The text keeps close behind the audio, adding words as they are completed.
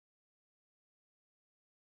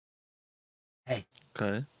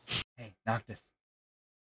Okay. Hey, Noctis.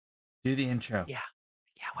 Do the intro. Yeah,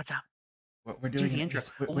 what's up? We're doing the an intro.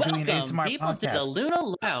 we're doing an Welcome, ASMR people, to the podcast.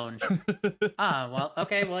 Luna Lounge.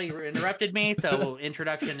 Okay, well, you interrupted me, so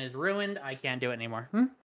introduction is ruined. I can't do it anymore.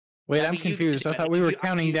 Wait, I I'm mean, you confused. do I it. thought we were You-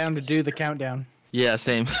 counting you- down to do the countdown. Yeah,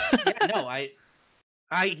 same. Yeah,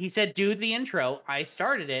 no, he said do the intro. I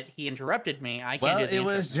started it. He interrupted me. I can't Well, do the it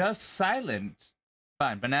intro. was just silent.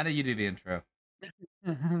 Fine, Banana, you do the intro.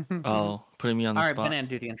 Oh, putting me on the All right, spot. Banana,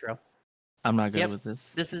 do the intro. I'm not good Yep. with this.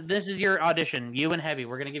 This is your audition. You and Heavy.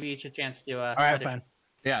 We're gonna give you each a chance to. All right, audition. fine.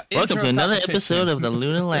 Yeah. Welcome intro to another competition. episode of the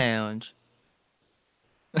Luna Lounge.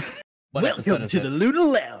 What episode Welcome is to it? the Luna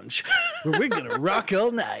Lounge, where we're gonna rock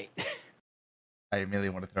all night. I immediately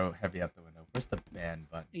want to throw Heavy out the window. Where's the ban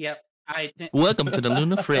button? Yep. Welcome to the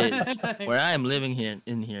Luna Fridge, where I am living here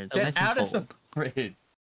in here. It's Get nice out and of the cold. fridge.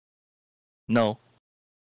 No.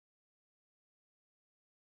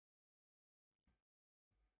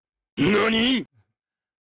 NANI?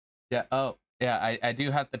 Yeah. Oh, yeah. I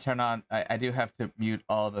do have to turn on. I do have to mute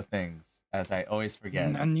all the things, as I always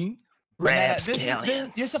forget. Nani? Banana,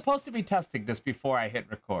 Rapscallions. you're supposed to be testing this before I hit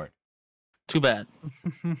record. Too bad.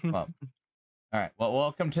 Well, all right. Well,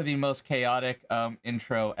 welcome to the most chaotic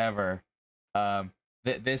intro ever.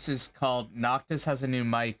 This is called Noctis Has a New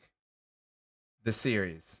Mic, the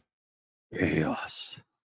series. Chaos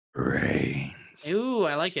reigns. Ooh,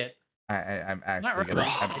 I like it. I'm Not actually really.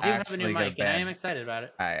 gonna. I'm I do have a actually new gonna mic, and I am ban. excited about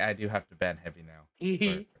it. I do have to ban Heavy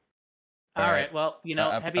now. All All right. right. Well, you know,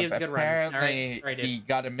 Heavy is a good run. All Apparently, right. Right, he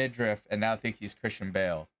got a midriff and now thinks he's Christian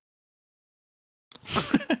Bale.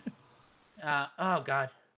 Oh God.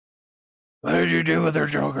 What did you do with her,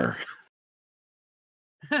 Joker?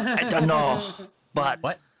 I don't know, but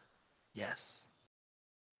What? yes.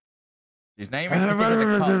 Jeez, now you make me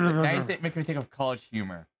think of make me think of College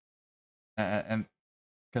Humor, and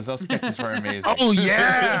because those sketches were amazing. Oh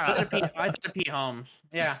yeah. I thought of Pete Holmes.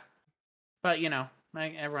 Yeah, but you know,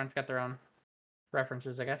 everyone's got their own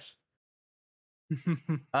references, I guess.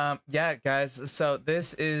 Yeah, guys. So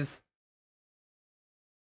this is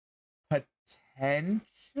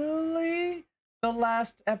potentially the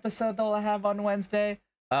last episode that I'll have on Wednesday.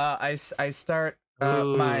 I start my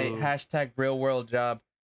Ooh. hashtag real world job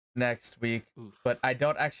next week, Oof. but I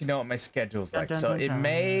don't actually know what my schedule's Dun, like. dun, So dun, it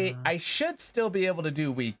may, dun. I should still be able to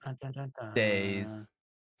do weekdays. Dun, dun, dun, dun.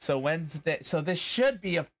 So Wednesday, so this should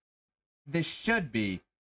be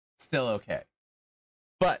still okay.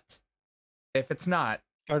 But if it's not,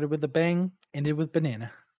 Started with a bang, ended with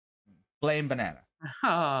banana. blame Banana. Oh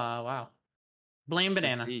wow. Blame Let's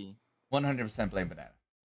Banana. see. 100% blame Banana.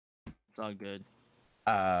 It's all good.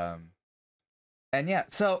 And yeah,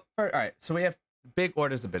 so all right, so we have big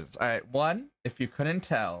orders of business. All right, one, if you couldn't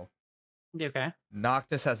tell, Okay.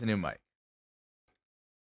 Noctis has a new mic.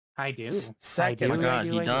 I do. Second, Oh my do, god, I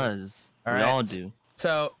he do. does. All We right. all do.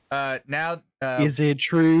 So now Is it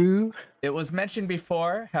true? it was mentioned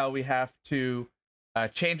before how we have to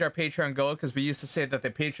change our Patreon goal because we used to say that the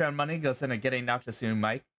Patreon money goes into getting Noctis a new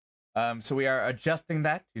mic. So we are adjusting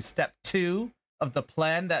that to step 2 of the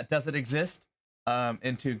plan that doesn't exist,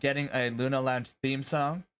 into getting a Luna Lounge theme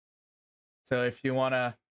song. So if you want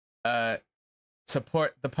to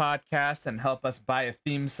support the podcast and help us buy a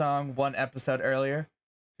theme song 1 episode earlier,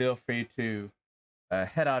 feel free to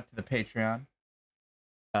head out to the Patreon.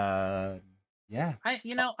 Yeah.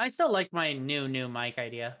 I still like my new mic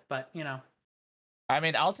idea, but you know. I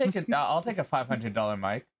mean, I'll take a $500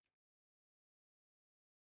 mic.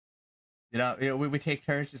 You know, we take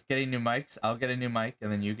turns just getting new mics. I'll get a new mic, and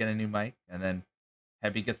then you get a new mic, and then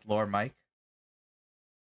Heavy gets lower mic.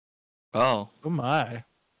 Oh. Oh my.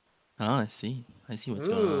 Oh, I see. I see what's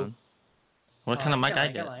Ooh. going on. What kind of mic I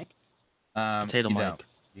get? like. Potato You mic. don't.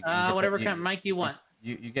 You get Whatever the- kind of mic you want.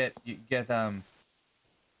 You get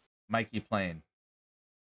Mikey Plain.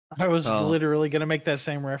 I was Oh. literally gonna make that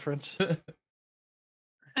same reference.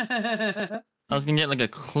 I was gonna get like a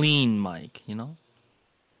clean mic, you know?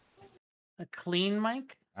 A clean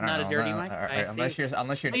mic, I don't not know, a dirty no, mic. or- unless you're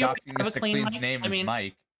Well, you doxing have a Mr. clean Clean's mic? name I as mean-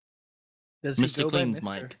 Mike. Does he Mr. go by Clean's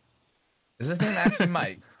Mr.? mic. Is his name actually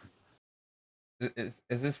Mike? Is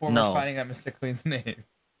this where No. we're finding out Mr. Clean's name?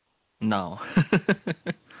 No.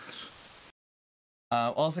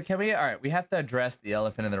 Also, can we? All right, we have to address the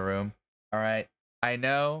elephant in the room. All right, I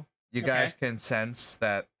know you guys can sense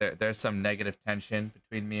that there's some negative tension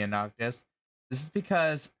between me and Noctis. This is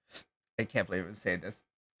because I can't believe I'm saying this.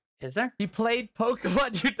 Is there? He played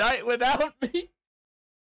Pokemon Unite without me.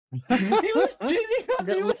 He was cheating on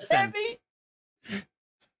me with Listen. Heavy.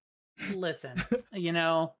 Listen,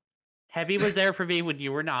 Heavy was there for me when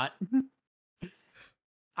you were not.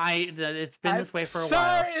 It's been this way for a while.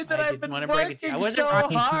 Sorry that I I've didn't been wanna break it to you. I working wasn't so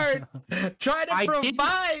right. hard trying to I didn't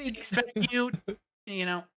provide. expect you,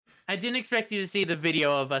 I didn't expect you to see the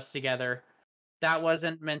video of us together. That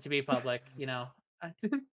wasn't meant to be public, You know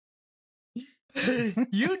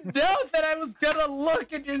that I was gonna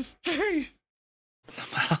look at your stream.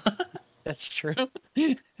 That's true.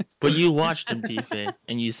 But you watched him, Tifa,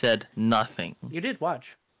 and you said nothing. You did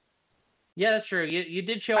watch. Yeah, that's true. You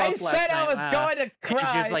did show up I last said I night, was going to and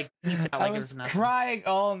cry. just like peace out I like it was was nothing. crying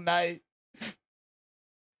all night.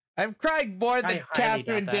 I'm crying more than I highly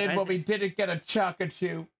Catherine doubt that. did when we didn't get a chocolate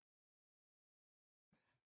chew.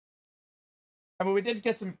 I mean, we did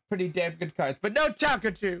get some pretty damn good cards, but no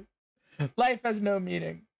chocolate chew. Life has no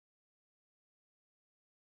meaning.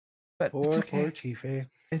 But it's Poor okay. Tifa.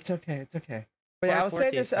 It's okay. It's okay. But yeah, I was Poor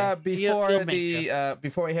saying this Tifa. before You'll make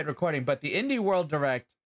before we hit recording. But the Indie World Direct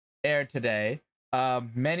aired today.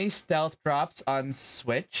 Many stealth drops on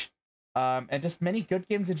Switch. And just many good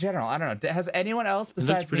games in general. I don't know. Has anyone else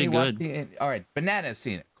besides me watched the? All right, Banana's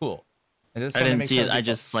seen it. Cool. I didn't see it. I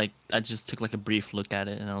just took like a brief look at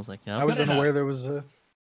it, and I was like, yeah. I was unaware there was a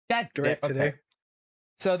direct okay. today.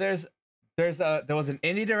 So there was an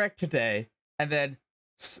indie direct today, and then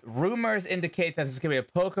rumors indicate that there's gonna be a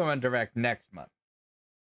Pokemon direct next month.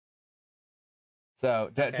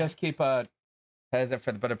 So just keep a heads up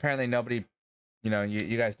for. But apparently nobody,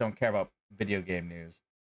 you guys don't care about video game news.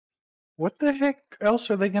 What the heck else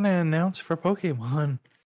are they going to announce for Pokemon?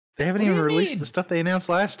 They haven't even released the stuff they announced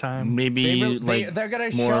last time. Maybe they're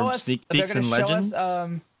gonna more show us. sneak They're peeks gonna and show legends.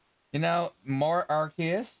 us, more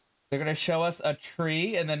Arceus. They're gonna show us a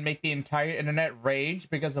tree and then make the entire internet rage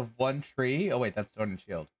because of one tree. Oh wait, that's Sword and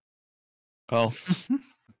Shield. Oh,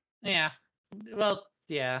 Yeah. Well,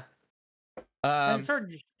 yeah. Um,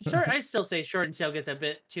 I still say Sword and Shield gets a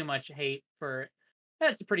bit too much hate for.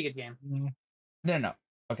 That's a pretty good game. no.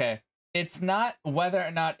 Okay, it's not whether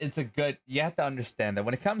or not it's a good. You have to understand that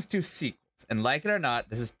when it comes to sequels, and like it or not,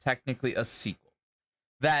 this is technically a sequel.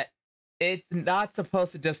 That it's not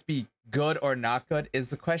supposed to just be good or not good.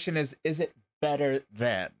 The question is it better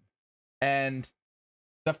than? And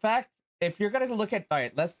the fact, if you're gonna look at, all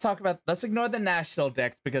right, let's ignore the national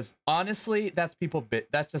decks because honestly, that's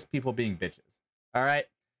just people being bitches. All right,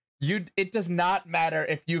 it does not matter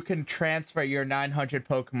if you can transfer your 900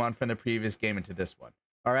 Pokemon from the previous game into this one.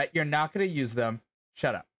 All right, you're not gonna use them.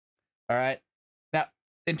 Shut up. All right. Now,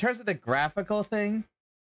 in terms of the graphical thing,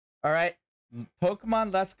 all right,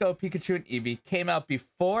 Pokemon Let's Go Pikachu and Eevee came out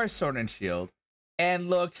before Sword and Shield and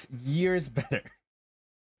looks years better.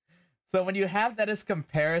 So when you have that as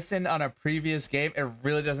comparison on a previous game, it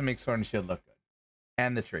really doesn't make Sword and Shield look good.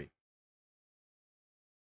 And the tree.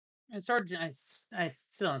 And Sword, I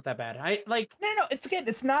still not that bad. I like. No,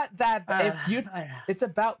 it's not that bad. It's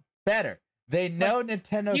about better. They know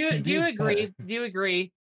Nintendo. Do you agree? Better. Do you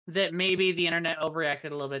agree that maybe the internet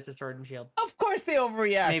overreacted a little bit to Sword and Shield? Of course they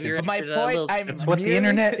overreacted. But my point, that's what the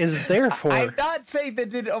internet is there for. I'm not saying they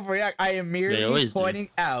didn't overreact. I am merely pointing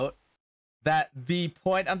out that the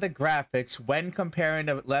point on the graphics when comparing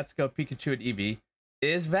to Let's Go Pikachu and Eevee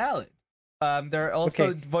is valid. They're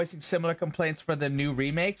also voicing similar complaints for the new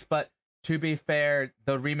remakes, but to be fair,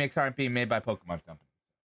 the remakes aren't being made by Pokemon companies.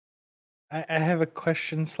 I have a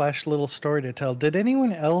question / little story to tell. Did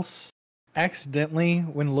anyone else accidentally,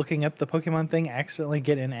 when looking up the Pokemon thing, accidentally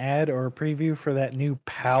get an ad or a preview for that new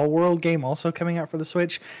Pal World game also coming out for the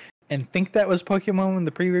Switch and think that was Pokemon when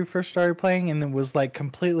the preview first started playing and then was like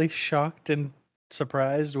completely shocked and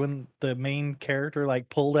surprised when the main character like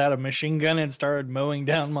pulled out a machine gun and started mowing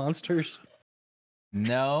down monsters?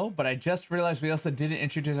 No, but I just realized we also didn't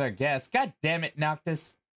introduce our guest. God damn it,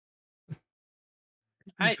 Noctis.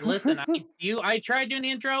 I tried doing the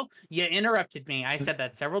intro. You interrupted me. I said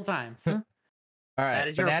that several times. All right, that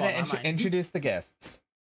is your fault, introduce the guests.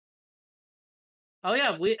 Oh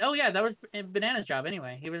yeah, that was Banana's job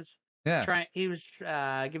anyway. He was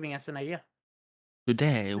giving us an idea.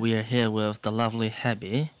 Today we are here with the lovely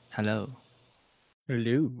Hebi. Hello.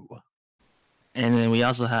 Hello. And then we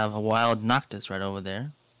also have a wild Noctis right over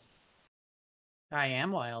there. I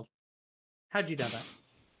am wild. How'd you know that?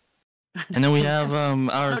 And then we have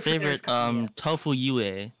our favorite Tofu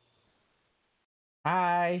Yue.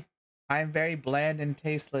 Hi, I'm very bland and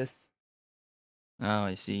tasteless. Oh,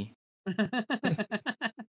 I see.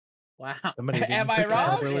 Wow. Am I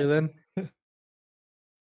wrong? Really, then?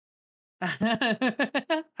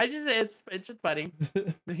 It's just funny.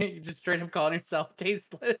 He just straight up calling himself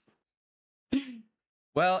tasteless.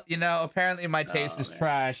 Well, apparently my taste is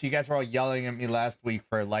trash. You guys were all yelling at me last week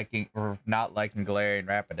for not liking Galarian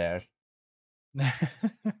Rapidash.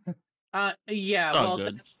 Yeah, It's all well,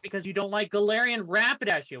 good. that's because you don't like Galarian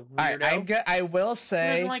Rapidash, you weirdo. I will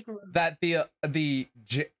say like... that the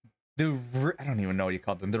I don't even know what you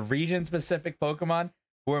call them. The region-specific Pokemon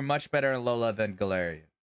were much better in Alola than Galarian.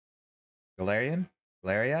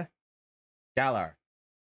 Galaria? Galar.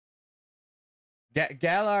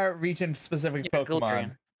 Galar region-specific Pokemon.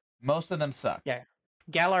 Galarian. Most of them suck. Yeah,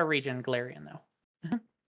 Galar region Galarian though.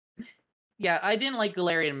 Yeah, I didn't like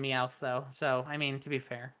Galarian Meowth though. So I mean, to be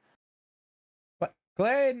fair. But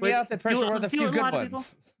Galarian Meowth and Pressure were the few good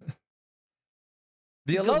ones.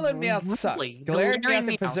 The Alola and Meowth suck. Galarian Meowth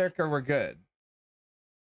and Berserker were good.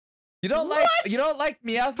 You don't like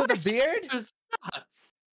Meowth with a beard?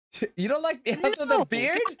 Sucks. You don't like Meowth with a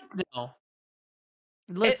beard? No.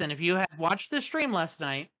 Listen, if you had watched the stream last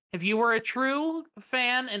night, if you were a true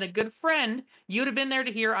fan and a good friend, you'd have been there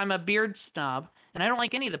to hear I'm a beard snob, and I don't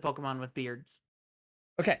like any of the Pokemon with beards.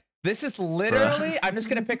 Okay, this is literally, I'm just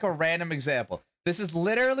going to pick a random example. This is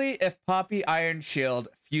literally if Poppy Iron Shield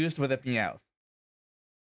fused with a Meowth.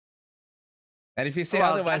 And if you say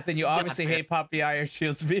otherwise, then you obviously hate Poppy Iron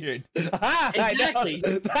Shield's beard. Exactly. You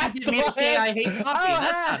didn't mean to say I hate Poppy.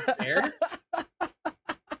 That's not fair.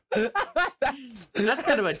 That's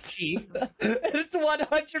kind of a cheap. It's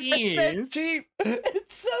 100% cheap.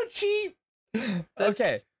 It's so cheap.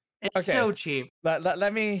 It's so cheap.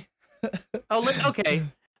 Let me. Okay.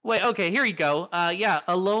 Wait. Okay. Here you go. Yeah.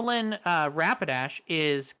 Alolan Rapidash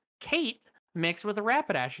is Kate mixed with a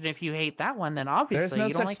Rapidash, and if you hate that one, then obviously there's no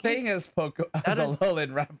you don't such like thing as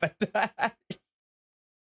Alolan Rapidash.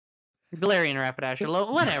 Galarian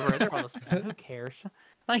Rapidash, whatever. They're all the same. Who cares?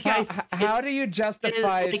 Like, how do you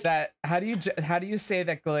justify that? How do you say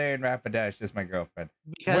that Galarian Rapidash is my girlfriend?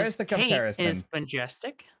 Because where's the comparison? Kate is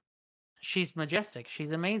majestic. She's majestic.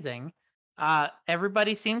 She's amazing.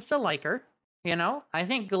 Everybody seems to like her. You know, I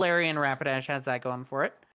think Galarian Rapidash has that going for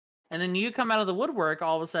it. And then you come out of the woodwork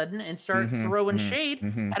all of a sudden and start throwing shade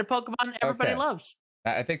at a Pokemon everybody loves.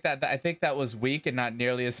 I think that was weak and not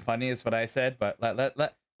nearly as funny as what I said. But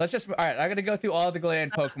let's just, all right, I'm going to go through all the Galarian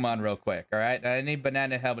Pokemon real quick, all right? I need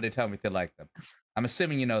Banana and Hebi to tell me if they like them. I'm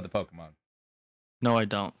assuming you know the Pokemon. No, I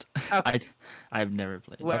don't. Okay. I've never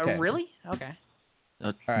played. Well, okay. Really? Okay.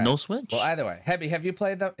 Right. No Switch? Well, either way. Hebi, have you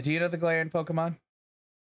played them? Do you know the Galarian Pokemon?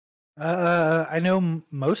 I know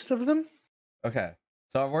most of them. Okay.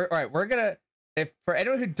 So we're going to, if for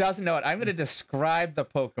anyone who doesn't know it, I'm going to describe the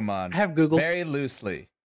Pokemon I have Google very loosely.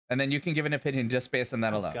 And then you can give an opinion just based on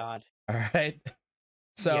that alone. God. All right.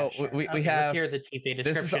 So yeah, sure. we let's have hear the Tifa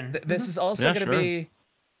description. This is also going to be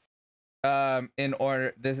in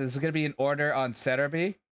order. This is going to be in order on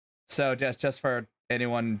Cerebi. So just for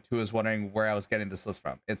anyone who is wondering where I was getting this list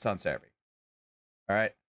from, it's on Cerebi. All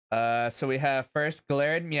right. So we have first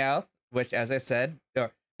Galarian Meowth, which, as I said,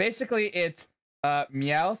 basically it's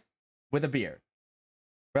Meowth with a beard,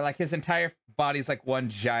 where like his entire body's like one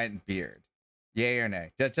giant beard. Yay or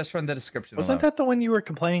nay? Just from the description. Wasn't that the one you were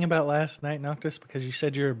complaining about last night, Noctis? Because you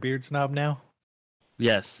said you're a beard snob now.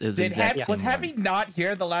 Yes, is exactly. Was Hebi not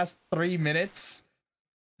here the last 3 minutes?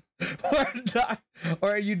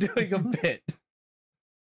 or are you doing a bit?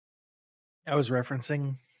 I was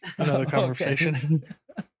referencing another conversation.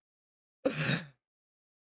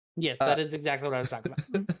 Yes, that is exactly what I was talking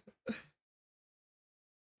about.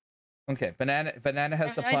 Okay, Banana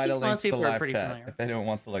has supplied a link to the live chat familiar. If anyone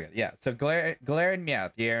wants to look at it. Yeah, so Galarian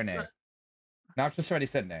Meowth, yay or nay? Not just already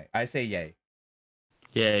said nay. I say yay.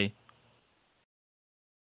 Yay.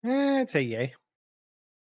 I'd say yay.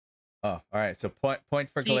 Oh, all right. So point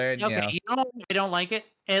for Galarian Meowth. Okay, you know I don't like it.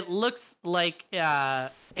 It looks like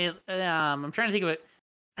I'm trying to think of it.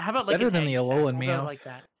 How about like better than the Alolan Meowth? Like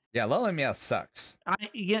that. Yeah, Alolan Meowth sucks.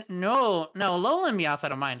 No, Alolan Meowth I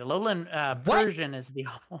don't mind. Alolan Persian is the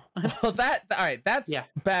awful. Well, all right. That's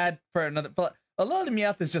bad for another. But Alolan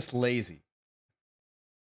Meowth is just lazy.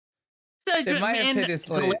 In my opinion, it's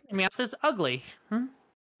lazy. Alolan Meowth is ugly.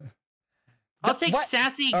 I'll take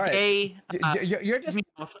sassy gay. You're just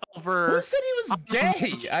Meowth over. Who said he was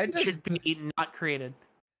gay? I just should be not created.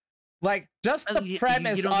 Like just the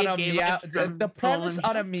premise on a Meowth. The premise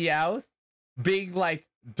on a Meowth being like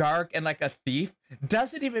dark and like a thief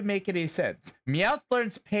doesn't even make any sense. Meowth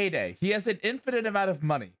learns payday. He has an infinite amount of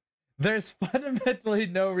money. There's fundamentally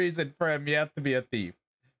no reason for a Meowth to be a thief.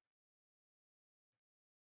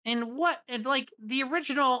 And what? And like the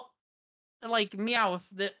original, like Meowth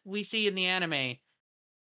that we see in the anime,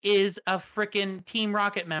 is a freaking Team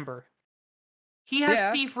Rocket member. He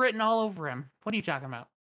has thief written all over him. What are you talking about?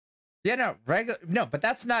 Yeah, no, but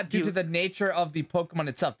that's not due to the nature of the Pokemon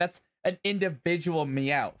itself. That's an individual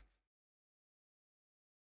Meowth.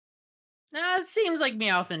 It seems like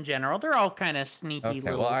Meowth in general. They're all kind of sneaky Okay,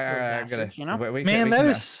 little, well, little I'm gonna. bastards, you know? Man, that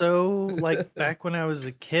is so like back when I was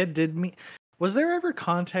a kid. Was there ever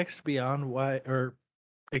context beyond why or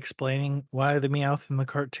explaining why the Meowth in the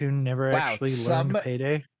cartoon never actually learned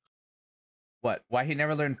Payday? What? Why he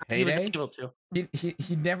never learned Payday? He was unable to.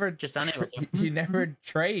 He never just unable to. he never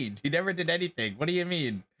trained. He never did anything. What do you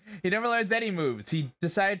mean? He never learns any moves. He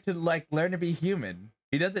decided to like learn to be human.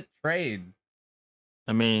 He doesn't train.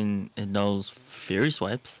 I mean, it knows Fury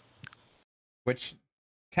Swipes, which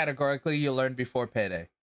categorically you learn before Payday.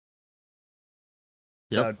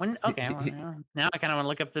 Yep. So, Now I kind of want to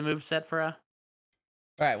look up the move set for a.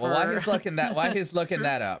 All right. Well, while he's looking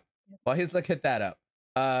that up,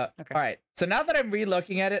 Okay. All right. So now that I'm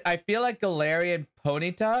re-looking at it, I feel like Galarian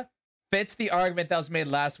Ponyta fits the argument that was made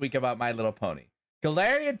last week about My Little Pony.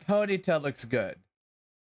 Galarian Ponyta looks good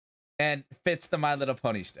and fits the My Little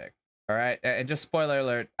Pony stick. All right. And just spoiler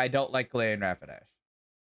alert, I don't like Galarian Rapidash.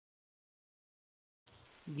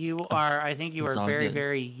 I think you It's are all very, good.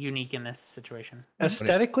 very unique in this situation.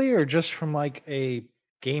 Aesthetically, or just from like a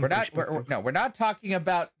game perspective? We're not talking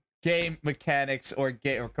about game mechanics or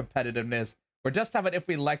competitiveness. We're just talking about if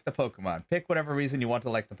we like the Pokemon. Pick whatever reason you want to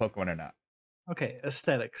like the Pokemon or not. Okay,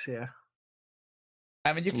 aesthetics, yeah.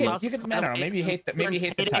 I mean, you can. I don't know. Maybe you hate the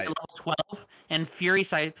type. Level 12 and Fury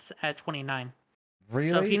Swipes at 29. Really?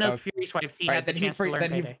 So if he knows Fury Swipes, he had the chance to learn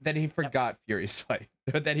Payday. Then he forgot Fury Swipe.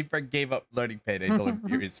 Then he gave up learning Payday to learn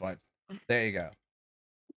Fury Swipes. There you go.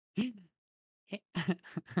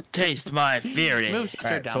 Taste my fury. Moves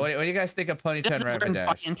All right, so what do you guys think of Ponyta and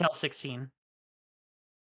Rapidash? Until 16.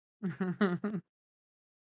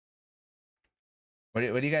 What do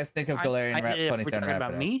you guys think of Galarian Ponyta and Rapidash?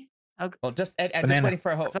 About me? Okay. Well, I'm just waiting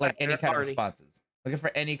for any kind of responses. Looking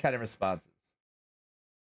for any kind of responses.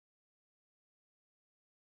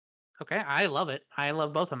 Okay, I love it. I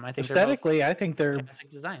love both of them. I think aesthetically, I think they're fantastic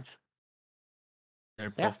designs. They're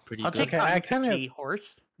both pretty I'll good. take I kind of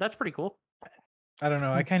horse. That's pretty cool. I don't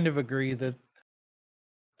know. I kind of agree that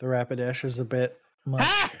the Rapidash is a bit much.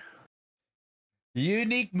 Ha!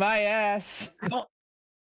 Unique my ass.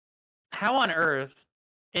 How on earth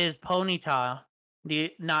is Ponyta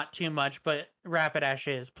not too much, but Rapidash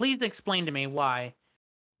is? Please explain to me why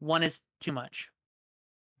one is too much.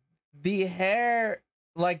 The hair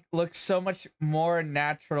looks so much more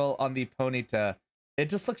natural on the Ponyta. It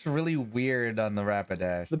just looks really weird on the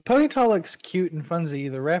Rapidash. The Ponyta looks cute and fuzzy.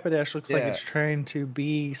 The Rapidash looks like it's trying to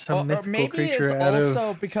be some mythical creature out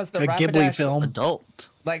of because the a Ghibli film. Adult.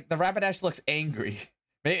 Like the Rapidash looks angry.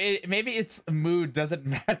 Maybe its mood doesn't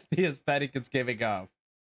match the aesthetic it's giving off.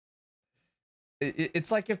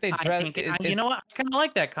 It's like if they dress. You know what? I kind of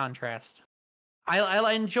like that contrast.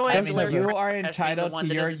 I enjoy. I mean, you are entitled to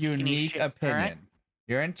your unique opinion. Right?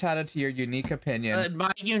 You're entitled to your unique opinion.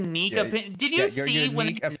 My unique opinion. Did you see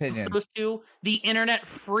when those two, the internet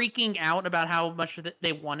freaking out about how much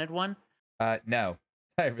they wanted one? No,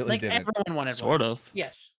 I really didn't. Everyone wanted one. Sort of.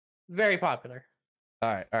 Yes, very popular.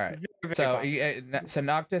 All right. So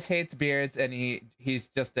Noctis hates beards, and he's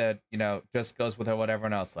just just goes with what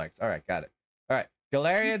everyone else likes. All right, got it. All right,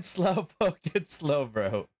 Galarian Slowpoke and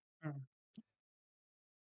Slowbro.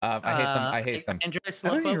 I hate them. I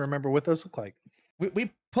don't even remember what those look like.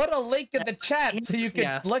 We put a link in the chat so you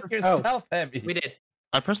can look yourself, Hebi. We did.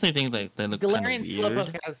 I personally think they look Galarian kind of weird.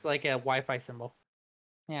 Slowpoke has like a Wi-Fi symbol.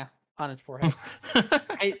 Yeah, on his forehead.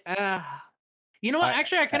 You know what?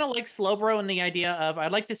 Actually, I kind of like Slowbro in the idea of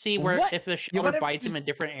I'd like to see where if the shoulder bites him in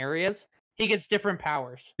different areas, he gets different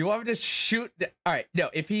powers. You want me to shoot? All right,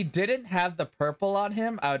 no. If he didn't have the purple on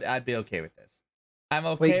him, I'd be okay with this. I'm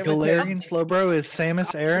okay. Wait, Galarian Slowbro is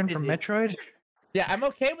Samus Aran from Metroid? Yeah, I'm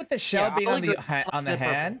okay with the shell being on the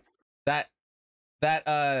hand. That's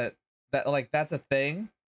a thing.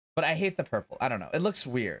 But I hate the purple. I don't know. It looks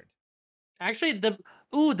weird. Actually, the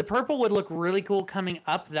purple would look really cool coming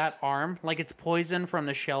up that arm, like it's poison from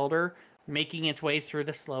the shoulder making its way through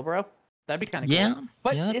the Slowbro. That'd be kind of cool.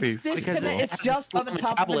 But it's just on the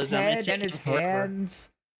top of his head and his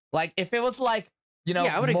hands. Like if it was like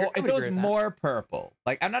if it was more purple.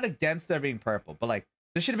 Like I'm not against there being purple, but like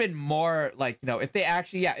there should have been more. Like if they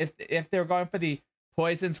actually if they were going for the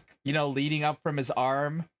poisons leading up from his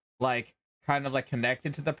arm, like kind of like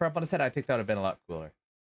connected to the purple on his head, I think that would have been a lot cooler.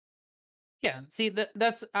 Yeah, see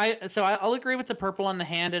I'll agree with the purple on the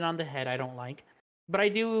hand and on the head. I don't like, but I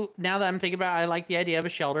do now that I'm thinking about it, I like the idea of a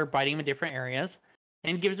shelter biting him in different areas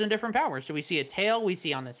and gives him different powers. So we see a tail, we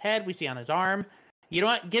see on his head, we see on his arm. You know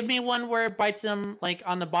what? Give me one where it bites him like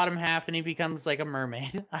on the bottom half and he becomes like a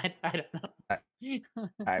mermaid. I don't know.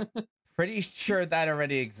 I'm pretty sure that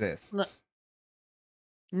already exists.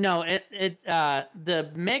 No, it's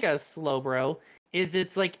the Mega Slowbro is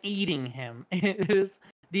it's like eating him. It is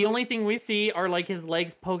the only thing we see are like his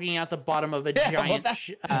legs poking out the bottom of a Yeah, well, giant that's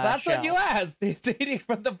shell. what you asked. He's eating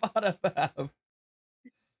from the bottom half.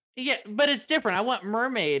 Yeah, but it's different. I want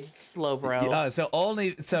Mermaid Slowbro. So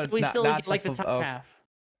only So we not, still not get like the full- top oh, half.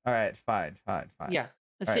 All right, fine. Yeah.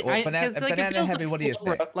 All See, right, well, because like it Banana feels Heavy, like what do you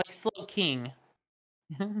Slowbro, think? like Slow King.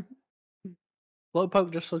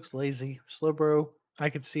 Slowpoke just looks lazy. Slowbro, I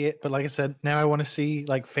could see it, but like I said, now I want to see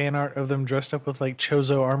like fan art of them dressed up with like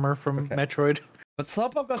Chozo armor from Okay. Metroid. But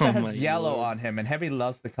Slowpoke also Oh has my yellow lord. on him, and Heavy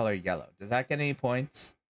loves the color yellow. Does that get any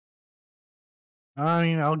points? I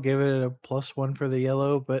mean, I'll give it a +1 for the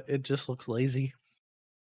yellow, but it just looks lazy.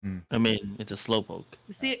 I mean, it's a slowpoke.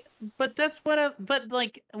 See, but that's what but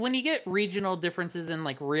like when you get regional differences in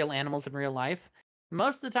like real animals in real life,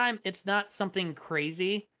 most of the time it's not something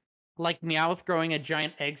crazy like Meowth growing a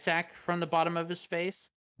giant egg sac from the bottom of his face.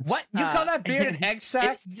 What? You call that beard an egg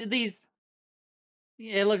sac? It's these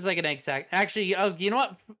it looks like an egg sac. Actually, oh, you know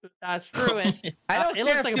what? Screw it. I don't it care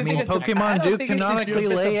looks if like a you I mean, think it's a- Pokemon I don't do think it's if canonically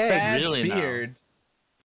it's a lay eggs. bad Really now. beard.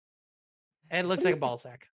 It looks like a ball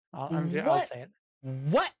sack. I'll What? say it.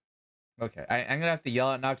 What? Okay, I'm gonna have to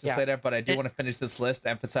yell at Noctis Yeah. later, but I do want to finish this list to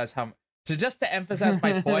emphasize to emphasize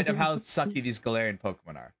my point of how sucky these Galarian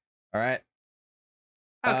Pokemon are. All right.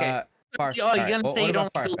 Okay. All You're right, gonna say you don't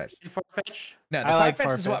about like Farfetch? Farfetch? No, the I like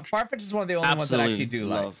Farfetch is one of the only ones that I actually do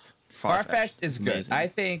like. love Farfetch is good. Amazing. I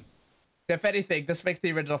think, if anything, this makes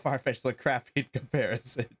the original Farfetch look crappy in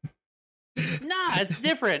comparison. Nah, it's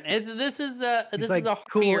different. This is It's like a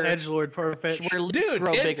cool happier edgelord Farfetch. where leaves Dude,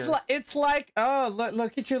 grow it's bigger. it's like, oh,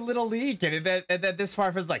 look at your little league, and then this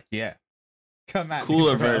Farfetch's like, yeah, come at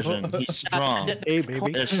Cooler me, bro. version. He's strong. Hey,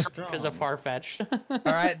 baby. Is Strong. a Farfetch. All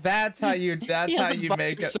right, that's how you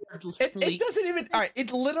make it. It doesn't even. All right,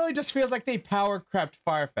 it literally just feels like they power crept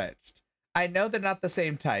Farfetched. I know they're not the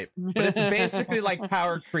same type, but it's basically like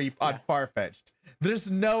power creep on Farfetched. There's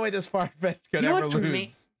no way this Farfetch could You know ever what's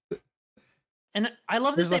lose. And I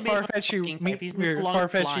love There's that the they made him Farfetch you fucking meet, type. He's no your longer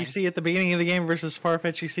Farfetch you flying. see at the beginning of the game versus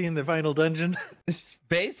Farfetch you see in the final dungeon.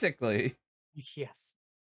 Basically, Yes.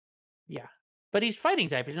 Yeah. But he's fighting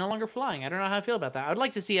type. He's no longer flying. I don't know how I feel about that. I would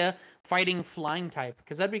like to see a fighting flying type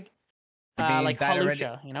because that'd be I mean, like that Halucha,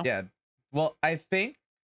 already- you know? yeah. Well, I think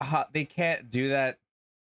they can't do that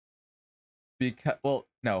because, well,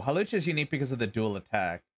 no, Halucha is unique because of the dual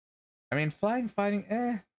attack. I mean, fighting,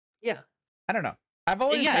 Yeah. I don't know. I've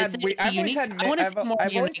always Yeah, had it's we- I've always unique. had I mi- wanna I've, see more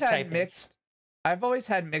I've always unique had typings. mixed I've always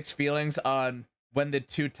had mixed feelings on when the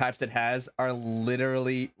two types it has are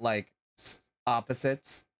literally like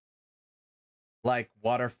opposites, like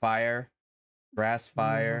water fire, grass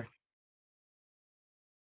fire,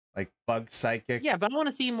 like bug psychic. Yeah, but I want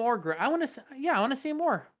to see more. I want to see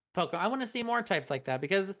more Pokemon. I want to see more types like that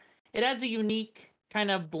because it adds a unique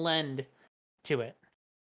kind of blend to it.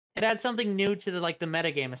 It adds something new to the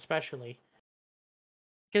metagame, especially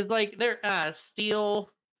because like they're steel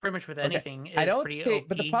pretty much with Okay, anything. Is I don't pretty think, OP.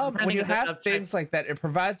 but the I'm problem trying when to you think of have things like that, it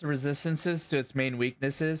provides resistances to its main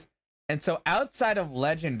weaknesses, and so outside of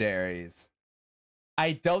legendaries,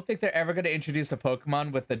 I don't think they're ever going to introduce a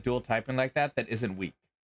Pokemon with the dual typing like that isn't weak.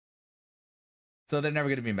 So they're never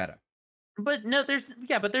going to be meta. But no,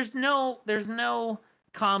 there's no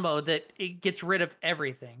combo that it gets rid of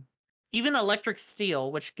everything. Even electric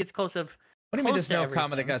steel, which gets close of. What do you mean close there's to no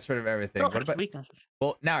combo that everything, gets rid of everything? still What has about weaknesses?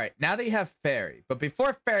 well, now right now that you have Fairy, but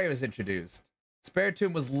before Fairy was introduced,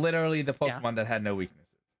 Spiritomb was literally the Yeah. Pokemon that had no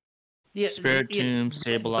weaknesses. Yeah, Spiritomb, it's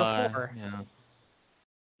Sableye. before. Yeah.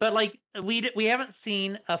 But like we haven't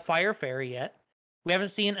seen a fire fairy yet. We haven't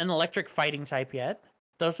seen an electric fighting type yet.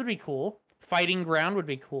 Those would be cool. Fighting ground would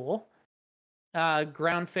be cool.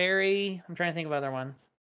 Ground fairy. I'm trying to think of other ones.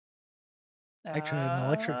 Actually, an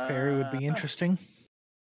electric fairy would be interesting.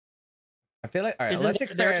 I feel like all right, Isn't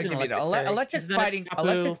electric there Fairy. is I'll an give you electric fairy. electric Isn't that a fighting. Tapu?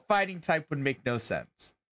 Electric fighting type would make no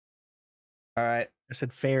sense. All right. I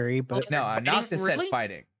said fairy, but No, Fighting? Noctis said Really?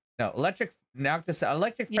 fighting. No, electric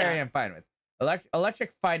electric Fairy Yeah. I'm fine with.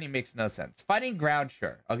 Electric fighting makes no sense. Fighting ground,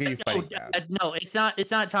 sure. I'll give you fighting ground. No, it's not.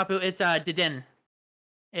 It's not Tapu. It's Deden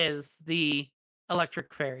is the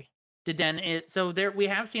electric fairy. Deden is so there. We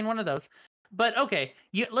have seen one of those, but okay.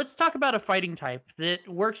 Let's talk about a fighting type that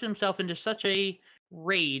works himself into such a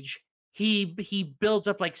rage. He builds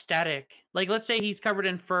up like static. Like let's say he's covered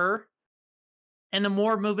in fur, and the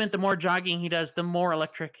more movement, the more jogging he does, the more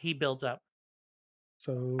electric he builds up.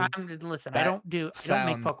 so Listen. That I don't make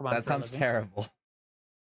Pokemon. That for a sounds living. terrible.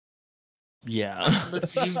 Yeah.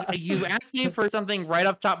 Listen, you asked me for something right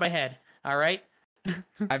off the top of my head. All right.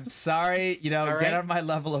 I'm sorry, All get right. on my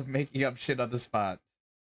level of making up shit on the spot.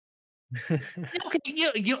 Okay,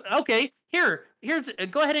 okay. Here's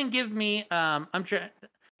go ahead and give me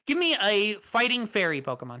give me a fighting fairy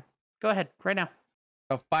Pokemon. Go ahead right now.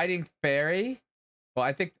 A fighting fairy? Well,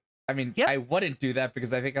 I mean, Yep. I wouldn't do that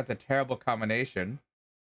because I think that's a terrible combination.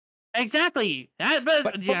 Exactly. But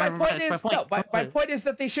my point is, my point is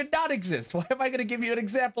that they should not exist. Why am I going to give you an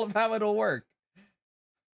example of how it'll work?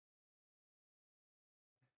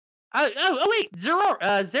 Oh wait,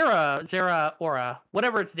 Zera Aura,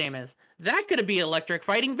 whatever its name is. That could be electric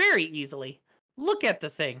fighting very easily. Look at the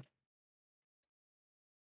thing.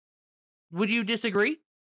 Would you disagree?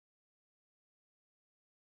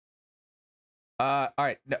 All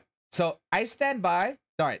right. No. So I stand by.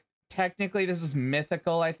 All right. Technically, this is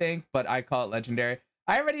mythical, I think, but I call it legendary.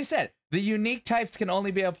 I already said the unique types can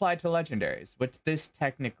only be applied to legendaries, which this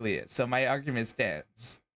technically is. So my argument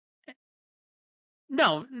stands.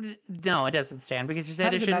 No, it doesn't stand because you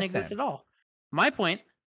said it shouldn't exist at all. My point,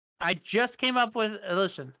 I just came up with.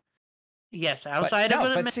 Listen, yes, outside of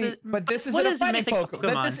it, but this isn't a fighting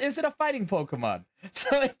Pokemon. This isn't a fighting Pokemon,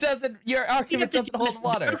 so it doesn't. Your argument doesn't hold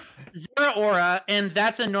water. Zera Aura, and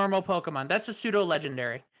that's a normal Pokemon. That's a pseudo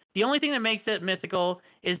legendary. The only thing that makes it mythical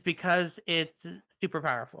is because it's super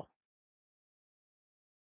powerful.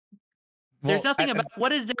 There's nothing about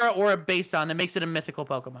what is Zera Aura based on that makes it a mythical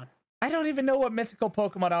Pokemon. I don't even know what mythical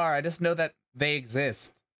Pokemon are. I just know that they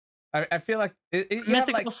exist. I feel like you have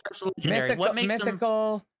like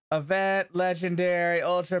mythical, event, legendary,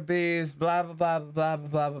 ultra beast, blah blah blah blah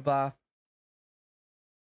blah blah blah.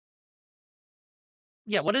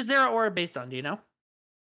 Yeah, what is Zera Aura based on? Do you know?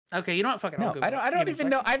 Okay, you know what? Fucking no, I don't even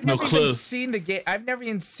know. I've never even seen the game. I've never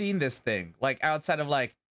even seen this thing like outside of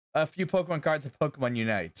like a few Pokemon cards of Pokemon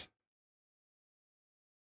Unite.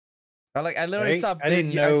 I literally saw. I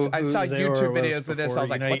didn't know. I saw YouTube videos of this. I was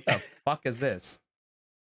like, "What the fuck is this?"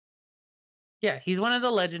 Yeah, he's one of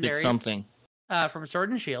the legendaries. It's something. From Sword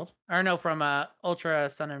and Shield, or no, from Ultra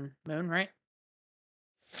Sun and Moon, right?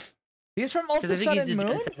 He's from Ultra Sun and Moon.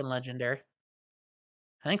 Gen 7 legendary.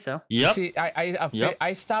 I think so. Yep. See,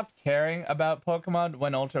 I stopped caring about Pokemon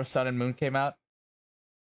when Ultra Sun and Moon came out.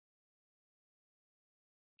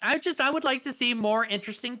 I would like to see more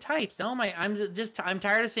interesting types. Oh my, I'm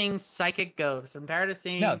tired of seeing Psychic Ghosts. I'm tired of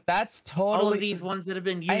seeing that's totally all of these ones that have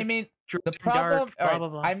been used. I mean, the problem. Blah, blah,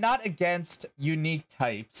 blah. I'm not against unique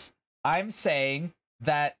types. I'm saying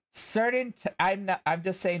that I'm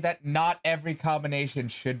just saying that not every combination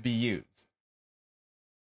should be used.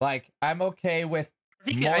 Like, I'm okay with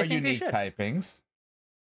more unique typings.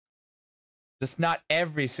 Just not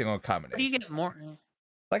every single combination. Do you get more?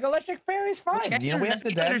 Like Electric Fairy's fine. We have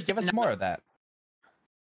to give us more of that.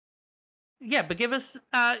 Yeah, but give us.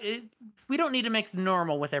 We don't need to mix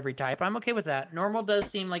normal with every type. I'm okay with that. Normal does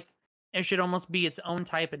seem like it should almost be its own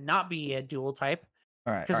type and not be a dual type.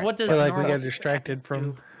 All right. Because what does we got distracted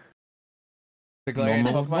from the Galarian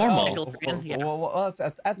Pokemon? Well,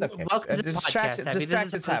 that's okay.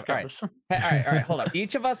 Distractions happen. All right. Hold up.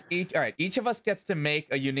 Each of us gets to make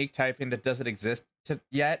a unique typing that doesn't exist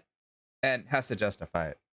yet, and has to justify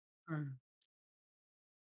it.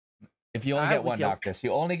 If you only get one, Noctis,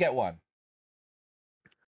 you only get one.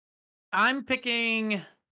 I'm picking.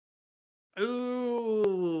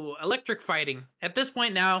 Ooh, electric fighting. At this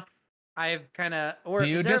point now, I've kind of. Do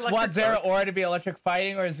you just want Zera Aura to be electric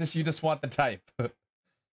fighting, or is this you just want the type?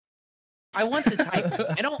 I want the type.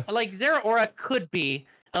 I don't like Zera Aura could be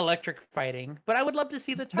electric fighting, but I would love to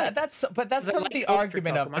see the type. That's sort of the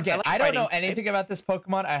argument of, again, I don't know anything about this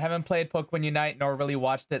Pokemon. I haven't played Pokemon Unite nor really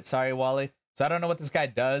watched it. Sorry, Wally. So I don't know what this guy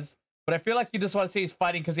does, but I feel like you just want to see he's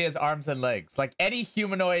fighting because he has arms and legs. Like any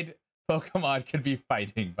humanoid Pokemon could be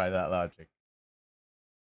fighting by that logic.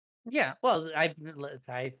 Yeah, well, I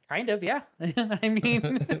kind of, yeah. I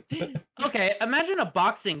mean, okay, imagine a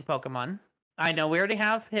boxing Pokemon. I know we already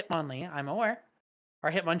have Hitmonlee, I'm aware. Or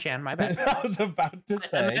Hitmonchan, my bad. I was about to say.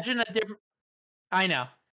 Imagine a different. I know.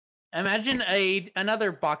 Imagine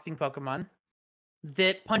another boxing Pokemon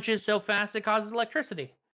that punches so fast it causes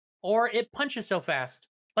electricity, or it punches so fast,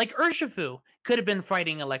 like Urshifu could have been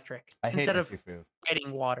fighting electric instead of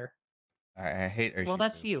fighting water. I hate Urshifu. Well,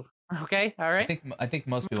 that's you. Okay, all right. I think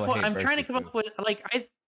most people hate Urshifu. I'm trying to come up with like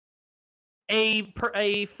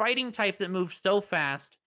a fighting type that moves so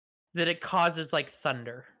fast that it causes like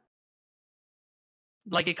thunder.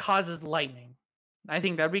 Like it causes lightning. I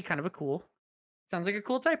think that'd be kind of a cool. Sounds like a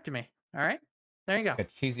cool type to me. All right, there you go. A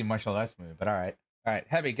cheesy martial arts movie, but all right,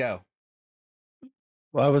 Hebi, go.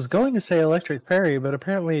 Well, I was going to say Electric Fairy, but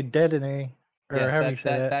apparently Dedenne, or however you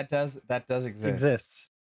say that does exist. Exists.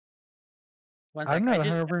 I'm not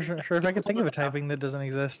 100% sure if I could think of a typing that doesn't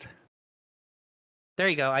exist. There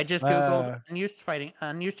you go. I just googled unused fighting,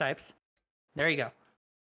 unused types. There you go.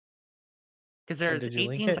 Because there's did you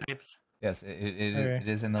link 18 it? types. Yes, Okay. it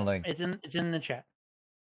is in the link. It's in the chat.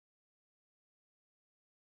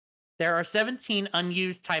 There are 17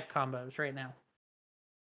 unused type combos right now.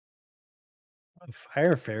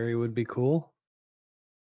 Fire Fairy would be cool.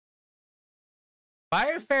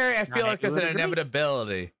 Fire Fairy, I feel I like is would an agree.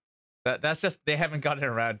 inevitability. That's just they haven't gotten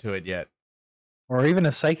around to it yet. Or even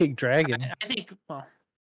a Psychic Dragon. I think. Well,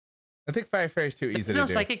 I think Fire Fairy is too easy there's to no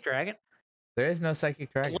do. psychic dragon. There is no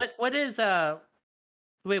Psychic Dragon. What is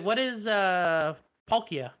Wait, what is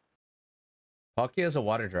Palkia? Palkia is a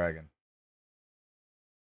water dragon.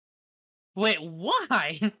 Wait,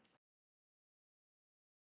 why?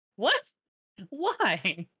 What?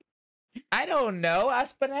 Why? I don't know.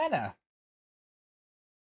 Ask Banana.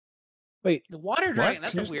 Wait, The water dragon.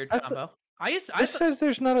 That's a There's- weird I combo. I this says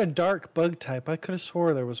there's not a dark bug type. I could have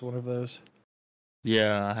swore there was one of those.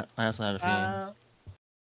 Yeah, I also had a feeling.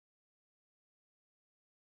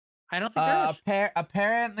 I don't think there is.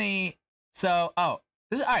 Apparently, so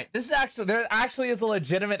this all right. This is actually there actually is a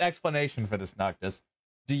legitimate explanation for this Noctis.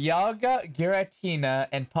 Dialga, Giratina,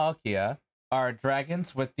 and Palkia are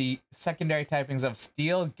dragons with the secondary typings of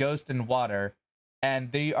Steel, Ghost, and Water,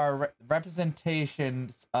 and they are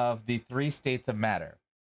representations of the 3 states of matter.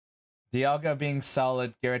 Dialga being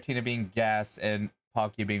solid, Giratina being gas, and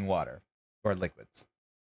Palkia being water or liquids.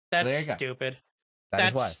 there That's you go. stupid.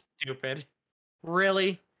 That's why. That's stupid.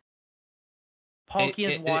 Really?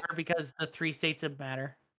 Palkia's it- water because the 3 states of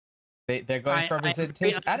matter. They're going for I-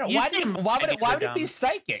 representation. I don't. you Why seem why would it be dumb.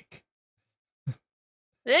 psychic?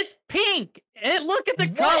 It's pink. And look at the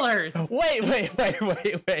What? colors. Wait.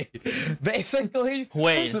 Basically,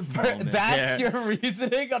 Wait a moment, that's yeah. your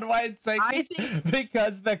reasoning on why it's psychic?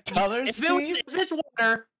 Because the color scheme? If it's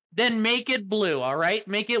water, then make it blue. All right,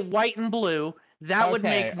 make it white and blue. That would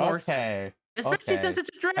make more sense. Especially okay. since it's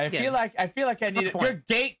a dragon. I feel like I need it. point. You're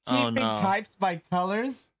gatekeeping Oh, no. types by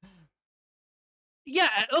colors? Yeah.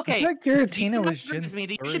 Okay. I thought Giratina You was agree Gen with me.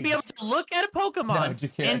 You 3. should be able to look at a Pokemon you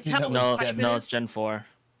can't. and tell No, what type no, it it's is. Gen 4.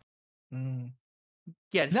 Mm.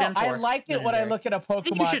 Yeah, it's No, Gen 4. I like it when I look at a think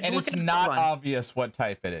you Pokemon should and look it's at a not Pokemon. obvious what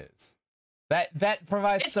type it is. That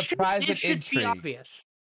provides surprise it and should intrigue. be obvious.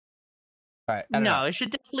 All right, I don't No, know. it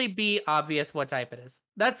should definitely be obvious what type it is.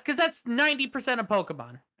 That's because that's 90% of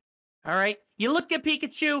Pokemon. All right, you look at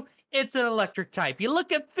Pikachu, it's an electric type. You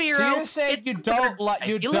look at Fearow, So you're saying it's you a don't water type.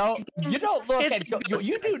 you don't look it's at a ghost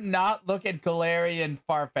you do type. not look at Galarian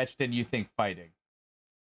Farfetch'd and you think fighting.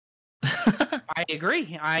 I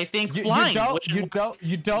agree. I think You flying. don't which is you why don't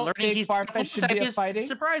you don't learning think he's Farfetch'd should be a is fighting?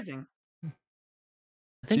 surprising.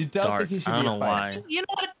 I think You don't think dark. he should I don't be a know fighter? why. You know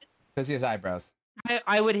what? Because he has eyebrows.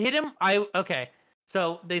 I would hit him. Okay.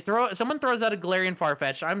 So someone throws out a Galarian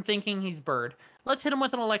Farfetch'd. I'm thinking he's bird. Let's hit him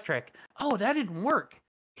with an electric. Oh, that didn't work.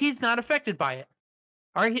 He's not affected by it.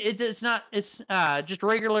 Or it's not. It's just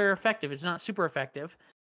regular effective. It's not super effective.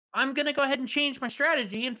 I'm gonna go ahead and change my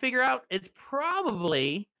strategy and figure out it's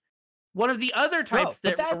probably one of the other types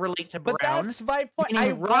but that relate to brown. But that's my point. meaning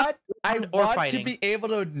I rock, or want to fighting. be able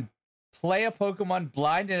to play a Pokemon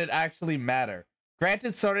blind and it actually matter.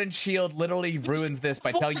 Granted, Sword and Shield literally ruins this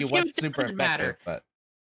by telling you what's super doesn't effective, matter. but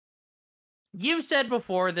You've said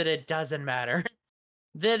before that it doesn't matter.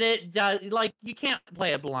 That it does. Like you can't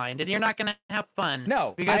play it blind, and you're not gonna have fun.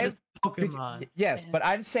 no, because I it's Pokemon. yes, but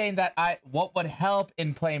I'm saying that what would help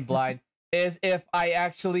in playing blind is if I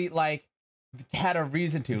actually like had a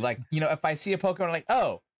reason to, like, you know, if I see a Pokemon like,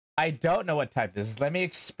 oh, I don't know what type this is, let me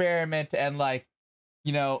experiment and like,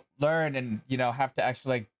 you know, learn and, you know, have to actually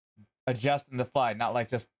like adjust in the fly, not like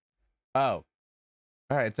just, oh,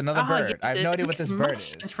 all right, it's another bird. Yes, I have it no idea what makes this bird much is.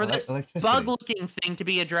 sense for this Electricity. bug-looking thing to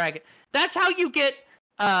be a dragon. That's how you get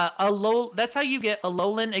That's how you get a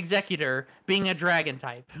Alolan Executor being a dragon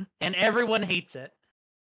type, and everyone hates it.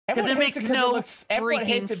 Everyone it hates makes because no everyone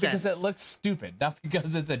hates freaking it because it sense. looks stupid, not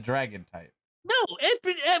because it's a dragon type. No,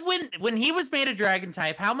 when he was made a dragon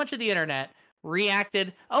type, how much of the internet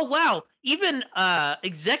reacted? Oh wow, even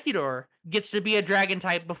Executor gets to be a dragon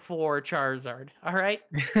type before Charizard. All right.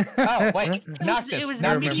 Oh wait, It Noctis, was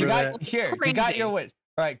Noctis, you got immediately here. You got your crazy. win.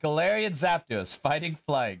 All right, Galarian Zapdos, fighting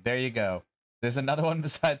flying. There you go. There's another one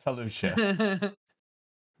besides Halusha.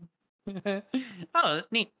 Oh,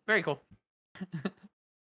 neat. Very cool.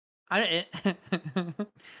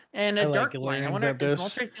 And I a like dark flying. I Galarian wonder if Zapdos.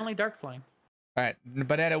 Moltres the only dark flying. All right,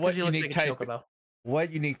 Banana, what 'Cause he looks unique like a type? chocobo.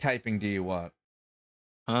 What unique typing do you want?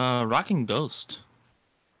 Rocking Ghost.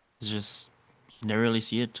 It's just you never really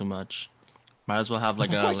see it too much. Might as well have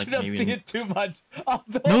like a Why like you don't maybe see it too much? Oh,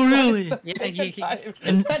 No, really. Yeah,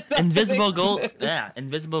 That doesn't invisible make gold. sense. Yeah,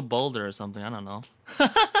 invisible boulder or something. I don't know.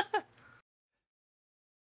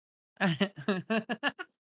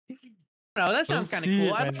 No, that sounds kind of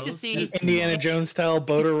cool. I'd like to Don't see see it. Indiana Jones style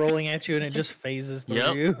boater rolling at you and it just phases through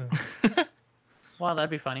Yep. you. Well, that'd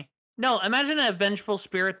be funny. No, imagine a vengeful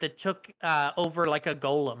spirit that took over like a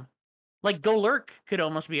golem. Like Golurk could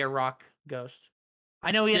almost be a rock ghost.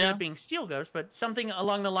 I know he ended Yeah. up being steel ghost, but something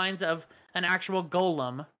along the lines of an actual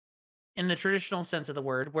golem in the traditional sense of the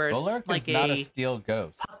word, where it's Golurk like is not a steel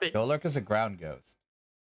ghost. puppet. Golurk is a ground ghost.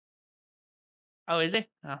 Oh, is he?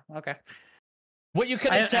 Oh, okay. What you I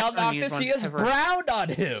couldn't tell, haven't used Noctis, he one has ever. ground on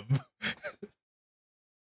him.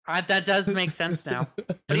 That does make sense now. It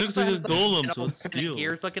But he looks also like a has, golem, so kinda it's steel.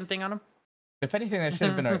 gears looking thing on him. If anything, that should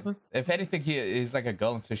have been a. If anything, he's like a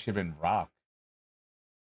golem, so it should have been rock.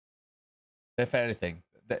 If anything,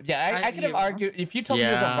 yeah, I could have argued. If you told me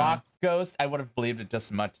he was a Yeah. rock ghost, I would have believed it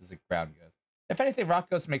just as much as a ground ghost. If anything, rock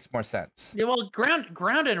ghost makes more sense. Yeah, well,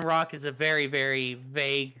 ground and rock is a very, very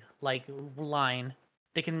vague like line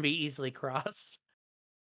that can be easily crossed.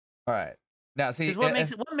 All right, now see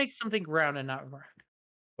Because what makes something ground and not rock?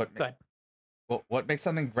 what, Good. what makes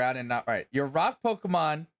something ground and not right? You're rock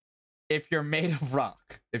Pokemon if you're made of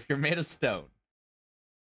rock, if you're made of stone.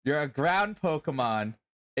 You're a ground Pokemon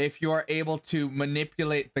if you are able to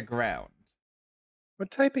manipulate the ground. What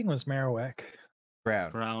typing was Marowak?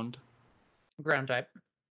 Ground. Ground. Ground type.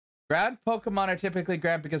 Ground Pokemon are typically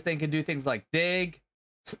ground because they can do things like dig,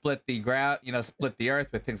 split the ground, split the earth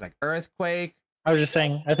with things like earthquake. I was just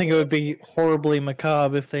saying, I think it would be horribly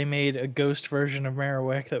macabre if they made a ghost version of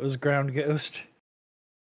Marowak that was ground ghost.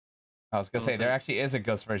 I was gonna say there actually is a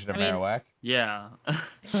ghost version of I mean- Marowak. Yeah.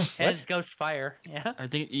 And it's Ghost Fire. Yeah. I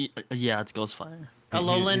think. Yeah, it's Ghostfire.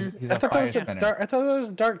 Alolan. He's I a thought that fire was spinner. I thought that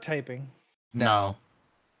was dark typing. No.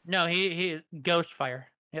 No, he Ghost Fire.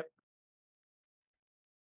 Yep.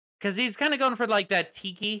 Because he's kind of going for like that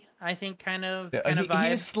tiki, I think, kind of vibe.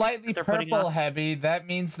 He's slightly they're putting purple off. heavy. That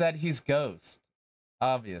means that he's ghost.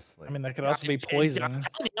 Obviously. I mean, that could also be poison.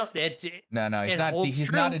 no, he's it not. holds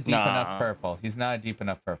He's not a true. deep enough Nah. purple. He's not a deep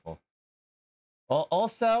enough purple. Well,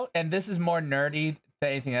 also, and this is more nerdy than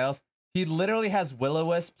anything else, he literally has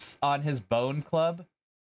will-o-wisps on his bone club,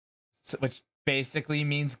 which basically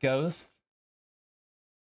means ghost.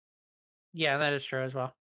 Yeah, that is true as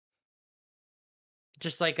well.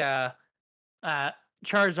 Just like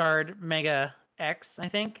Charizard Mega X, I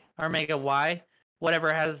think, or Mega Y,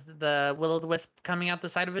 whatever has the will-o-the-wisp coming out the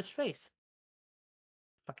side of his face.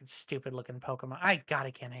 Fucking stupid looking Pokemon. I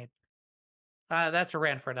can't hate. That's a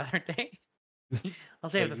rant for another day. I'll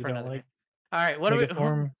save Wait, it you for don't another like day. All right, what do we?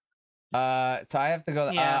 Megaform? So I have to go.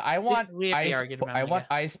 Yeah, I want we have the ice. argument I about want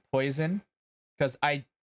Mega. ice poison because I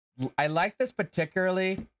like this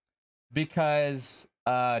particularly because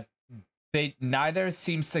they neither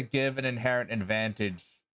seems to give an inherent advantage.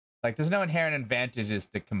 Like there's no inherent advantages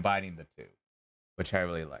to combining the two, which I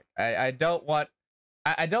really like. I don't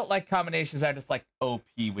like combinations that are just like OP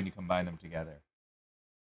when you combine them together.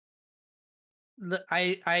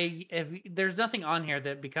 If there's nothing on here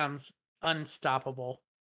that becomes unstoppable.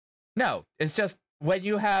 No, it's just when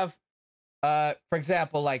you have, for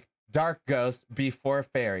example, like Dark Ghost before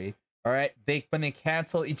Fairy. All right, when they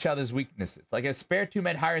cancel each other's weaknesses. Like if Spiritomb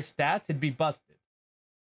had higher stats, it'd be busted.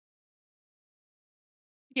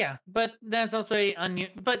 Yeah, but that's also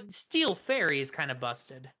but Steel Fairy is kind of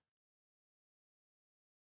busted.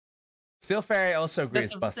 Steel Fairy also agrees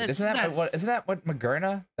That's- busted. that's- Isn't that what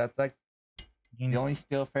Magerna? That's like the only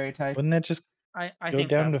Steel Fairy type. Wouldn't that just I go think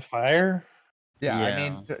down so. to fire? Yeah, I Yeah.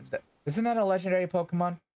 mean, isn't that a legendary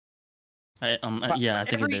Pokemon? Yeah, I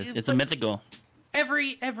think it is. It's a mythical.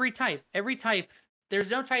 Every type. There's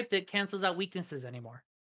no type that cancels out weaknesses anymore.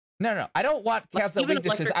 No, I don't want Like, cancel even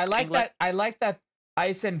weaknesses. electric I like and that. I like that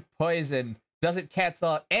Ice and Poison doesn't cancel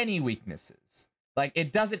out any weaknesses. Like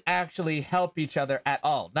it doesn't actually help each other at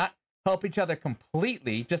all. Not help each other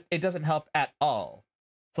completely. Just it doesn't help at all.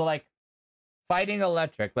 So like fighting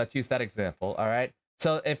electric. Let's use that example. All right.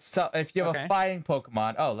 So if you have Okay. a fighting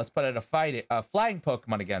Pokemon, let's put a flying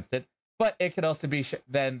Pokemon against it. But it could also be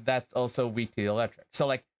then that's also weak to the electric. So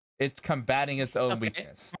like it's combating its own Okay.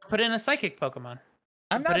 weakness. Put in a psychic Pokemon.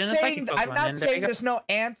 I'm Put not in a saying psychic I'm Pokemon, not and there you saying go. there's no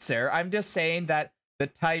answer. I'm just saying that the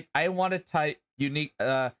type I want a type unique.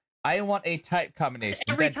 I want a type combination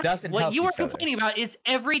that doesn't What help you are each other. complaining about is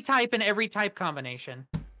every type and every type combination.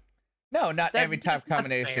 No, not That- every type that's not fair.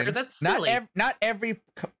 combination. That's not silly. not every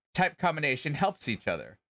type combination helps each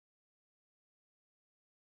other.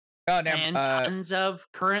 Oh, And tons of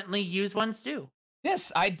currently used ones do.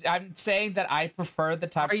 yes, I'm saying that I prefer the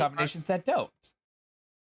type Are you- combinations that don't.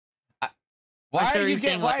 Why So are you saying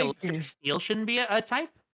getting? like Why? electric steel shouldn't be a type?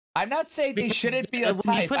 I'm not saying they Because, shouldn't be a when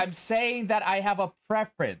you type. put- I'm saying that I have a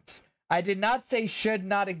preference. I did not say should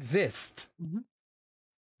not exist. Mhm.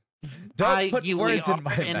 Don't put we words in are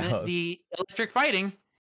my mouth. The electric fighting.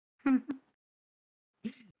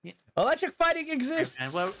 Electric fighting And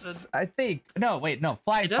exists. I think. No, wait, no.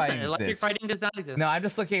 Flying It doesn't. fighting Electric exists. fighting does not exist. No, I'm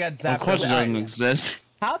just looking at Zapdos. Of course, it doesn't Alright, exist.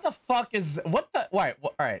 how the fuck is what the?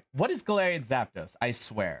 All right. What is Galarian Zapdos? I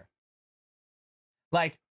swear.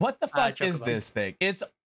 Like, what the fuck is Chocobo. this thing? It's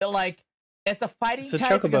like it's a fighting It's a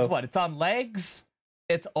type because Chocobo. what? It's on legs.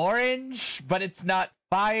 It's orange, but it's not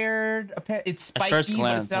fired. It's At spiky, first but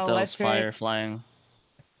glance, it's I not thought it was electric. fire flying.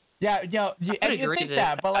 Yeah, and you agree think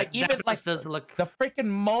that, but like even Zapdos like does look. the freaking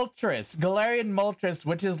Moltres, Galarian Moltres,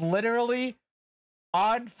 which is literally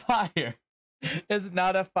on fire, is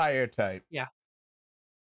not a fire type.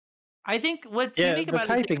 I think what's Yeah, unique the about it is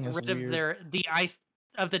they typing get is rid of weird. the ice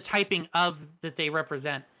of the typing of that they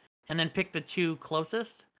represent, and then pick the two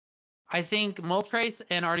closest. I think Moltres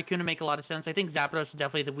and Articuno make a lot of sense. I think Zapdos is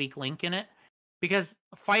definitely the weak link in it because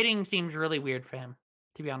fighting seems really weird for him,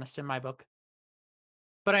 to be honest, in my book.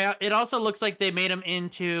 But it also looks like they made him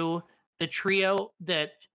into the trio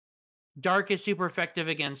that Dark is super effective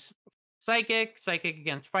against Psychic, Psychic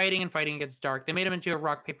against Fighting, and Fighting against Dark. They made him into a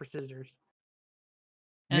rock paper scissors.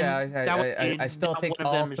 And Yeah, that way, I still not think one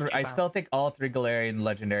of them is too I powerful. still think all three Galarian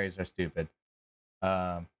legendaries are stupid.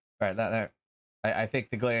 Right, I think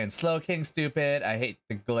the Galarian Slowking's stupid. I hate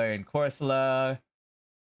the Galarian Corsola.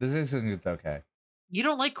 This is okay. You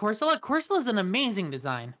don't like Corsola? Corsola's an amazing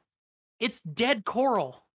design. It's dead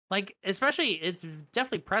coral. Like, especially, it's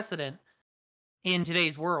definitely precedent in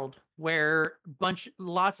today's world where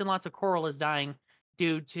lots and lots of coral is dying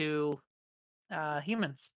due to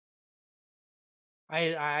humans.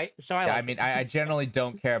 Yeah, like I mean, I generally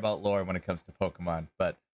don't care about lore when it comes to Pokemon,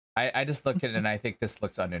 but I just look at it and I think this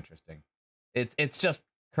looks uninteresting. It's just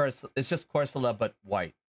Corsola but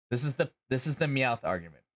white. This is the Meowth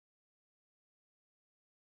argument.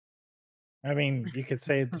 I mean, you could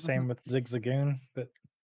say the same with Zigzagoon, but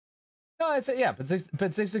No, but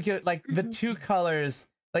Zigzagoon, like the two colors,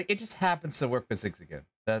 like it just happens to work with Zigzagoon.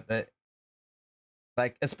 That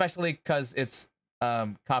like especially because it's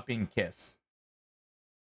copying Kiss.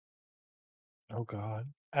 oh god,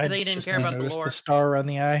 I thought you didn't just care about the noticed lore. the star on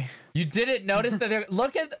the eye. You didn't notice that?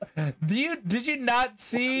 Look at. Did you not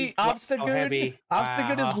see Obstagoon? heavy.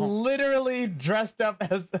 Obstagoon is Wow. literally dressed up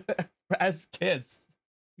as Kiss.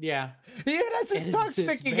 Yeah. He even has his tongue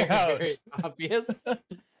sticking very, out. very obvious.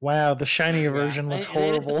 Wow, the shiny version looks It is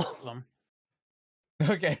horrible. awesome.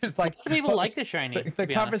 Okay, it's like Lots of people like the shiny. the to be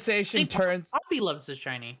honest. conversation I think turns. Poppy loves the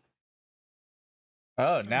shiny.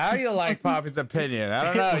 Oh, now you like Poppy's opinion. I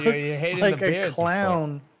don't know. It You looks hated like the beard. a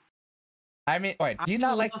clown. I mean, wait. Do you I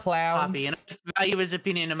not like love clowns? Poppy, and I value his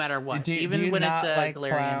opinion no matter what, Do even you when not it's a like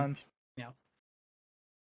Galarian. clowns?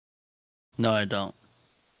 No, I don't.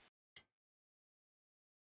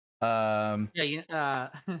 Yeah. Yeah.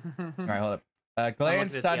 All right, hold up. Galarian look at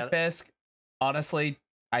this together. Stunfisk. Honestly,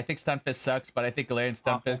 I think Stunfisk sucks, but I think Galarian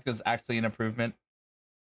Awful. Stunfisk is actually an improvement.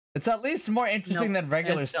 It's at least more interesting than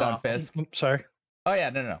regular it's still awful. Stunfisk. Sorry. Oh yeah,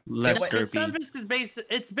 no. Less Wait, The derpy. Stunfisk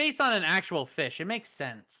is based on an actual fish. It makes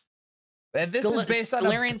sense. And this is based on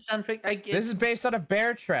Galarian Stunfisk. this is based on a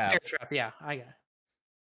bear trap. bear trap. Yeah, I get it.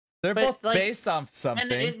 They're but, both like, based on And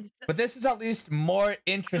something, but this is at least more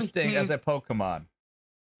interesting as a Pokemon.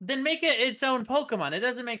 then make it its own Pokemon. It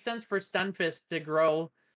doesn't make sense for Stunfisk to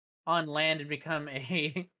grow on land and become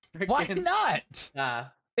a Why freaking. not?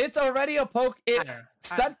 It's already a I don't know.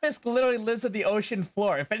 Stunfisk literally lives on the ocean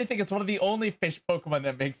floor. If anything, it's one of the only fish Pokemon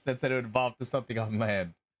that makes sense that it would evolve to something on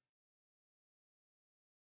land.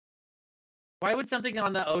 Why would something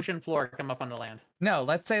on the ocean floor come up on the land? No,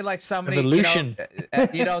 let's say like somebody, Evolution.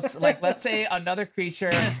 like let's say another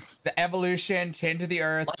creature, the evolution, change of the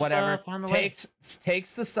earth, Life whatever, on the way.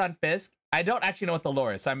 takes the Stunfisk. I don't actually know what the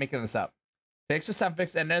lore is, so I'm making this up. Takes the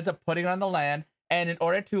Stunfisk and ends up putting it on the land, and in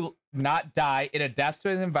order to not die, it adapts to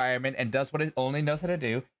its environment and does what it only knows how to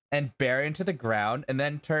do, and bury into the ground, and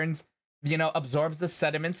then turns, absorbs the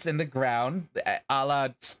sediments in the ground, a la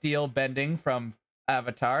steel bending from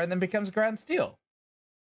Avatar, and then becomes ground steel.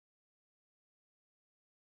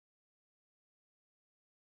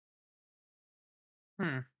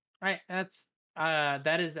 Right.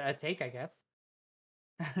 That is a take, I guess.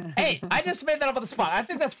 Hey, I just made that up on the spot. I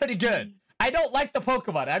think that's pretty good. I don't like the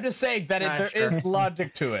Pokemon. I'm just saying that there is Sure.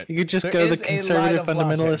 logic to it. You could just There go the is a line conservative of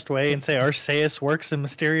logic. fundamentalist way and say Arceus works in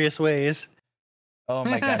mysterious ways. Oh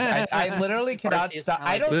my gosh. I literally cannot Arceus, stop. I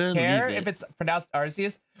I like don't it. care Believe if it. it's pronounced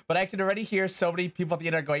Arceus, but I can already hear so many people on the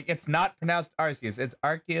internet going, it's not pronounced Arceus. It's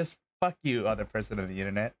Arceus. Fuck you, other person on the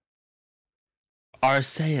internet.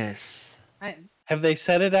 Arceus. Have they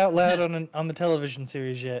said it out loud on the television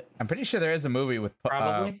series yet? I'm pretty sure there is a movie with.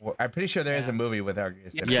 Probably. I'm pretty sure there is a Yeah. movie with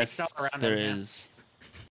Arceus. Yeah, in it. Yes, all around there him, yeah. is.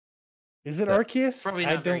 Is it So- Arceus? Probably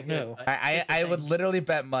I not very don't good, know. but I it's a I would thing. literally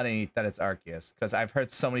bet money that it's Arceus because I've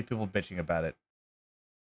heard so many people bitching about it.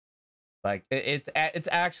 Like it's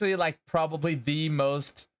actually like probably the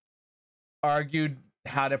most argued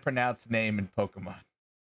how to pronounce name in Pokemon.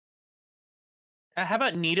 How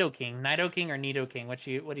about Nidoking? Nidoking or Nidoking? What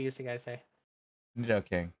do you guys say?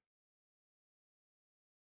 Nidoking.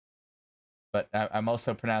 But I'm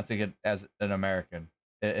also pronouncing it as an American.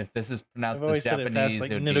 If this is pronounced I've always as said it Japanese, fast,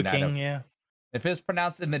 like it would be Nidoking, Nidoking. yeah. If it's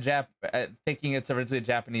pronounced in the thinking it's originally a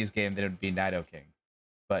Japanese game, then it would be Nidoking.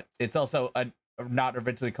 But it's also not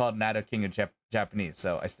originally called Nidoking in Japanese,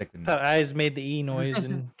 so I stick with I thought Nidoking. eyes made the E noise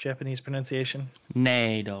in Japanese pronunciation.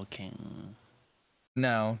 Nidoking.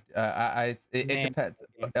 No, it Name. depends.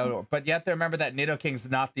 But you have to remember that Nidoking's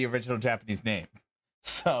not the original Japanese name.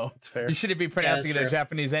 So It's fair. you shouldn't be pronouncing it in true.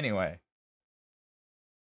 Japanese anyway.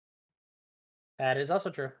 That is also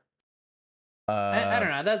true. I don't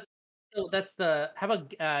know. That's the. How about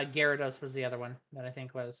Gyarados was the other one that I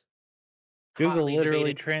think was. Google hotly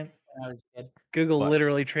literally debated when I was a kid. Google What?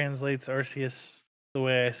 literally translates Arceus the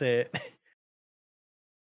way I say it.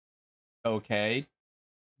 Okay.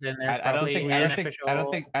 Then there's I don't probably think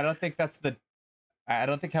I don't think that's the. I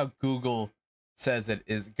don't think how Google says it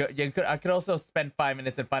is. I could also spend 5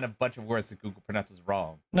 minutes and find a bunch of words that Google pronounces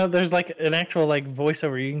wrong. No, there's like an actual like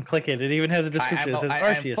voiceover. You can click it. It even has a description. It says I'm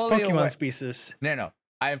Arceus, fully Pokemon aware- species. No.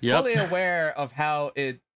 I'm Yep. fully aware of how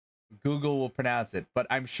Google will pronounce it, but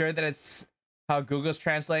I'm sure that it's how Google's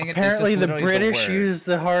translating it. Apparently, it's the just literally British word. use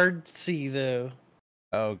the hard C though.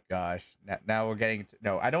 Oh gosh, now we're getting to,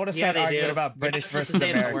 no. I don't want to Yeah, start they arguing do. about You're British not supposed to versus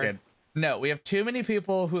say that word. American. No, we have too many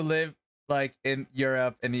people who live like in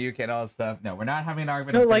Europe and the UK and all that stuff. No, we're not having an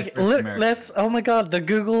argument. No, of like British versus American. that's oh my god. The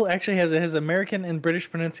Google actually has American and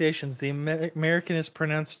British pronunciations. The American is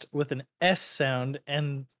pronounced with an S sound,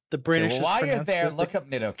 and the Okay, British well, is while you're pronounced there, with look the up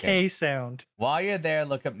Nidoking. K sound. While you're there,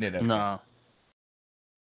 look up Nidoking. No.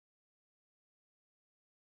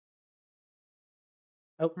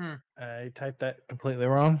 Oh, I typed that completely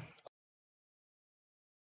wrong.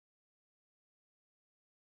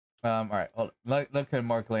 All right, hold on. Look at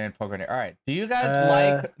more glaring Pokemon here. All right, do you guys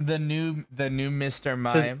like the new Mr. It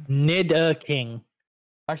says Mime? Nidoking.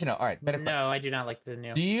 Actually, no. All right, better question. No, I do not like the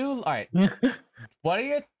new. Do you? All right. Do What are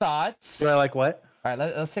your thoughts? I like what? All right,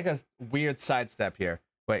 let's take a weird sidestep here.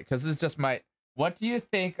 Wait, because this is just my. What do you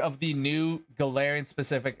think of the new Galarian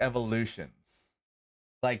specific evolutions?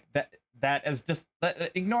 Like that as just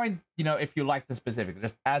ignoring, if you like the specific,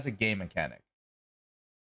 just as a game mechanic.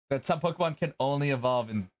 That some Pokemon can only evolve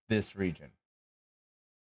in this region.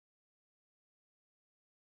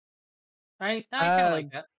 I kind of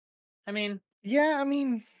like that. I mean, Yeah, I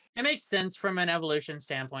mean, it makes sense from an evolution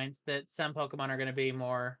standpoint that some Pokemon are going to be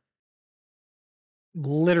more.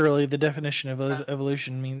 literally, the definition of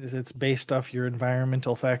evolution means it's based off your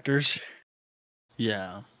environmental factors.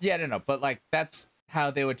 Yeah. Yeah, no, but like that's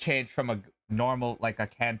how they would change from a normal, like a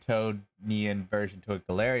Cantonian version to a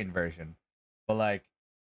Galarian version. But like,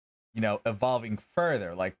 evolving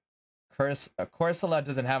further, like Corsola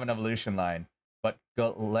doesn't have an evolution line, but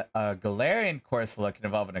Galarian Corsola can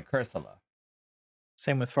evolve into Cursula.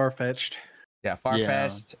 Same with Farfetch'd. Yeah,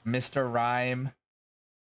 Farfetch'd, Mr. Rhyme.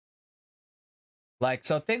 Like,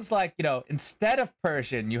 so things like, instead of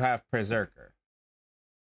Persian, you have Berserker.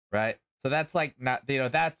 Right? So that's like not,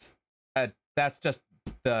 that's just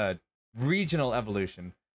the regional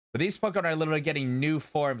evolution. But these Pokemon are literally getting new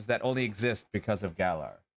forms that only exist because of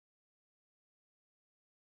Galar.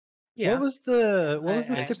 Yeah. What was the It's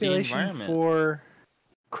the stipulation environment. for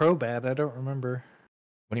Crobat? I don't remember.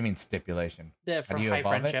 What do you mean stipulation? How From do you High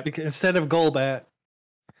evolve it? Friendship. Because instead of Golbat,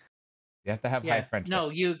 You have to have high friendship. No,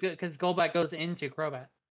 because Golbat goes into Crobat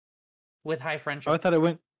with High Friendship. I thought it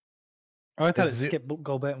went. I thought it Zoo- skipped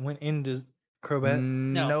Golbat and went into Crobat.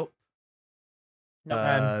 Nope. No,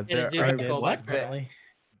 it there is due are- to what? Golbat. Apparently.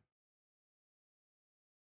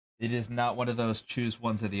 It is not one of those choose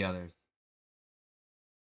ones or the others.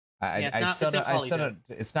 Yeah, it's I not- still it's in don't. I still Polydor. don't.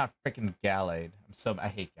 It's not freaking Gallade. I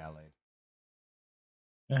hate Gallade.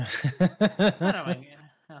 I don't mind.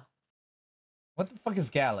 Yeah. What the fuck is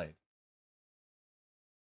Gallade?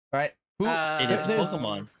 Right? Who? It is there's-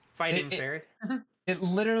 Pokemon. Fighting It- Fairy. It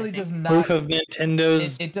literally I does think. not. Proof of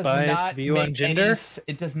Nintendo's it does biased not view make on gender.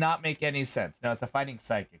 It does not make any sense. No, it's a fighting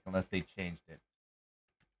psychic unless they changed it.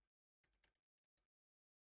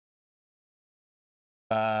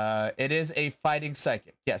 It is a fighting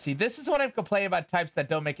psychic. Yeah, see, this is what I'm complaining about types that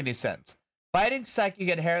don't make any sense. Fighting psychic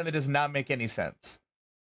inherently does not make any sense.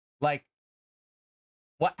 Like,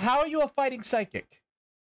 What? How are you a fighting psychic?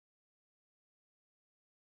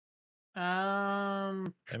 I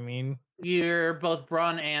mean, You're both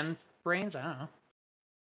brawn and brains. I don't know.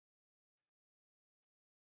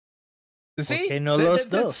 See? okay, no los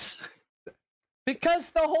dos. Because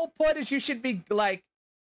the whole point is you should be like,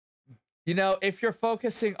 you know, if you're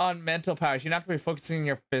focusing on mental powers, you're not going to be focusing on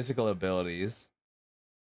your physical abilities.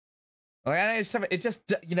 Like, it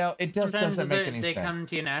just, you know, it just Sometimes doesn't make any they sense. come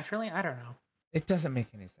to you naturally. I don't know. It doesn't make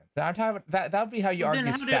any sense. Now, I'm talking about, that would be how you Then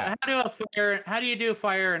argue stats. how do you do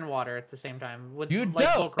fire and water at the same time? With, You like,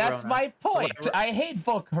 don't. That's Volcarona my or point. whatever? I hate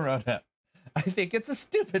Volcarona. I think it's a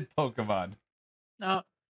stupid Pokemon. No,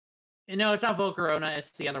 it's not Volcarona.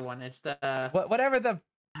 It's the other one. It's the Whatever the...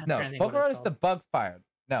 I'm No, trying to think what it's Volcarona is the called. bug fire.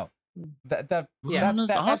 No. Yeah. Volcarona's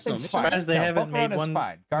that awesome. thing's It's fine. Surprised they No, haven't made Volcarona's one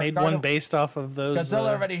fine. made one based off of those.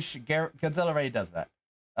 Godzilla already does that.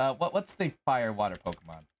 What's the fire water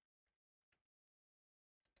Pokemon?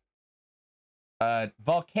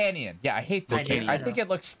 Volcanion. Yeah, I hate this game. Volcanion. I think it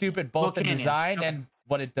looks stupid, both the Volcanion, design okay. and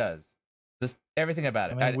what it does. Just everything about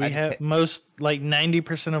I it. mean, we I just have hate- most like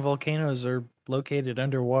 90% of volcanoes are located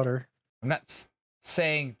underwater. I'm not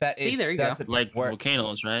saying that See, it there you go. doesn't Like work.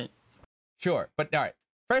 volcanoes, right? Sure, but all right.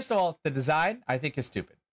 First of all, the design I think is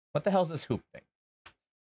stupid. What the hell is this hoop thing?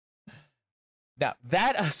 Now,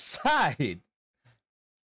 that aside,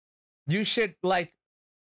 you should like,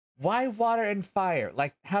 why water and fire?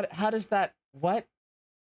 Like, how does that? What?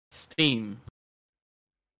 Steam.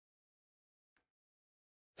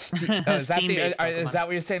 Is that Steam-based is that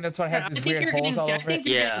what you're saying? That's what has I these think weird you're holes all I over think it.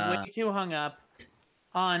 you're Yeah. getting way too hung up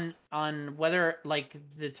on whether like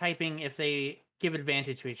the typing if they give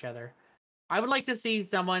advantage to each other. I would like to see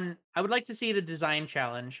the design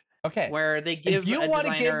challenge Okay. where they give If you want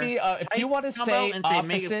to give me, if you want to say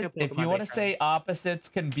opposite, if you want to say opposites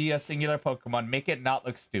can be a singular Pokemon, make it not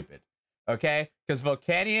look stupid. Okay? Because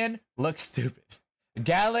Volcanion looks stupid.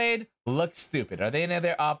 Gallade looks stupid. Are they any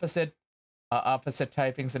other opposite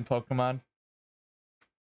typings in Pokemon?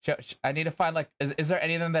 I need to find like, is there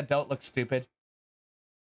any of them that don't look stupid?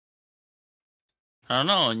 I don't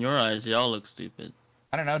know. In your eyes, they all look stupid.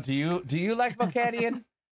 I don't know. Do you like Volcanion?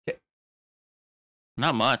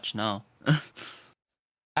 Not much, no.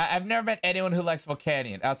 I've never met anyone who likes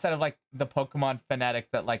Volcanion outside of like the Pokemon fanatics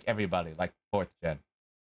that like everybody, like 4th gen.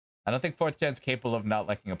 I don't think 4th gen's capable of not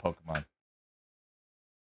liking a Pokemon.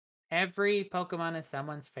 Every Pokemon is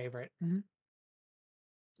someone's favorite.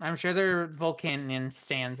 I'm sure there are Volcanion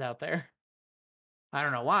stands out there. I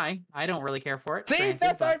don't know why. I don't really care for it. See, granted,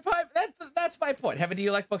 that's but- our that's my point. Heaven, do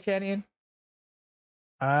you like Volcanion?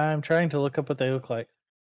 I'm trying to look up what they look like.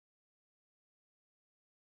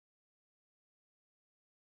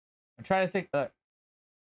 I'm trying to think.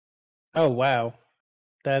 Oh wow,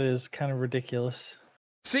 that is kind of ridiculous.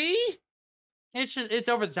 See? It's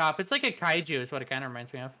over the top. It's like a kaiju is what it kind of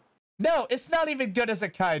reminds me of. No, it's not even good as a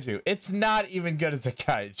kaiju. It's not even good as a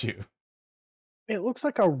kaiju. It looks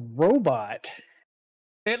like a robot.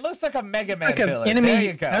 It looks like a Mega Man Like an villain. enemy. There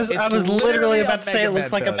you go. I was It's literally a about to say it Mega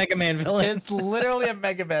looks Man like a villain. Mega Man villain. It's literally a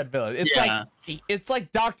Mega Man villain. It's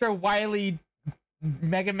like Dr. Wily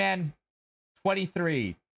Mega Man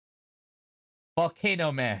 23.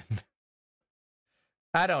 Volcano Man.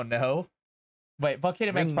 I don't know. Wait,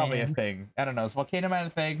 Volcano Man's probably a Wingman. thing. I don't know. Is Volcano Man a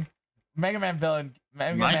thing? Mega Man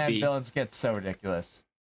Might Man be. villains get so ridiculous.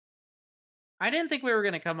 I didn't think we were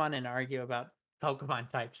gonna come on and argue about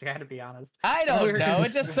Pokemon types. I gotta be honest. I We were don't know. gonna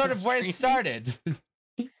It's just sort of where it stream. started.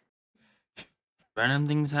 Random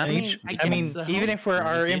things happen. I mean, so. even if our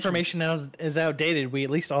Conversations. information now is outdated, we at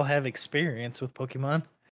least all have experience with Pokemon.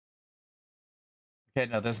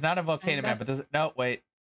 Okay, no, there's not a Volcano Man, but there's no wait.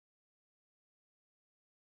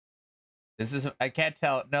 This is I can't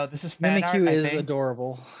tell. No, this is fan art, Mimikyu I is think.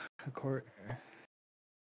 adorable.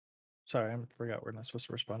 Sorry, I forgot we're not supposed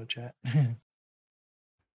to respond to chat.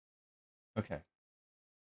 Okay.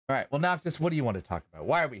 All right. Well, Noctis, what do you want to talk about?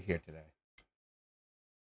 Why are we here today?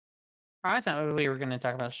 I thought we were gonna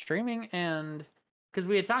talk about streaming, and because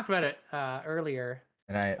we had talked about it earlier.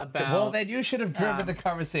 And well, About, then you should have driven the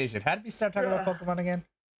conversation. How did we start talking about Pokemon again?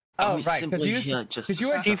 Oh, We right, simply because here just you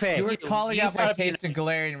were Steve-Hey. you were calling You out my brought up taste in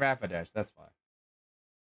Galarian Rapidash. That's why.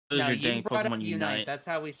 Those No, your you dang brought up Pokemon Unite. That's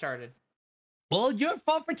how we started. Well, your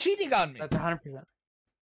fault for cheating on me. That's 100%.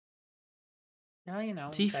 No, you know.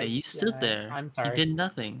 Tifa, you stood there. I'm sorry. You did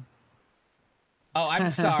nothing. Oh, I'm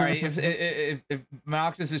sorry. if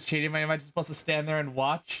Noctis is cheating, am I just supposed to stand there and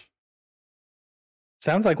watch?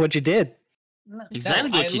 Sounds like what you did. No, Exactly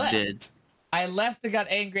No, what I you left. did. I left and got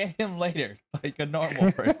angry at him later, like a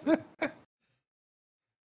normal person.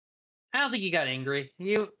 I don't think you got angry.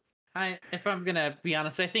 If I'm gonna be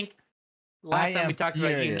honest, I think Last time we am talked about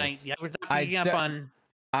furious. Unite, yeah, we're not I picking up do- on.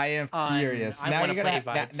 I am furious. I Now wanna you're gonna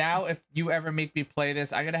play vibes. now if you ever make me play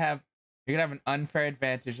this, you're gonna have an unfair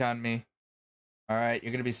advantage on me. All right,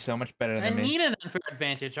 you're gonna be so much better I than me. need an unfair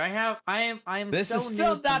advantage. I am. This so is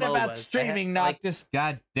still new to not about MOBAs. streaming, Like, Noctis.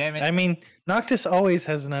 God damn it. I mean, Noctis always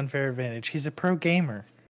has an unfair advantage. He's a pro gamer.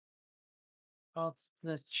 well,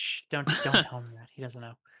 don't tell him that he doesn't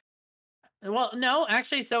know. Well, no,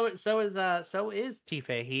 actually, so is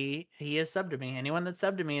Tife. He is subbed to me. Anyone that's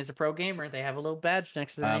subbed to me is a pro gamer. They have a little badge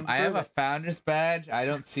next to their name. To I have prove a founder's badge. I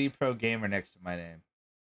don't see pro gamer next to my name.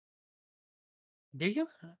 Do you?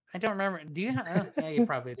 I don't remember. Do you? Yeah, you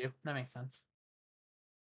probably do. That makes sense.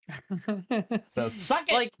 So suck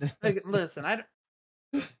it. Like, listen,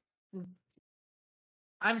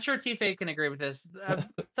 I'm sure Tife can agree with this.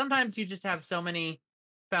 Sometimes you just have so many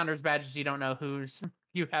founders badges you don't know whose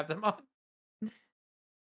you have them on.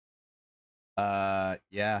 Yeah.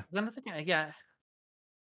 Yeah.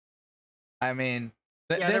 I mean,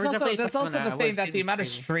 Yeah, there's there was also definitely a time when the I thing was that the getting amount of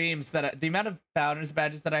crazy. streams the amount of founders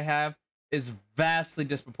badges that I have is vastly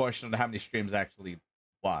disproportional to how many streams I actually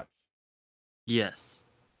watch. Yes.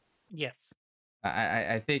 Yes.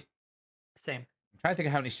 I think Same. I'm trying to think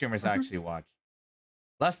of how many streamers I actually watch.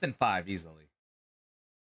 Less than 5 easily.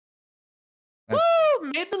 Woo!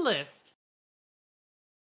 Made the list.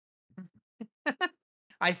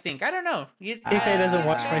 I think. I don't know. Tife doesn't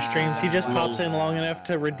watch my streams. He just pops in long enough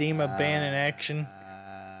to redeem a ban in action.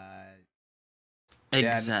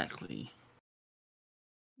 Yeah. Exactly.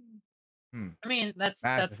 I mean, that's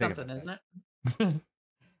I have to think something, about isn't it?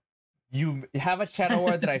 You have a channel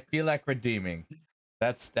word that I feel like redeeming.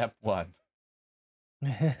 That's step 1.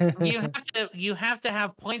 You have to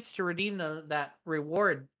have points to redeem that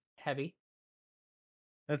reward, Heavy.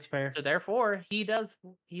 That's fair. So therefore, he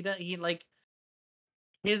like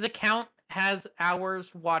his account has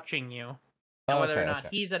hours watching you. And whether or not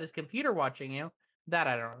he's at his computer watching you, that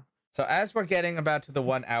I don't know. So as we're getting about to the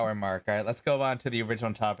 1 hour mark, all right, let's go on to the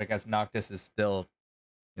original topic as Noctis is still,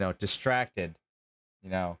 distracted,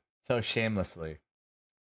 so shamelessly.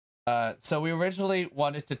 So we originally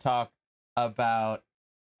wanted to talk about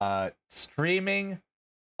streaming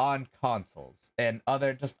on consoles and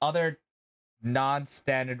other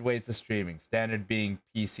non-standard ways of streaming. Standard being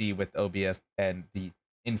PC with OBS and the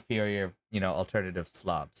inferior, alternative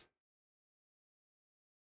slobs.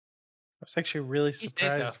 I was actually really say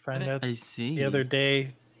surprised so. to find out I see. the other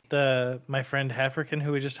day my friend African,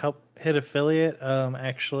 who we just helped hit affiliate,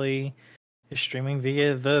 actually is streaming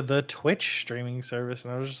via the Twitch streaming service,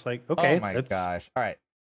 and I was just like, okay, Oh my gosh! All right,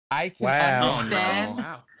 I can Wow. understand. Oh, no.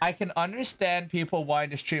 Wow. I can understand people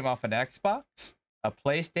wanting to stream off an Xbox, a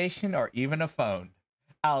PlayStation, or even a phone.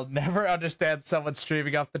 I'll never understand someone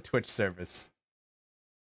streaming off the Twitch service.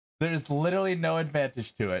 There's literally no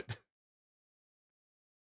advantage to it.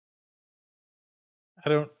 I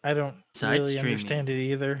don't Side really streaming. understand it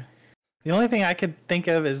either. The only thing I could think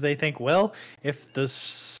of is they think, well, if the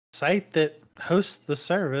site that hosts the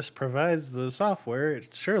service provides the software,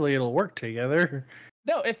 surely it'll work together.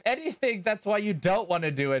 No, if anything, that's why you don't want to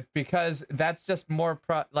do it, because that's just more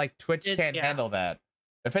like Twitch can't handle that.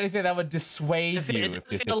 If anything, that would dissuade you. It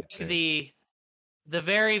does feel like the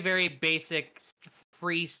very, very basic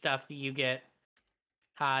free stuff that you get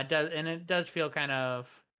it does feel kind of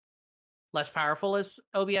less powerful as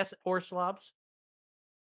OBS or slobs.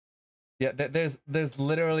 Yeah, there's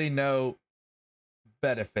literally no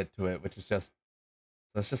benefit to it, which is just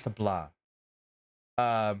a blah.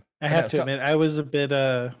 I have to admit, I was a bit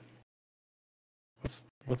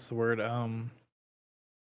what's the word?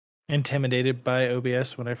 Intimidated by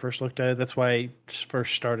OBS when I first looked at it. That's why I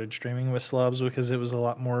first started streaming with slobs, because it was a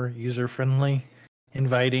lot more user friendly,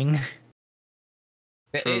 inviting.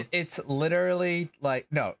 It's literally like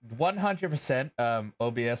 100%.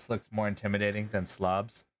 OBS looks more intimidating than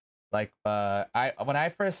slobs. Like when I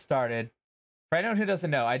first started, for anyone who doesn't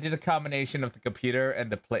know, I did a combination of the computer and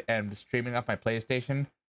the streaming off my PlayStation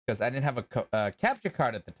because I didn't have a capture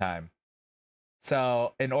card at the time.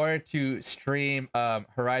 So in order to stream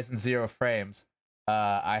Horizon Zero Frames,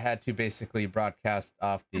 I had to basically broadcast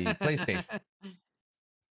off the PlayStation.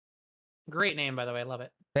 Great name, by the way. I love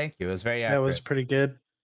it. Thank you. It was very accurate. That was pretty good.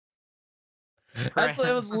 It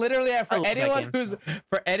was literally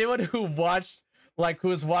for anyone who watched, who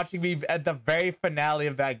was watching me at the very finale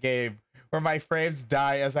of that game, where my frames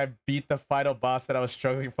die as I beat the final boss that I was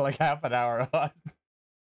struggling for like half an hour on.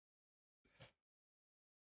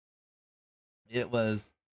 It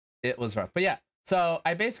was rough. But yeah, so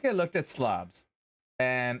I basically looked at slobs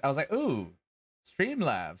and I was like, ooh,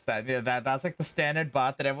 Streamlabs. That's like the standard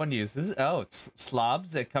bot that everyone uses. Oh, it's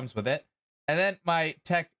slobs, it comes with it. And then my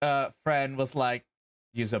tech friend was like,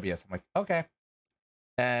 use OBS. I'm like, okay.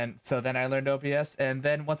 And so then I learned OBS. And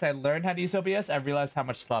then once I learned how to use OBS, I realized how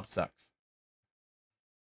much Slob sucks.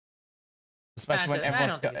 Especially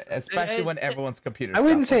when everyone's computer. I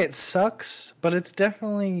wouldn't say it sucks, but it's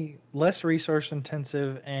definitely less resource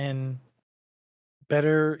intensive and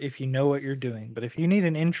better if you know what you're doing. But if you need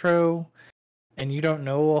an intro and you don't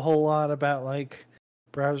know a whole lot about like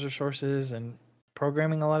browser sources and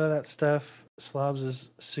programming a lot of that stuff, Slobs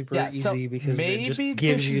is super easy because it just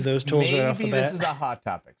gives you those tools right off the bat. Maybe this is a hot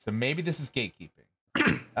topic, so maybe this is gatekeeping.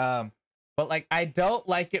 But like, I don't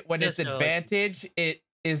like it when its advantage it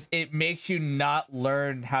makes you not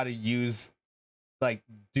learn how to use, like,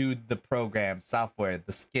 do the program, software,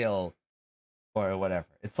 the skill, or whatever.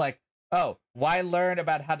 It's like, oh, why learn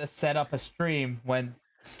about how to set up a stream when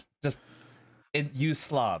just use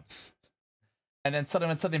Slobs? And then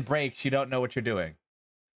suddenly when something breaks, you don't know what you're doing.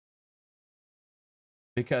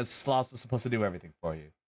 Because Slobs is supposed to do everything for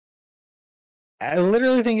you. I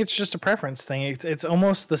literally think it's just a preference thing. It's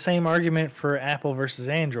almost the same argument for Apple versus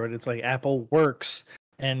Android. It's like Apple works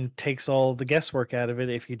and takes all the guesswork out of it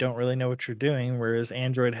if you don't really know what you're doing, whereas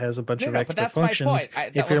Android has a bunch of extra functions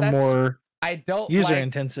if you're more user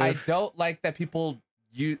intensive. I don't like that people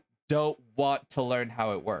don't want to learn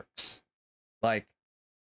how it works. Like,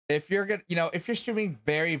 if you're gonna, if you're streaming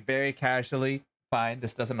very, very casually, fine,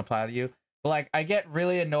 this doesn't apply to you. But like, I get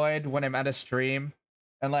really annoyed when I'm at a stream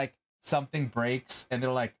and like something breaks and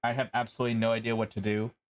they're like, I have absolutely no idea what to do,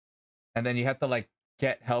 and then you have to like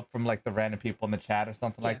get help from like the random people in the chat or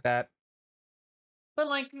something like that. But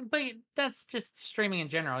that's just streaming in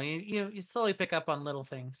general. You slowly pick up on little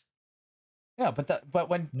things. Yeah, but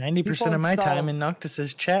when 90% of my time in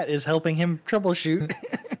Noctis's chat is helping him troubleshoot.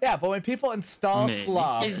 Yeah, but when people install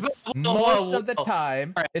Slobs, most of the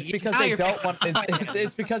time it's because they don't want.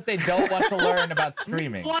 It's because they don't want to learn about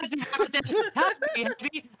streaming. I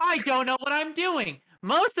don't know what I'm doing.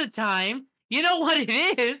 Most of the time, you know what it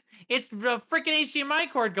is? It's the freaking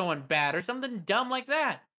HDMI cord going bad or something dumb like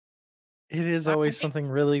that. It is always something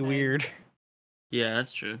really weird. Yeah,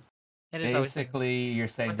 that's true. Basically, you're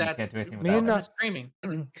saying you can't do anything without streaming.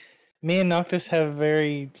 Me and Noctis have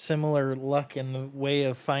very similar luck in the way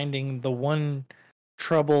of finding the one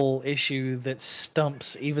trouble issue that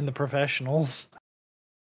stumps even the professionals.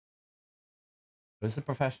 Who's the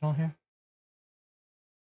professional here?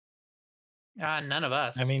 None of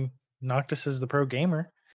us. I mean, Noctis is the pro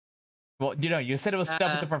gamer. Well, you said it was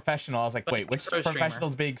stumped with the professional. I was like, wait, which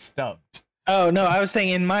professional's being stumped? Oh, no, I was saying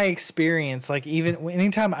in my experience, like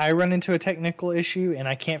anytime I run into a technical issue and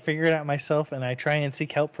I can't figure it out myself and I try and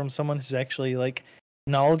seek help from someone who's actually like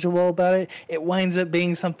knowledgeable about it, it winds up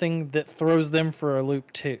being something that throws them for a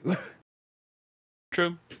loop too.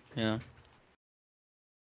 True. Yeah.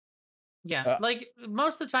 Yeah, like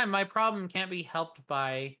most of the time my problem can't be helped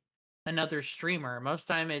by another streamer. Most of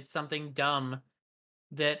the time it's something dumb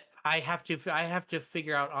that I have to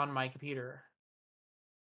figure out on my computer.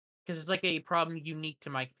 Because it's like a problem unique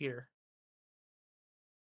to my computer.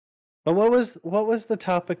 But what was the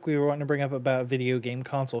topic we were wanting to bring up about video game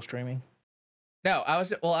console streaming? No, I was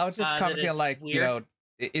just commenting on like weird.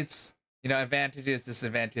 It's advantages,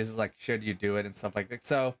 disadvantages, like should you do it and stuff like that.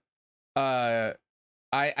 So, I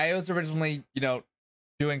was originally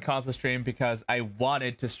doing console stream because I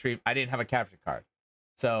wanted to stream. I didn't have a capture card,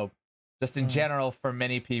 so just in general for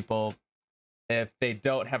many people, if they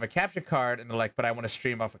don't have a capture card and they're like, but I want to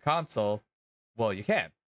stream off a console, well, you can.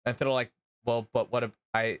 And they're like, well, but what if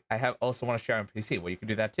I also want to share on PC? Well, you can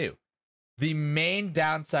do that too. The main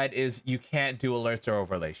downside is you can't do alerts or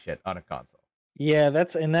overlay shit on a console. Yeah,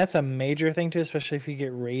 that's a major thing too, especially if you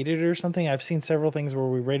get raided or something. I've seen several things where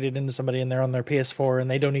we raided into somebody and they're on their PS4 and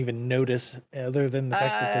they don't even notice other than the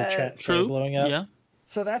fact that their chat's blowing up. Yeah.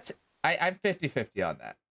 So that's I'm 50-50 on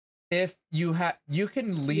that. If you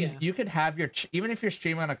can leave, you can have even if you're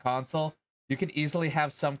streaming on a console, you can easily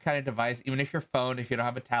have some kind of device, even if your phone, if you don't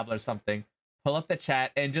have a tablet or something, pull up the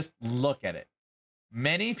chat and just look at it.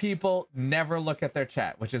 Many people never look at their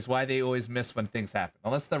chat, which is why they always miss when things happen,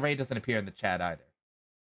 unless the raid doesn't appear in the chat either,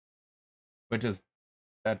 which is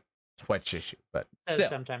a Twitch issue, but still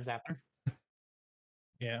sometimes happen.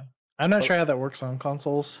 Yeah, I'm not sure how that works on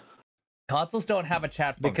consoles. Consoles don't have a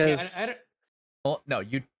chat function. Because well, no,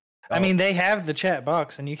 you. I mean, they have the chat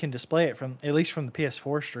box, and you can display it at least from the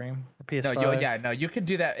PS4 stream, or PS5. No, you can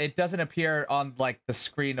do that. It doesn't appear on like the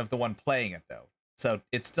screen of the one playing it though, so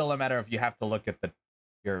it's still a matter of you have to look at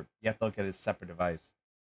you have to look at a separate device.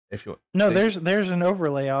 If you there's an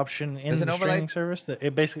overlay option in the streaming service that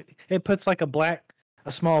it puts like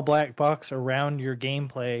a small black box around your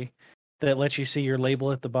gameplay that lets you see your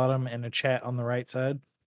label at the bottom and a chat on the right side.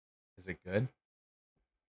 Is it good?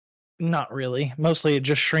 Not really. Mostly it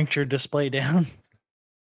just shrinks your display down.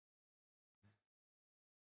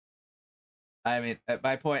 I mean, at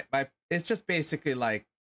my point, it's just basically like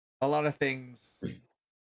a lot of things.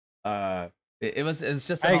 It's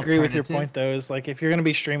just. I An agree with your alternative. point though. Is like if you're going to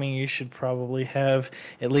be streaming, you should probably have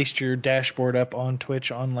at least your dashboard up on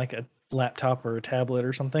Twitch on like a laptop or a tablet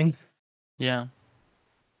or something. Yeah,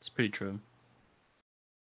 it's pretty true.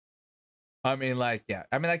 I mean, like, yeah.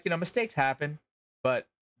 I mean, like, mistakes happen, but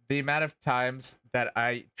the amount of times that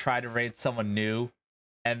I try to raid someone new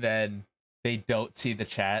and then they don't see the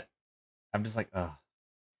chat, I'm just like, oh.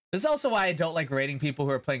 This is also why I don't like raiding people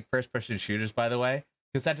who are playing first-person shooters, by the way,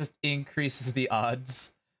 because that just increases the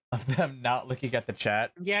odds of them not looking at the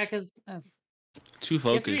chat. Yeah, because Too you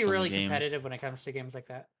focused have to be on really the game. competitive when it comes to games like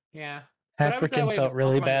that. Yeah. But I was that African way felt with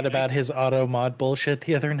really Pokemon bad Unite. about his auto mod bullshit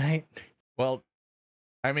the other night. Well,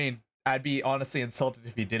 I mean, I'd be honestly insulted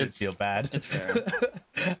if he didn't feel bad. It's fair.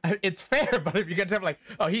 It's fair, but if you get to have like,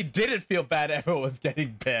 oh, he didn't feel bad, everyone was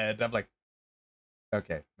getting banned. I'm like,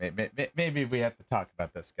 okay, maybe we have to talk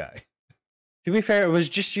about this guy. To be fair, it was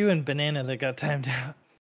just you and Banana that got timed out.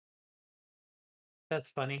 That's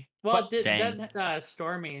funny. Well, But- that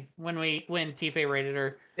Stormy when Tifa rated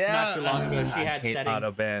her Yeah, not too long ago, she I had hate settings.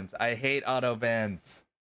 auto bans. I hate auto bans.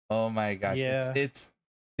 Oh my gosh, Yeah. it's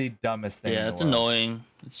the dumbest thing. Yeah, in the it's world. annoying.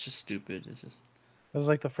 It's just stupid. It's just. That was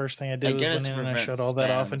like the first thing I did was get went it's in and I prevent shut all that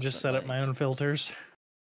off spam, and just but, set up my own filters.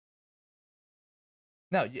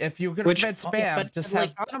 No, if you're gonna Which- prevent spam, But just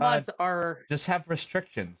like have automods are just have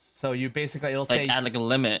restrictions. So you basically it'll Like say add like a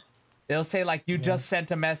limit. It'll say like you Yeah. just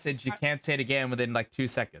sent a message, you can't say it again within like 2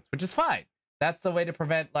 seconds, which is fine. That's the way to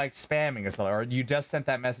prevent like spamming or something. Or you just sent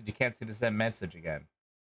that message, you can't say the same message again.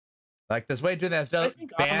 Like there's way to do that. I Don't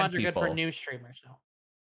think ban automods are good for people. new streamers though.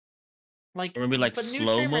 Like Or maybe, like, but new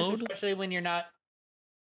slow streamers, mode? especially when you're not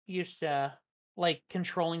used to like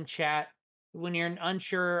controlling chat, when you're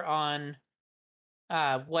unsure on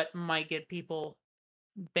what might get people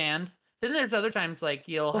banned. Then there's other times like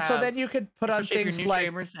you'll Well, have so then you could put on especially if you're things new like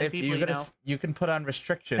streamers and if people you're you gonna know. you can put on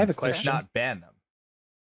restrictions, I have a just question. not ban them.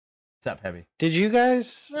 What's up, Heavy? Did you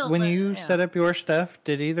guys, Well, when but- you yeah. set up your stuff,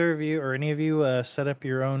 did either of you or any of you set up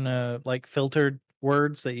your own like filtered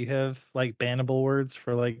words that you have like bannable words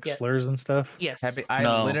for like Yeah. slurs and stuff? Yes. Heavy, I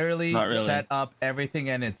No, literally not really. set up everything,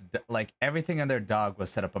 and it's like everything on their dog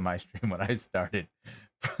was set up on my stream when I started.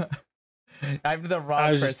 I'm the wrong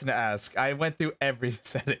I was person just- to ask. I went through every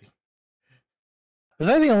setting. Was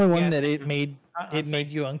I the only one Yeah, that it same. made it Same. made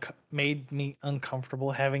you made me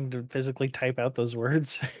uncomfortable having to physically type out those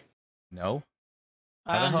words? No.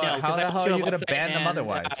 No, How the 'cause hell I are went you to a gonna website ban them and,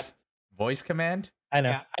 otherwise? Voice command? I know.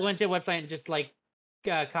 Yeah, I went to a website and just like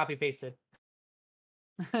copy pasted.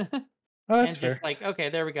 Oh, And that's fair. just like, okay,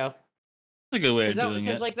 there we go. It's a good way of doing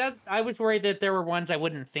Because it. like that, I was worried that there were ones I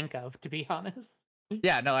wouldn't think of, to be honest.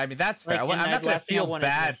 Yeah, no, I mean that's fair. Like, and I'm not that gonna last thing I feel wanted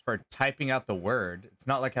bad was- for typing out the word. It's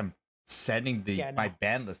not like I'm sending Yeah, my no.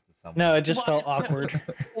 ban list to someone. No, it just Well, felt awkward.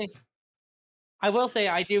 I will say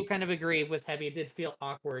I do kind of agree with Heavy. It did feel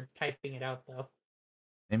awkward typing it out though.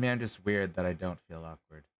 Maybe I'm just weird that I don't feel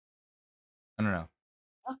awkward. I don't know.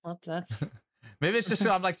 Oh, well, that's Maybe it's just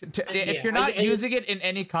I'm like if Yeah, you're not I- using it in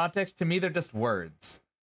any context, to me they're just words.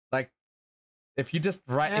 Like if you just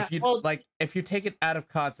write Yeah, if you well- if you take it out of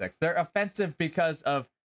context, they're offensive because of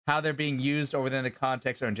how they're being used or within the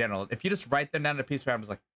context or in general. If you just write them down in a piece of paper, I'm just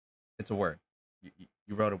like, it's a word.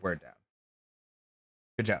 You wrote a word down.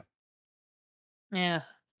 Good job. yeah,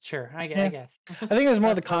 sure. I Yeah. guess. I think it was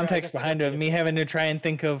more the That's where I context guess I behind got it, the- me having to try and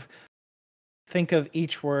think of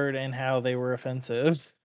each word and how they were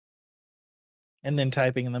offensive, and then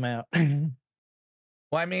typing them out.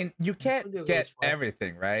 Well, I mean, you can't Google get this one.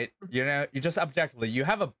 everything, right? You know, you just objectively, you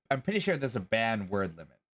have I'm pretty sure there's a ban word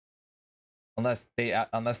limit. Unless they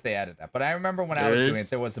added that. But I remember when I There was is? doing it,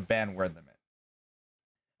 there was a ban word limit.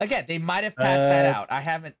 Again, they might have passed that out. I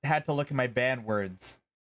haven't had to look at my ban words.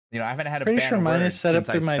 You know, I haven't had a Pretty ban sure mine word is set up since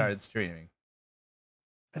I through my- started streaming.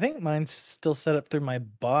 I think mine's still set up through my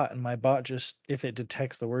bot, and my bot just, if it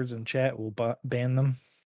detects the words in chat, will ban them.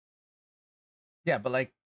 Yeah, but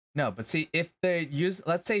like, no, but see, if they use,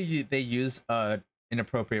 let's say they use a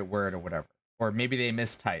inappropriate word or whatever, or maybe they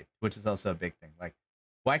mistype, which is also a big thing. Like,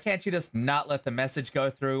 why can't you just not let the message go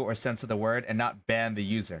through or censor the word and not ban the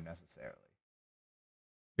user necessarily?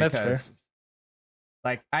 That's fair.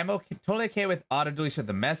 Like, I'm totally okay with auto deletion of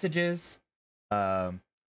the messages, or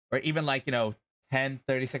even like, 10,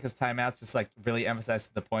 30 seconds timeouts, just like really emphasize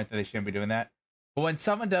the point that they shouldn't be doing that. But when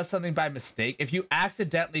someone does something by mistake, if you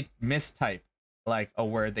accidentally mistype like a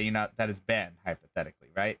word that that is banned, hypothetically,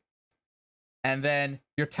 right? and then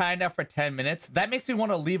you're timed out for 10 minutes, that makes me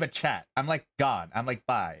want to leave a chat. I'm like, gone. I'm like,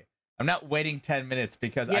 bye. I'm not waiting 10 minutes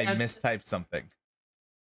because I mistyped something.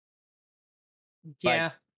 Yeah.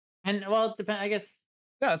 Like, And well, it depends. I guess.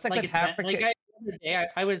 no, it's like with half like the other day,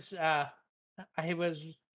 I was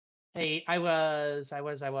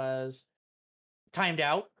timed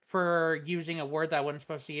out for using a word that I wasn't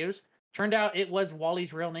supposed to use. Turned out it was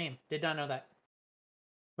Wally's real name. Did not know that.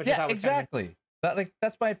 Which I yeah, thought was exactly.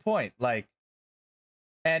 That's my point. Like,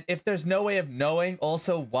 and if there's no way of knowing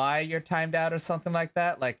also why you're timed out or something like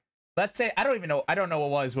that, like, let's say I don't know what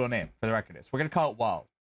Wally's real name for the record is. We're gonna call it Wall,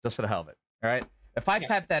 just for the hell of it. All right. If I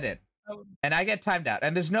type that in and I get timed out,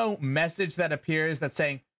 and there's no message that appears that's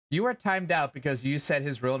saying you are timed out because you said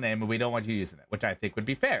his real name and we don't want you using it, which I think would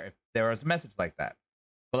be fair if there was a message like that.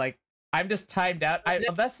 But like, I'm just timed out.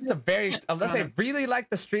 Unless I really like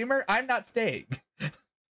the streamer, I'm not staying.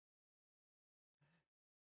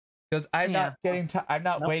 Because I'm not getting. I'm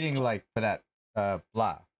not waiting like for that.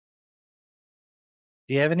 Blah.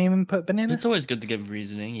 Do you have any input, Banana? It's always good to give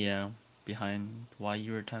reasoning, behind why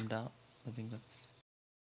you were timed out. I think that's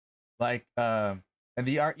like and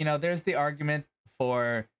there's the argument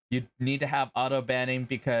for you need to have auto banning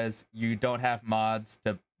because you don't have mods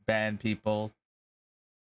to ban people.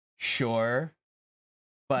 Sure,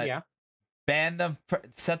 but ban them.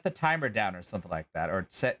 Set the timer down or something like that, or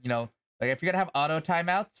set like if you're gonna have auto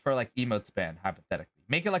timeouts for like emotes ban, hypothetically,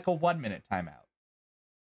 make it like a 1 minute timeout.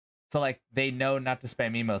 So like they know not to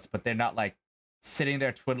spam emotes, but they're not like sitting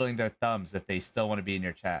there twiddling their thumbs if they still want to be in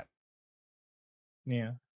your chat.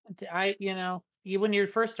 Yeah. When you're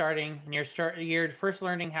first starting and you're first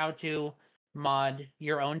learning how to mod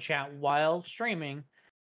your own chat while streaming,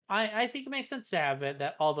 I think it makes sense to have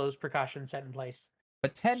all those precautions set in place.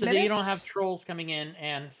 But 10 so minutes, that you don't have trolls coming in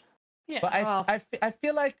and But I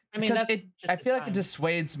feel like it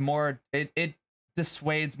dissuades more. It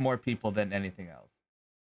dissuades more people than anything else.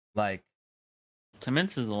 Like 10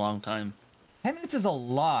 minutes is a long time. 10 minutes is a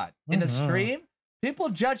lot in a stream. People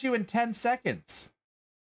judge you in 10 seconds.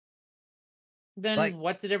 Then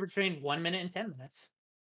what's the difference between 1 minute and 10 minutes?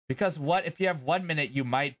 Because what if you have 1 minute, you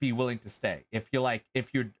might be willing to stay. If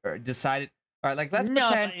you decided, all right, like let's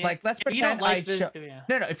pretend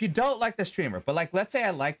if you don't like the streamer, but like let's say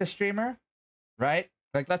I like the streamer, right?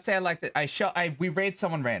 Like let's say I like we raid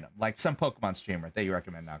someone random, like some Pokemon streamer that you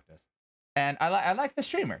recommend, Noctis, and I like the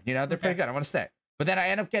streamer. They're pretty good. I want to stay, but then I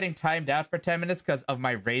end up getting timed out for 10 minutes because of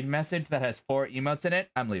my raid message that has 4 emotes in it.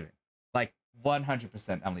 I'm leaving, like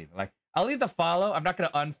 100%. I'm leaving. Like I'll leave the follow. I'm not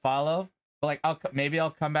gonna unfollow. But like I'll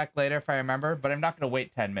come back later if I remember, but I'm not gonna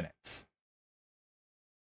wait 10 minutes.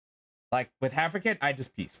 Like with African, I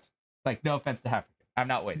just pieced. Like no offense to African, I'm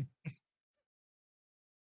not waiting.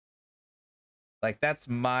 Like that's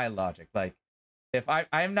my logic. Like if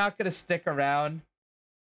I'm not gonna stick around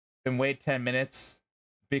and wait 10 minutes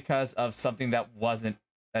because of something that wasn't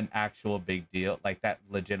an actual big deal, like that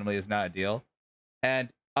legitimately is not a deal. And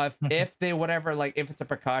if they if it's a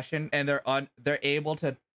precaution and they're able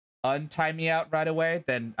to untime me out right away,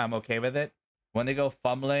 then I'm okay with it. When they go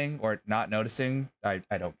fumbling or not noticing, I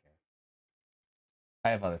don't care.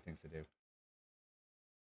 I have other things to do.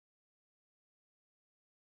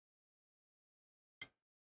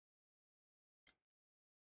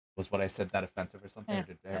 Was what I said that offensive or something? Or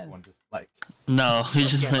did everyone just like... No, he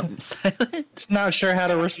just went silent. Just not sure how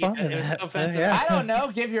to respond to that. So, I don't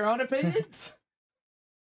know. Give your own opinions.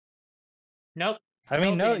 Nope. I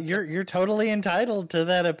mean, no, you're totally entitled to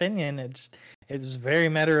that opinion. It's very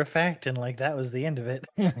matter of fact, and like that was the end of it.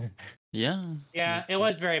 Yeah. Yeah, it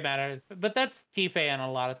was very matter, but that's Tifa on a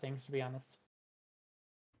lot of things, to be honest.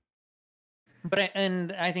 But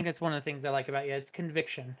I think that's one of the things I like about you. It's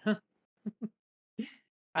conviction.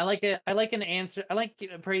 I like it. I like an answer. I like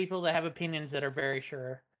people that have opinions that are very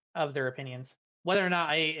sure of their opinions, whether or not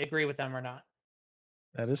I agree with them or not.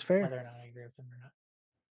 That is fair. Whether or not I agree with them or not.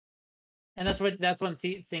 And that's one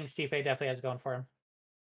thing Tifa definitely has going for him.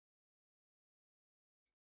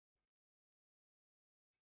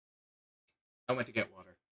 I went to get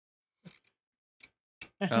water.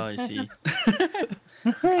 Oh, I see.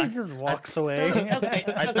 He just walks away.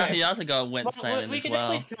 I thought he also went silent as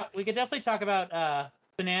well. We could definitely talk about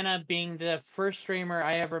Banana being the first streamer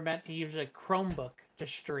I ever met to use a Chromebook to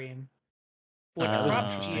stream. Which was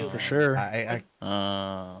interesting for sure. I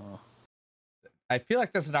feel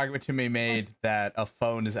like there's an argument to be made that a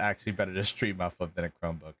phone is actually better to stream off of than a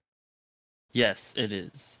Chromebook. Yes, it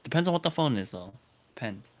is. Depends on what the phone is, though.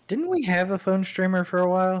 Depends. Didn't we have a phone streamer for a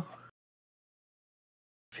while?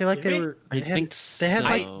 I feel like they had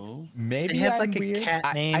like maybe they had I'm like weird. a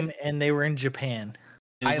cat name and they were in Japan.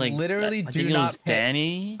 It was I like, literally I do think it not was pay.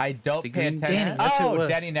 Danny. I don't The pay green attention. Danny, that's who it was.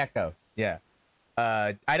 Danny Neko. Yeah.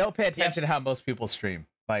 I don't pay attention to how most people stream.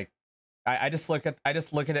 Like, I just look at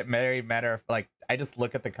it very matter of like I just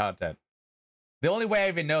look at the content. The only way I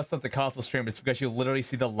even know it's a console stream is because you literally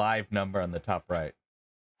see the live number on the top right.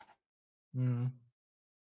 Mm.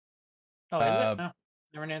 Oh, is it? No,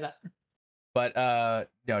 never knew that. But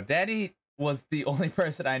no, Danny was the only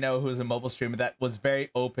person I know who's a mobile streamer that was very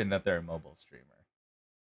open that they're a mobile streamer.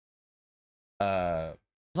 I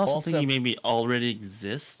was also Also- thinking maybe already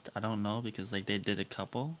exist. I don't know because like they did a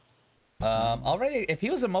couple. Already, if he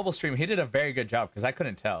was a mobile streamer, he did a very good job because I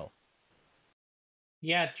couldn't tell.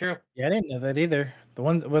 Yeah, true. Yeah, I didn't know that either. The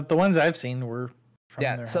ones I've seen were from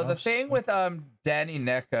Yeah. their So the house, thing with Danny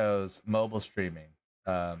Neko's mobile streaming,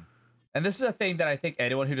 and this is a thing that I think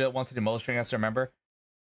anyone who wants to do mobile streaming has to remember: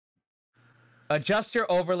 adjust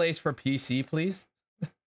your overlays for PC, please.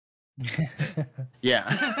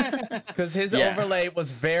 Yeah. Because his Yeah. overlay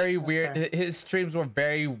was very weird. fair. His streams were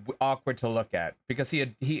very awkward to look at because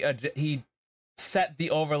he set the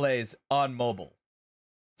overlays on mobile,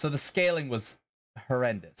 so the scaling was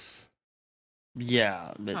horrendous.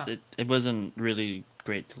 Yeah, but Huh. it wasn't really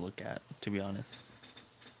great to look at, to be honest.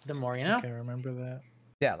 The more you know. Okay, I remember that.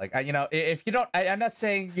 Yeah, like if you don't, I'm not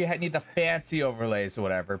saying you need the fancy overlays or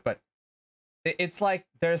whatever, but it's like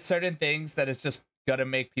there's certain things that is just gonna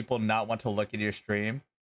make people not want to look at your stream.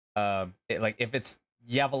 Like if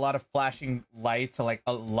you have a lot of flashing lights or like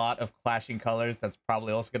a lot of clashing colors, that's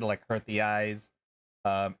probably also gonna like hurt the eyes.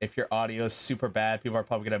 If your audio is super bad, people are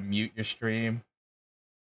probably gonna mute your stream.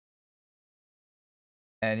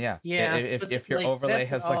 And yeah, if your like, overlay that's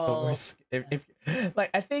has like the all- worst, if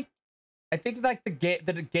like I think like the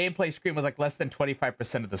gameplay screen was like less than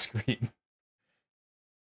 25% of the screen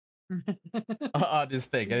on this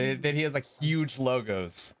thing, and then he has like huge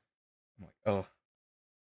logos. I'm like,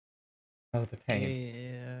 oh, the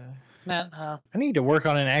pain. Yeah. I need to work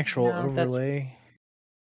on an actual No, that's- overlay.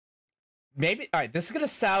 Maybe all right. This is gonna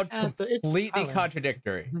sound It's completely probably-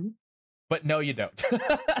 contradictory, Mhm. but no, you don't.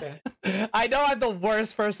 Okay. I know I'm the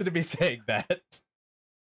worst person to be saying that.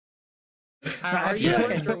 Are you feel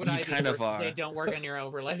worse, like or would you I be kind of worse to say are. don't work on your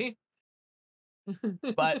overlay?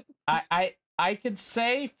 But I could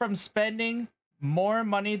say from spending more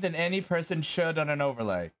money than any person should on an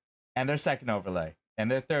overlay, and their second overlay, and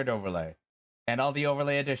their third overlay, and all the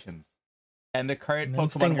overlay additions, and the current And then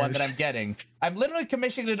Pokemon one that stingers. I'm getting. I'm literally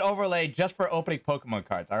commissioning an overlay just for opening Pokemon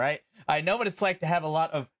cards, all right? I know what it's like to have a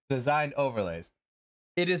lot of designed overlays.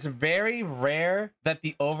 It is very rare that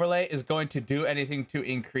the overlay is going to do anything to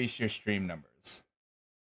increase your stream numbers.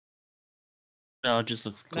 No, it just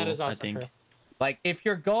looks cool. That is I also think. true. Like, if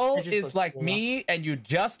your goal It just is looks like cool. me and you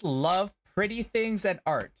just love pretty things and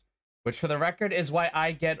art, which for the record is why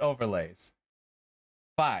I get overlays,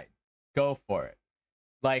 fine, go for it.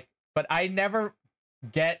 Like, but I never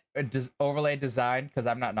get a overlay design because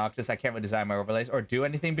I'm not Noctis. I can't really design my overlays or do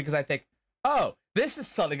anything because I think, oh, this is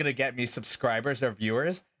suddenly going to get me subscribers or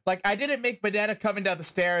viewers. Like, I didn't make Banana coming down the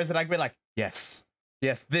stairs and I'd be like, yes,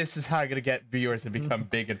 this is how I'm going to get viewers and become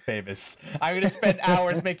big and famous. I'm going to spend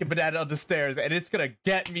hours making Banana on the stairs and it's going to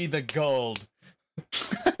get me the gold.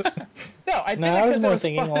 No, I did No, it I was 'cause it more was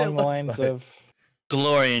thinking fun, it along the looks lines like. of.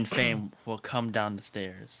 Glory and fame will come down the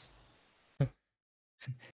stairs.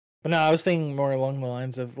 But no, I was thinking more along the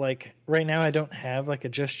lines of like right now I don't have like a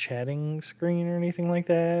just chatting screen or anything like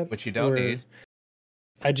that. Which you don't or need.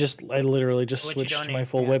 I literally just Which you switched don't to my need,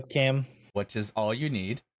 full yeah. webcam. Which is all you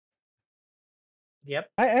need.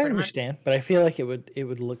 Yep. I Pretty much. understand, but I feel like it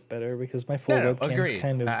would look better because my full No, webcam agreed. is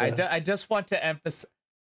kind of. I just want to emphasize.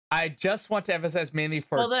 I just want to emphasize mainly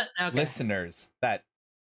for Well, then, okay. listeners that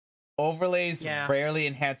overlays Yeah. rarely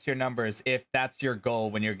enhance your numbers if that's your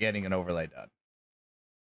goal when you're getting an overlay done.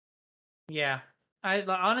 Yeah.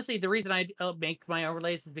 Honestly, the reason I make my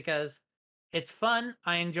overlays is because it's fun.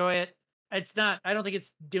 I enjoy it. It's not. I don't think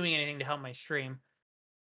it's doing anything to help my stream.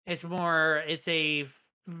 It's more. It's a.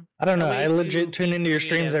 I don't a know. way I to legit tune be into your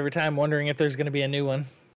streams creative. every time, wondering if there's going to be a new one.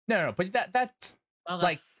 No, but that's Well,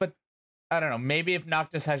 like, that's- but I don't know. Maybe if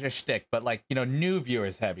Noctis has your shtick, but like new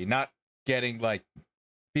viewers heavy, not getting like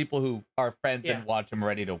people who are friends Yeah. and watch him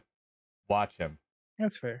ready to watch him.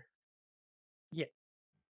 That's fair.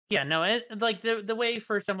 Yeah, no, like the way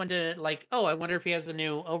for someone to like, oh, I wonder if he has a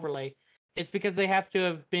new overlay. It's because they have to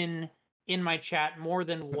have been in my chat more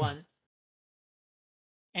than once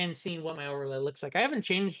and seen what my overlay looks like. I haven't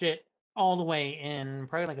changed it all the way in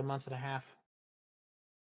probably like a month and a half.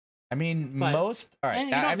 I mean, But- most. All right, and,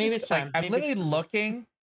 you know, I'm maybe just, it's like, time. I'm Maybe literally it's time. looking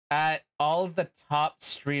at all of the top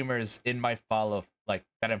streamers in my follow, like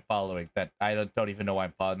that I'm following. That I don't even know why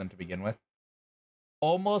I'm following them to begin with.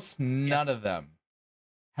 almost none of them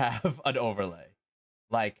have an overlay.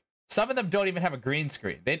 Like, some of them don't even have a green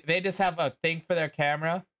screen. They just have a thing for their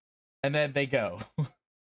camera, and then they go.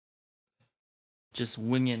 Just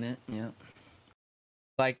winging it. Yeah.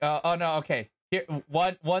 Like, oh no, okay. Here,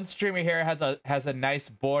 one streamer here has a nice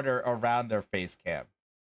border around their face cam.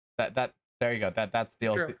 That there you go.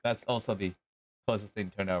 That's also the closest thing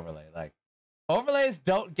to an overlay. Like, overlays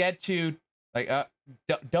don't get you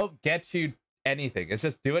don't get you anything. It's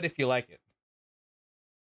just do it if you like it.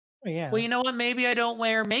 Oh, yeah. Well, you know what? Maybe I don't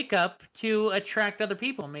wear makeup to attract other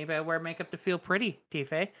people. Maybe I wear makeup to feel pretty,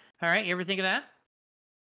 Tife. All right, you ever think of that?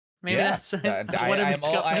 Maybe Yeah. that's what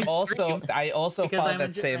I also because follow I'm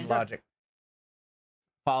that same logic.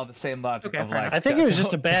 Follow the same logic Okay, of fair like. enough. I think it was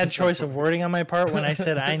just a bad choice of wording on my part when I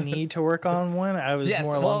said I need to work on one. I was Yes,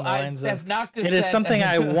 more along the lines as of Noctis it is said- something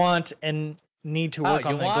I want and need to work you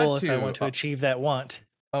on that want goal if I to. want to achieve that want.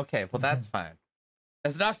 Okay, well that's fine.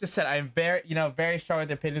 As Noctis said, I'm very strong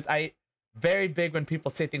with opinions. I very big when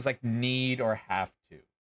people say things like need or have to.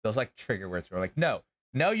 Those like trigger words where like, no,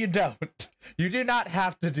 you don't. You do not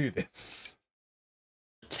have to do this.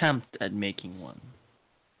 Attempt at making one.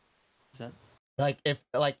 Is that? Like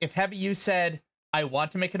if Heavy you said I want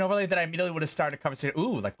to make an overlay, then I immediately would have started a conversation.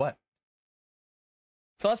 Ooh, like what?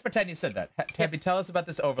 So let's pretend you said that. Heavy, tell us about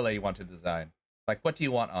this overlay you want to design. Like, what do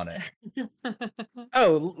you want on it?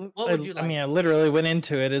 Oh, What would you I mean, I literally went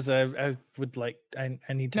into it as I would like. I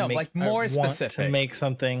need to No, make like, I more want specific. to make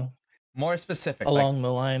something More specific. along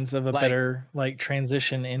the lines of a like- better like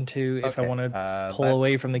transition into if I Okay, want to pull let-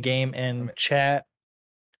 away from the game and chat.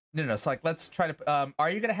 No. So like, let's try to. Are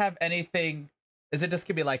you gonna have anything? Is it just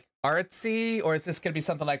gonna be like artsy, or is this gonna be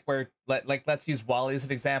something like where, let's use Wally as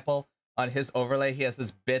an example. On his overlay, he has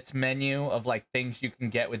this bits menu of like things you can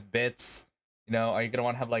get with bits. You know, are you gonna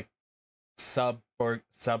want to have like sub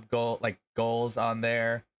goal goals on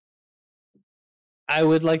there? I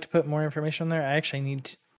would like to put more information on there. I actually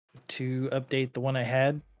need to update the one I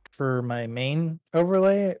had for my main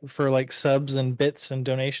overlay for like subs and bits and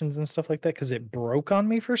donations and stuff like that because it broke on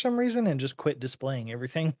me for some reason and just quit displaying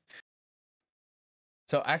everything.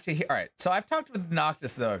 So actually, all right. So I've talked with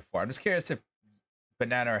Noctis though before. I'm just curious if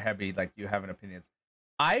Banana or Heavy, like, you have an opinion.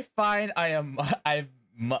 I find I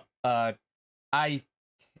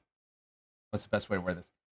what's the best way to word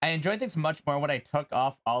this? I enjoy things much more when I took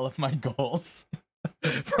off all of my goals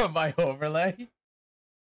from my overlay.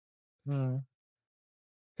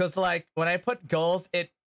 Because like when I put goals, it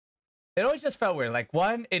always just felt weird. Like,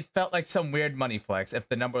 one, it felt like some weird money flex if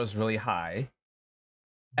the number was really high.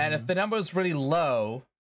 And if the number was really low,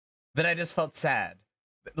 then I just felt sad.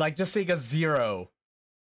 Like, just seeing a 0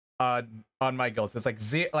 on my goals. It's like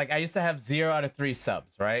 0. Like, I used to have 0 out of 3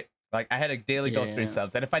 subs, right? Like, I had a daily goal of 3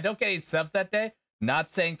 subs. And if I don't get any subs that day, not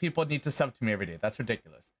saying people need to sub to me every day. That's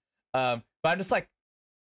ridiculous. But I'm just like,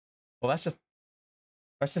 well, that's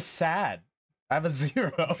just sad. I have a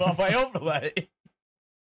 0 on my overlay.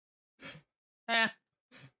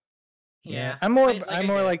 Yeah. I'm more I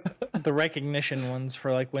like the recognition ones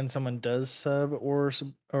for like when someone does sub or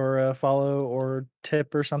follow or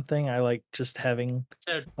tip or something. I like just having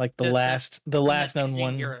So like the does last known messaging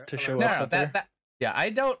one your to show alert? up. No, up there. yeah,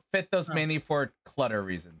 I don't fit those Oh. mainly for clutter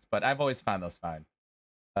reasons, but I've always found those fine.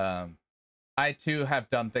 I too have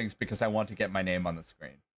done things because I want to get my name on the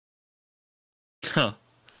screen. Huh.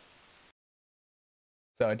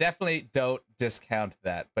 So I definitely don't discount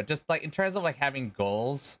that. But just like in terms of like having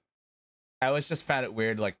goals, I always just found it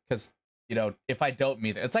weird, like, because, you know, if I don't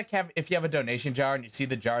meet it, it's like if you have a donation jar and you see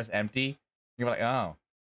the jar's empty, you're like, oh,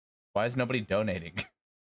 why is nobody donating?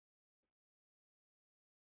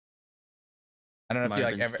 I don't know if you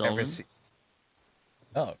like ever see.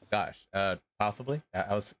 Oh gosh, possibly.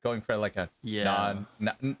 I was going for like a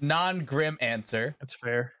non-grim answer. That's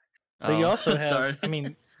fair. But you Oh, also have, sorry. I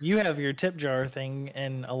mean, you have your tip jar thing,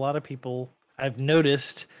 and a lot of people I've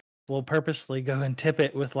noticed will purposely go and tip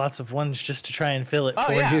it with lots of ones just to try and fill it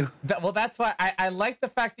for you. Well, that's why I like the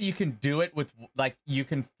fact that you can do it with, like, you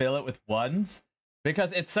can fill it with ones,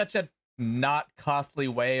 because it's such a not costly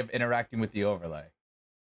way of interacting with the overlay.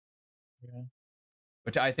 Yeah.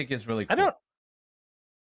 Which I think is really cool.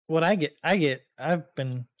 I've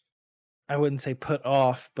been, I wouldn't say put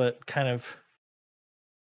off, but kind of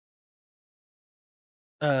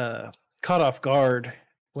caught off guard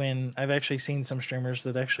when I've actually seen some streamers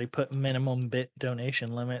that actually put minimum bit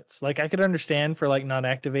donation limits. Like, I could understand for like not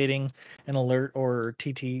activating an alert or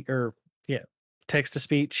TT or text to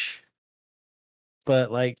speech,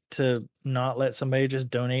 but like to not let somebody just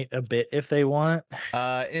donate a bit if they want.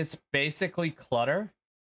 It's basically clutter.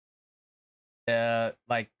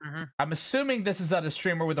 like Mhm. I'm assuming this is on a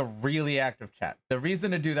streamer with a really active chat. The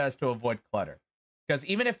reason to do that is to avoid clutter. Because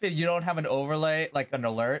even if you don't have an overlay, like an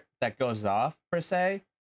alert that goes off per se,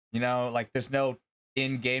 like there's no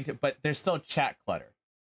in-game, but there's still chat clutter.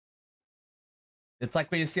 It's like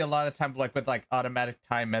when you see a lot of the time, like with like automatic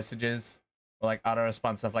time messages or like auto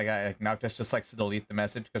response stuff like that. Like Noctis just likes to delete the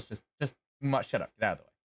message because just shut up, get out of the way.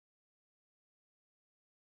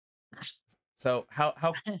 So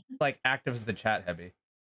how like active is the chat, Hebi?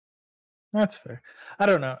 That's fair. I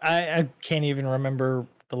don't know. I can't even remember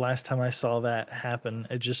the last time I saw that happen.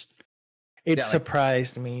 It Yeah, like-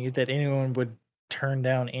 surprised me that anyone would turn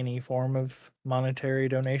down any form of monetary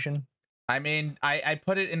donation. I mean, I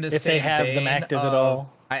put it in the If same they have them vein active of, at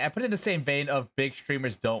all. I put it in the same vein of big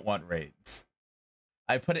streamers don't want raids.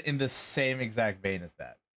 I put it in the same exact vein as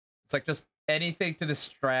that. It's like just anything to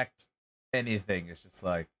distract anything. It's just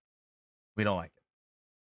like we don't like it.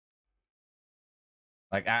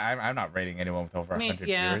 Like I'm not rating anyone with over 100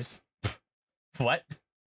 viewers. What?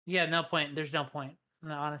 Yeah, no point. There's no point.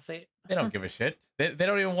 No, honestly. They don't give a shit. They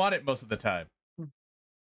don't even want it most of the time.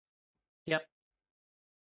 Yep.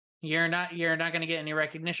 You're not going to get any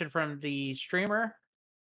recognition from the streamer,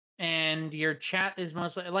 and your chat is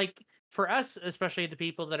mostly like for us, especially the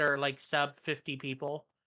people that are like sub 50 people.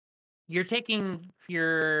 You're taking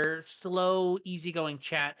your slow, easygoing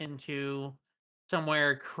chat into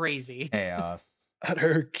somewhere crazy. Chaos.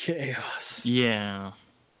 Utter chaos. Yeah.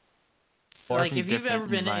 Like Definitely if you've ever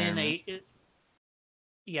different been environment.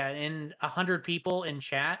 in 100 people in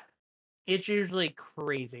chat, it's usually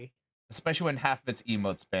crazy. Especially when half of it's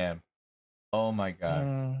emote spam. Oh my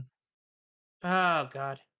god. Oh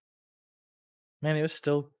god. Man, it was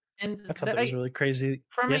still. And I thought that was really crazy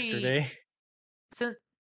yesterday. Since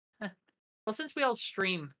we all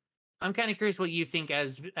stream, I'm kind of curious what you think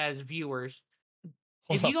as viewers.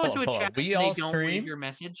 If you go into a chat and they don't read your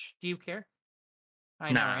message, do you care?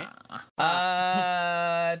 I know,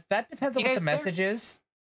 right? That depends on what the message is.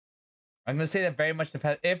 I'm gonna say that very much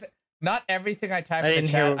depends. If not everything I type in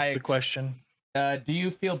the chat, the question. Do you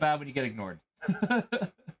feel bad when you get ignored?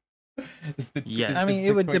 Yes. I mean,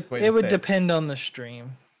 it would depend on the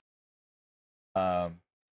stream.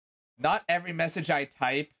 Not every message I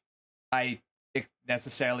type, I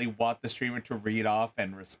necessarily want the streamer to read off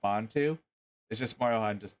and respond to. It's just more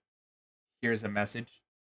on just here's a message,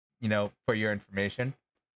 for your information.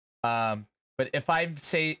 But if I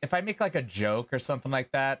make like a joke or something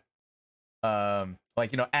like that,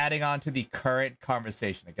 like adding on to the current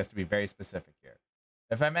conversation, I guess to be very specific here.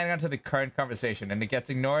 If I'm adding on to the current conversation and it gets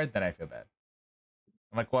ignored, then I feel bad.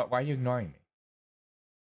 I'm like, why are you ignoring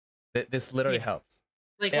me? This literally helps.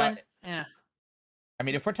 Like I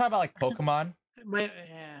mean, if we're talking about like Pokemon,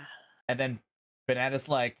 and then Banana's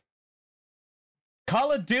like,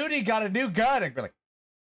 Call of Duty got a new gun, I'd be like,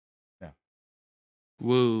 no.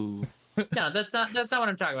 Woo. No, that's not what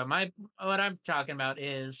I'm talking about. What I'm talking about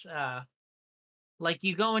is like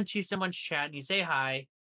you go into someone's chat and you say hi,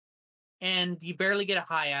 and you barely get a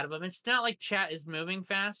hi out of them. It's not like chat is moving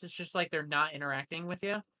fast. It's just like they're not interacting with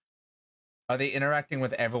you. Are they interacting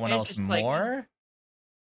with everyone else more?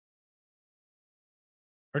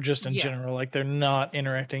 Or just in general, like they're not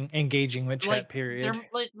engaging with chat, period.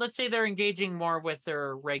 Let's say they're engaging more with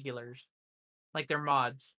their regulars, like their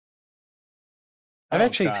mods. I've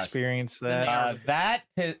actually experienced that.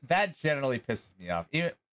 That generally pisses me off.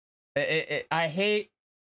 Even I hate,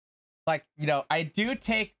 like, I do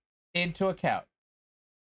take into account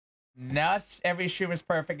not every stream is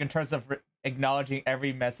perfect in terms of acknowledging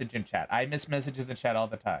every message in chat. I miss messages in chat all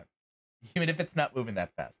the time, even if it's not moving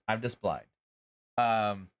that fast. I'm just blind.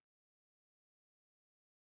 What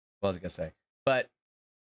was I gonna say? But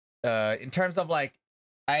in terms of like,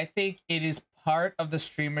 I think it is part of the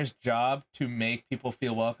streamer's job to make people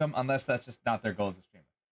feel welcome, unless that's just not their goal as a streamer.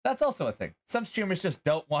 That's also a thing. Some streamers just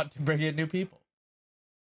don't want to bring in new people.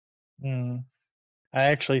 I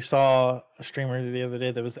actually saw a streamer the other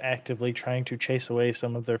day that was actively trying to chase away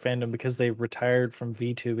some of their fandom because they retired from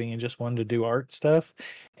VTubing and just wanted to do art stuff.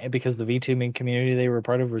 And because the VTubing community they were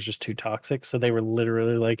part of was just too toxic. So they were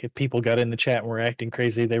literally like, if people got in the chat and were acting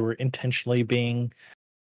crazy, they were intentionally being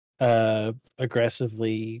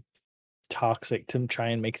aggressively toxic to try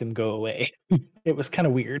and make them go away. It was kind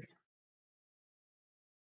of weird.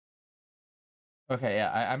 Okay,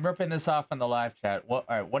 yeah, I'm ripping this off in the live chat. What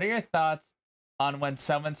are your thoughts on when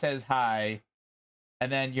someone says hi,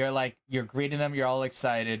 and then you're greeting them, you're all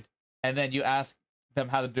excited, and then you ask them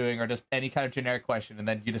how they're doing, or just any kind of generic question, and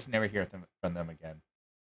then you just never hear from them again?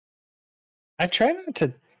 I try not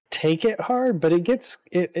to take it hard, but it gets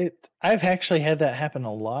it. I've actually had that happen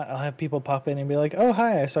a lot. I'll have people pop in and be like, "Oh,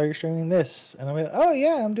 hi, I saw you're streaming this," and I'm like, "Oh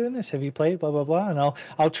yeah, I'm doing this. Have you played?" Blah blah blah, and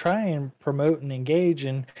I'll try and promote and engage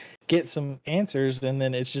and get some answers, and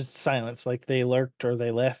then it's just silence. Like they lurked or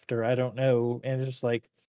they left or I don't know, and it's just like,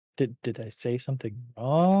 did I say something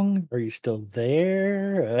wrong? Are you still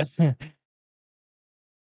there?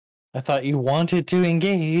 I thought you wanted to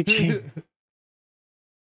engage.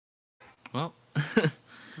 Well,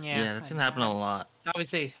 Yeah, yeah, that's gonna happen a lot.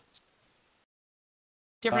 obviously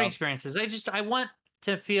different Um, experiences. I want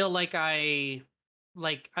to feel like I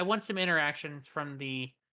want some interactions from the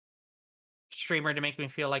streamer to make me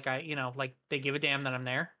feel like like they give a damn that I'm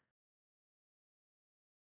there.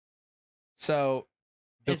 So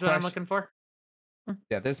the Is what I'm question, looking for.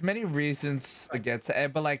 yeah, there's many reasons against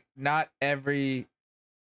it, but like not every,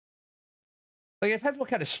 like it depends what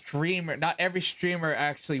kind of streamer. Not every streamer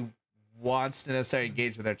actually wants to necessarily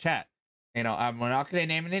engage with their chat. You know, we're not going to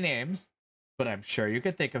name any names, but I'm sure you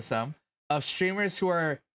could think of some of streamers who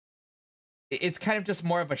are. It's kind of just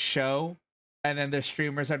more of a show, and then the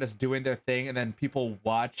streamers are just doing their thing, and then people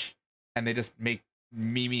watch, and they just make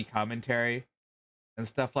meme commentary and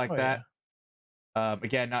stuff like Oh, that.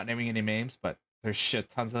 Again, not naming any names, but there's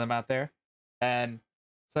shit tons of them out there, and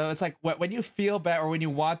so it's like when you feel bad or when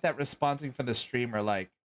you want that responding from the streamer,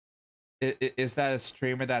 like, is that a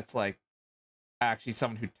streamer that's like actually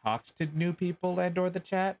someone who talks to new people and/or the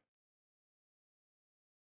chat?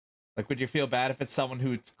 Like, would you feel bad if it's someone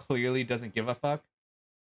who clearly doesn't give a fuck?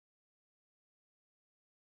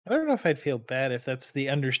 I don't know if I'd feel bad if that's the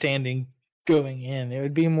understanding going in. It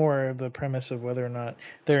would be more of the premise of whether or not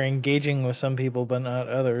they're engaging with some people but not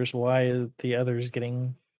others. Why is the others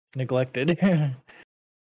getting neglected?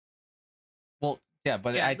 Well, yeah,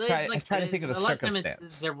 but Yeah, I try to think of the a lot of time it's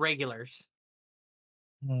circumstance. they're regulars.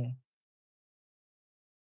 Hmm.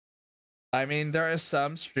 I mean, there are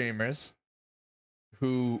some streamers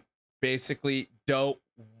who basically don't.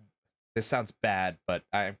 This sounds bad, but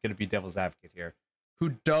I'm gonna be devil's advocate here. Who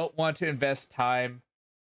don't want to invest time,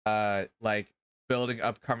 like building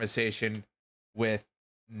up conversation with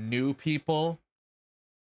new people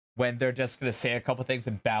when they're just gonna say a couple things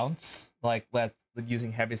and bounce. Like, let's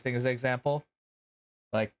using Heavy's thing as an example.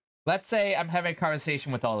 Like, let's say I'm having a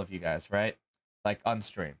conversation with all of you guys, right? Like on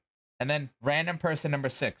stream, and then random person number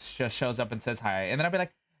 6 just shows up and says hi, and then I'd be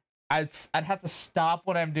like, I'd have to stop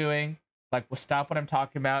what I'm doing, like stop what I'm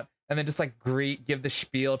talking about, and then just like give the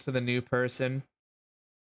spiel to the new person,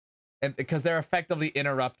 and because they're effectively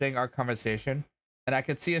interrupting our conversation, and I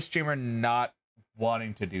could see a streamer not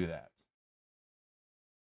wanting to do that.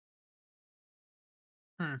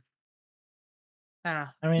 I don't know.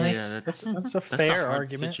 I mean, Like, Yeah, that's a That's a fair hard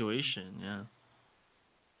argument. situation. Yeah.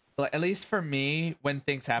 Like, at least for me, when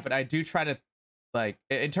things happen, I do try to, like,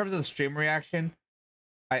 in terms of the stream reaction,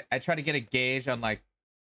 I try to get a gauge on like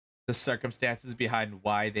the circumstances behind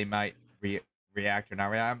why they might react or not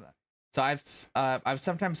react. So I've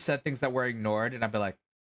sometimes said things that were ignored, and I'd be like,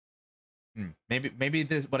 maybe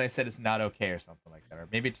this what I said is not okay or something like that, or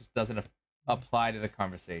maybe it just doesn't apply to the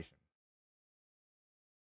conversation,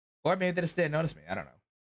 or maybe they just didn't notice me. I don't know.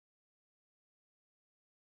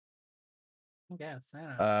 I guess. I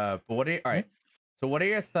don't know. But what are all right? So what are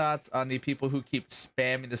your thoughts on the people who keep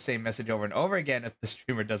spamming the same message over and over again if the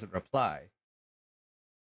streamer doesn't reply?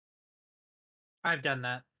 I've done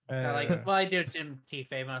that. Uh, Well, I do it in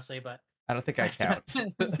TFA mostly, but I don't think I count.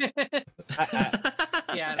 Yeah,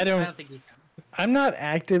 I I don't- don't think you can. I'm not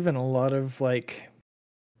active in a lot of like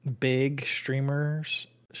big streamers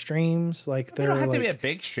streams. Like They they're don't have like to be a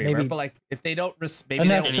big streamer, maybe but like if they don't, maybe they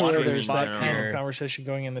enough don't to want where to there's respond that respond to kind of your. conversation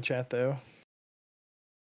going in the chat, though.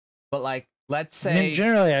 But like, let's I mean, say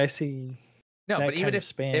generally, I see no. that But even kind of if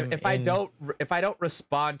spam if I in- don't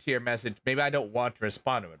respond to your message, maybe I don't want to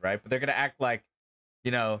respond to it, right? But they're gonna act like,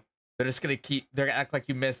 you know, they're just gonna they're gonna act like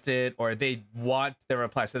you missed it, or they want their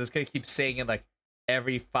reply, so they're just gonna keep saying it like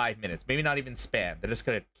every 5 minutes. Maybe not even spam. They're just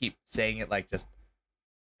gonna keep saying it like just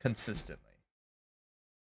consistently.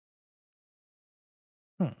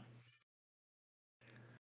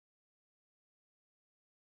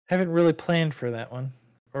 haven't really planned for that one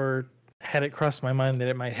or had it cross my mind that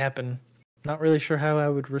it might happen. Not really sure how I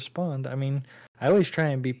would respond. I mean, I always try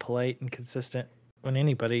and be polite and consistent when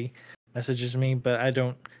anybody messages me, but I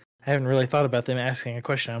haven't really thought about them asking a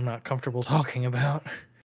question I'm not comfortable talking about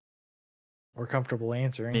or comfortable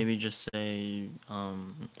answering. Maybe just say,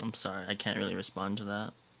 I'm sorry, I can't really respond to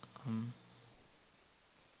that.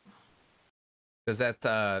 Because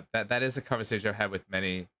that is a conversation I've had with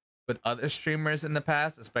other streamers in the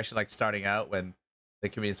past, especially like starting out when the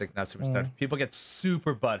community is like not super started. People get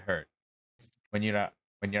super butthurt when you're not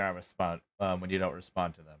when you're not when you don't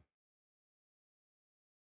respond to them?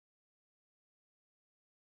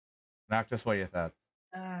 Noctis, what are your thoughts?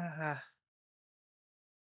 I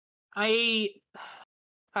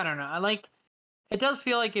don't know. I like. It does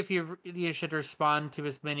feel like if you should respond to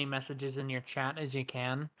as many messages in your chat as you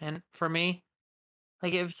can, and for me,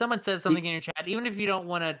 like if someone says something in your chat, even if you don't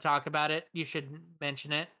want to talk about it, you should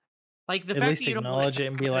mention it. Like the At fact least that you don't want acknowledge to it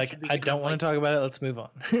talk and be about it like, should be I kind don't of want like, to talk about it. Let's move on.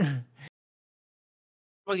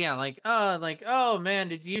 well, yeah, like oh man,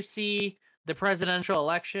 did you see the presidential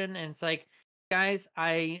election? And it's like, guys,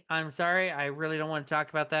 I'm sorry, I really don't want to talk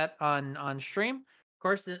about that on stream. Of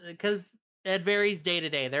course, because it varies day to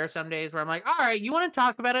day. There are some days where I'm like, all right, you want to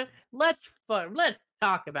talk about it? Let's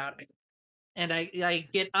talk about it, and I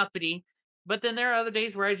get uppity. But then there are other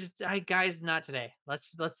days where guys, not today.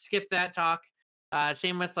 Let's skip that talk.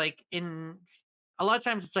 Same with like in a lot of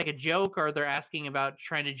times it's like a joke or they're asking about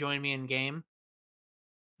trying to join me in game.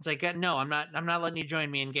 It's like, no, I'm not letting you join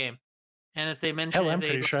me in game. And if they mention, Hell, if I'm they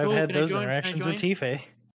pretty like, sure I've oh, had can I those join? Can I interactions with join? Tife.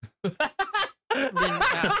 Then,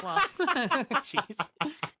 well, jeez.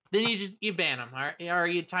 Then you ban them, or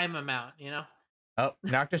you time them out. You know. Oh,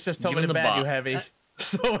 Noctis just told Give me him to the ban you, bot. Heavy.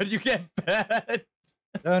 So when you get banned,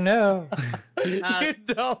 Oh no. you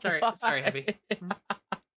know sorry, Heavy.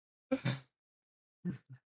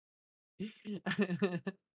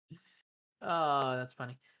 Oh, that's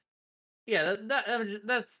funny. Yeah,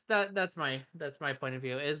 that's my point of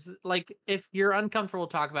view. Is like if you're uncomfortable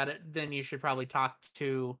to talk about it, then you should probably talk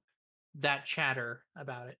to that chatter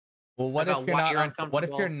about it. Well, what if About you're why not? you're What if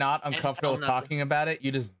you're uncomfortable, not and tell uncomfortable them not to. talking about it?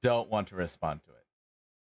 You just don't want to respond to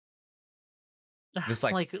it. Just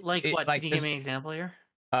like like what? like Can you give there's- me an example here?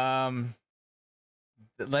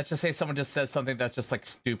 let's just say someone just says something that's just like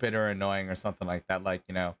stupid or annoying or something like that. Like,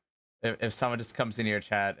 if someone just comes into your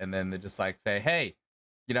chat and then they just like say, hey,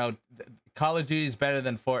 Call of Duty is better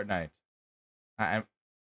than Fortnite. And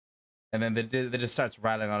then they just starts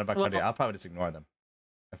rattling on about Call of Duty. I'll probably just ignore them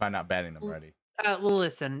if I'm not banning them already. Well,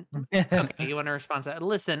 listen. Okay, you want to respond to that?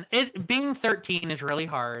 Listen, it being 13 is really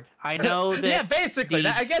hard. I know that. Yeah, basically.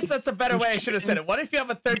 I guess that's a better way I should have said it. What if you have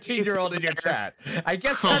a 13-year-old in your chat? I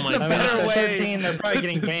guess Oh that's my a God. better If way. they're 13, they're probably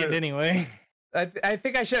getting banned anyway. I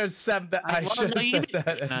think I should have said that. I well, should no, have you've said been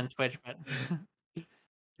that. on Twitch, but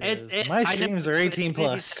My I know streams are as 18 soon as you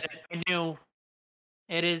plus. said it, I knew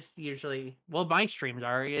it is usually. Well, my streams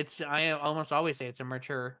are. I almost always say it's a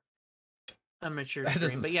mature That stream.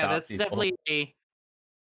 doesn't But yeah, stop that's people. definitely a.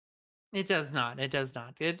 It does not. It does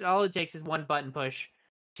not. All it takes is one button push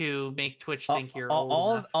to make Twitch think you're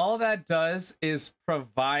old enough. All that does is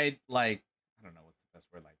provide, like, I don't know what's the best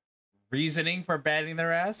word, like reasoning for banning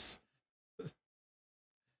their ass,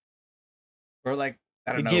 or like,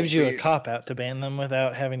 I don't It know. gives you a cop out to ban them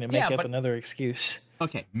without having to make up but- another excuse.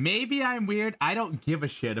 Okay, maybe I'm weird. I don't give a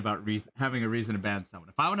shit about having a reason to ban someone.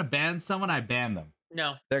 If I want to ban someone, I ban them.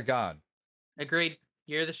 No, They're gone. agreed.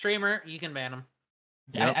 You're the streamer. You can ban them.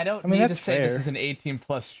 Yep. I don't I mean, need to that's say this fair. is an 18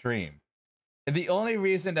 plus stream. The only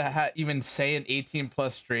reason to even say an 18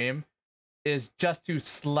 plus stream is just to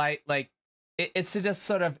it's to just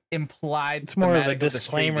sort of implied. It's more of a thematic the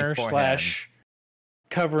stream disclaimer beforehand. /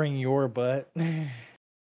 covering your butt. You're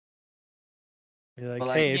like, But,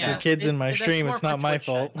 like, hey, if yeah, your kid's in my that's stream, more it's for not my Twitch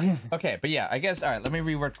fault. Okay, but yeah, I guess, all right, let me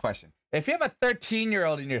reword the question. If you have a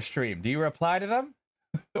 13-year-old in your stream, do you reply to them?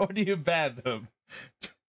 Or do you ban them?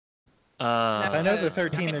 If I know they're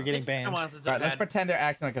 13, Okay, they're getting this one banned. wants it All right, let's bad. pretend they're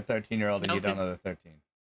acting like a 13-year-old and No, you don't it's- know they're 13.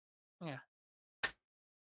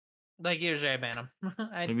 Like usually I ban them.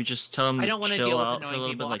 Maybe just tell them I to don't want to chill deal with out for a annoying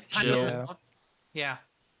little people. bit, like I chill. don't- Yeah.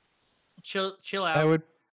 Chill out I would.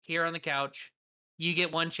 here on the couch. You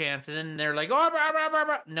get one chance, and then they're like, "Oh, blah, blah, blah,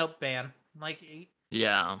 blah." Nope, ban." Like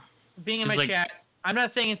Yeah. being in my It's like- chat. I'm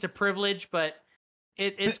not saying it's a privilege, but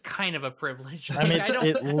it's kind of a privilege. I mean, Like, don't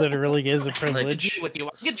it literally is a have to deal privilege. with you.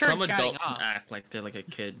 I can turn Some chatting adults can off. act like they're like a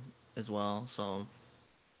kid as well, so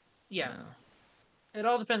Yeah, it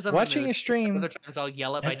all depends on Watching my a mood. stream, Other times I'll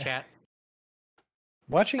yell at my chat.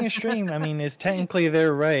 watching a stream, I mean, is technically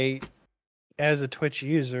their right as a Twitch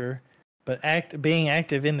user, but being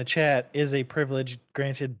active in the chat is a privilege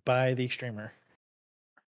granted by the streamer.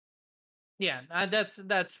 Yeah,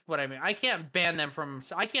 that's what I mean. I can't ban them from.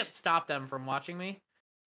 I can't stop them from watching me,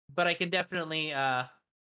 but I can definitely stop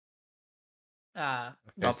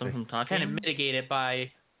them from talking. kind of mitigate it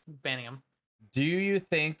by banning them. Do you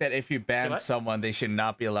think that if you ban what? someone, they should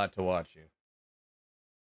not be allowed to watch you?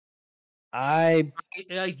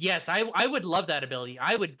 Yes, I would love that ability.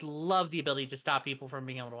 I would love the ability to stop people from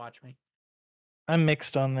being able to watch me. I'm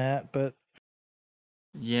mixed on that, but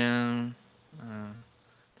Yeah.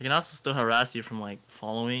 They can also still harass you from like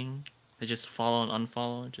following They just follow and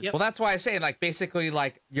unfollow. And just... Yep. Well, that's why I say like basically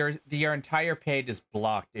like your entire page is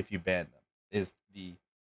blocked if you ban them. Is the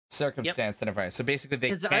circumstance that I'm So basically, they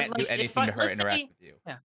 'Cause can't do anything to let's interact say- with you.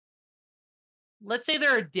 Yeah. Let's say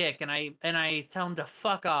they're a dick, and I tell them to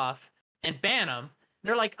fuck off and ban them.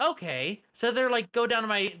 They're like, okay, so they're like, go down to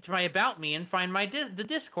my about me and find the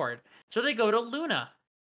Discord. So they go to Luna,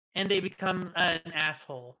 and they become an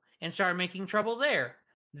asshole and start making trouble there.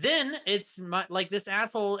 Then it's like this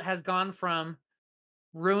asshole has gone from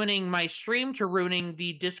ruining my stream to ruining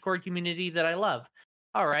the Discord community that I love.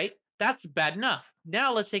 All right, that's bad enough.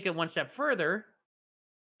 Now let's take it one step further.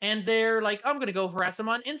 And they're like, I'm going to go harass them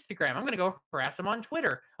on Instagram. I'm going to go harass them on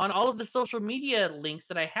Twitter, on all of the social media links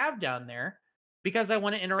that I have down there because I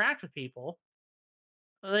want to interact with people.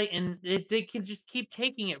 Like, and they can just keep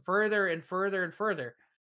taking it further and further and further.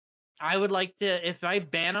 I would like to, if I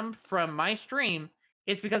ban them from my stream,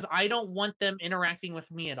 it's because I don't want them interacting with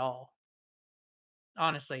me at all.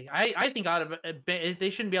 Honestly, I think they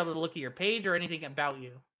shouldn't be able to look at your page or anything about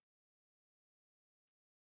you.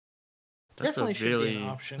 That's Definitely a should be an really,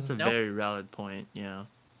 option. That's a Nope. very valid point. Yeah.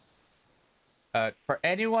 For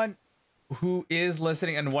anyone who is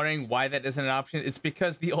listening and wondering why that isn't an option, it's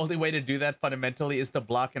because the only way to do that fundamentally is to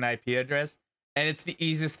block an IP address, and it's the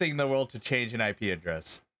easiest thing in the world to change an IP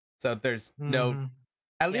address. So there's no,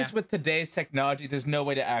 at least with today's technology, there's no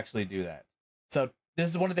way to actually do that. So this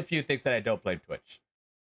is one of the few things that I don't blame Twitch.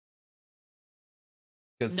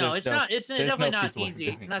 No, it's not. It's there's definitely no not feasible way of easy.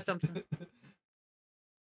 doing It's not it. something.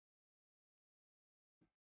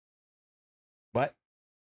 What?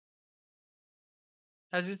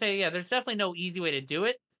 I was gonna say, yeah, there's definitely no easy way to do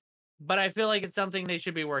it, but I feel like it's something they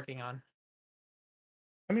should be working on.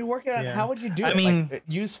 I mean, working on Yeah. how would you do I it? mean- Like,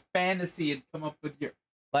 use fantasy and come up with your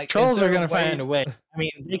like. is Trolls there are a going to way- find a way. I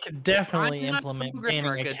mean, they could definitely I'm not a implement programmer,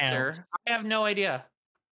 banning good accounts. sir. I have no idea.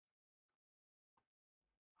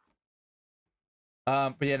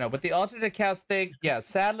 But yeah, no, with the alternate accounts thing, yeah,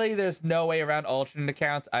 sadly, there's no way around alternate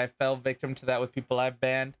accounts. I fell victim to that with people I've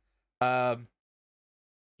banned.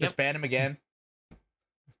 Just ban them again.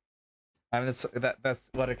 I mean, that's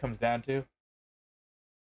what it comes down to. You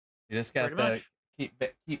just got Pretty to much.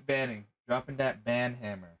 keep banning, dropping that ban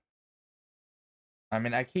hammer. I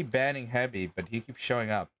mean, I keep banning Hebi, but he keeps showing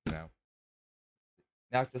up. You know.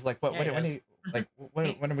 Now just like, what? Yeah, he when,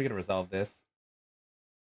 does. when are we gonna resolve this?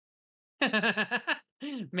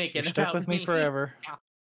 Make You're it stuck about with me forever.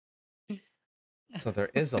 So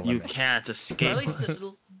there is a You limit. can't Or escape. at least us.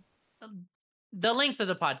 the length of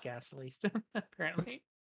the podcast, at least apparently.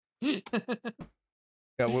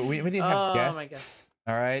 Yeah, we need to have Oh, guests.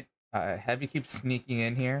 my God. All right. Heavy keeps sneaking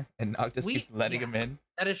in here, and Nog just keeps letting him in.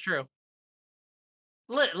 That is true.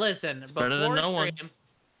 Listen, It's better before than no one. stream,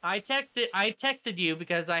 I texted you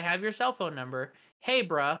because I have your cell phone number. Hey,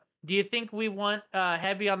 bruh, do you think we want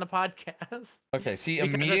Heavy on the podcast? Okay, see,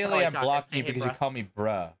 Because that's immediately how I I talk. I blocked say, you "Hey, because you bruh." call me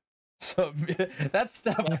bruh. So that's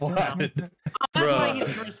step one. That's why you Bruh.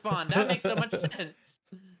 didn't respond. That makes so much sense.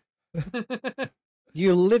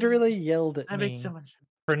 You literally yelled at That me makes so much sense.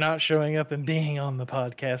 for not showing up and being on the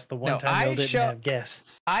podcast the one No, time I y'all didn't show- have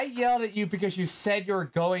guests. I yelled at you because you said you were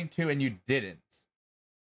going to and you didn't.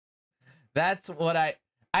 That's what I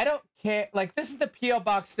don't care. Like, this is the P.O.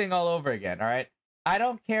 Box thing all over again, all right? I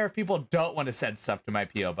don't care if people don't want to send stuff to my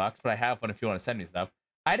P.O. Box, but I have one if you want to send me stuff.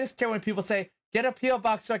 I just care when people say, get a P.O.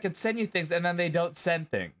 Box so I can send you things, and then they don't send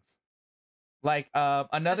things. Like,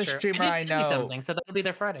 another That's true. streamer They I did send me know... something, so that'll be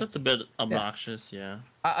there Friday. That's a bit obnoxious, yeah.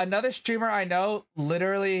 Another streamer I know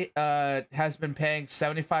literally has been paying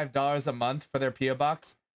 $75 a month for their P.O.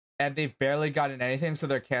 Box, and they've barely gotten anything, so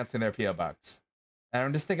they're canceling their P.O. Box. And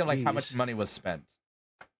I'm just thinking, like, how much Jeez. money was spent.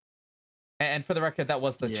 And for the record, that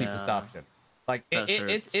was the cheapest Yeah. option. Like, That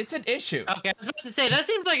hurts. it's an issue. Okay, I was about to say that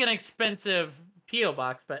seems like an expensive PO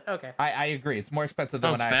box, but okay. I agree. It's more expensive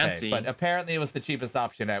than Sounds when I fancy. pay. But apparently it was the cheapest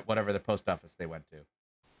option at whatever the post office they went to.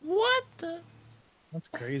 What the? That's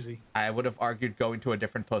crazy. I would have argued going to a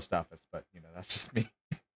different post office, but, you know, that's just me.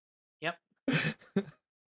 Yep.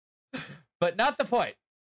 But not the point.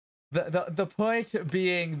 The point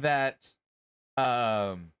being that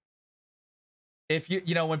if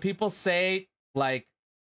you know, when people say, like,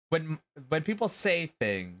 when people say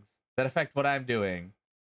things that affect what I'm doing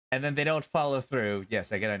and then they don't follow through,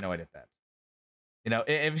 yes, again, I know I did that. You know,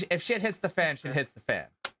 if shit hits the fan, shit hits the fan.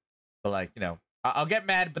 But, like, you know, I'll get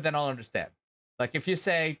mad, but then I'll understand. Like, if you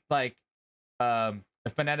say, like,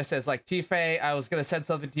 if Banana says, like, Tifa, I was gonna send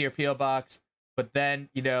something to your PO box, but then,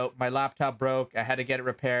 you know, my laptop broke, I had to get it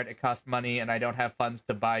repaired, it cost money, and I don't have funds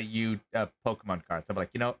to buy you Pokemon cards. I'm like,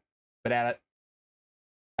 you know, Banana,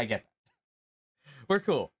 I get that. We're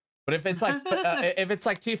cool. But if it's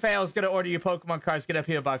like Tifa, I was gonna order you Pokemon cards, get a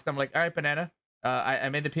PO box. I'm like, all right, banana. I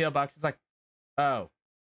made the PO box. It's like, oh,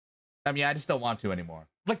 I mean, I just don't want to anymore.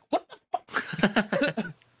 I'm like, what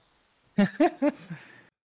the fuck?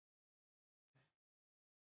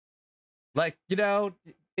 Like, I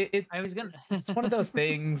was gonna. it's one of those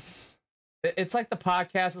things. It's like the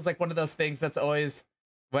podcast is like one of those things that's always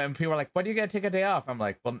when people are like, "When are you gonna take a day off?" I'm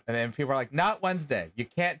like, "Well," and then people are like, "Not Wednesday. You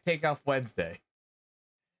can't take off Wednesday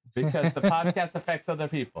because the podcast affects other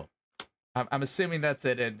people." I'm assuming that's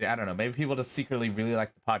it, and I don't know. Maybe people just secretly really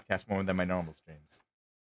like the podcast more than my normal streams.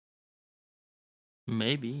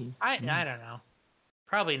 Maybe. I don't know.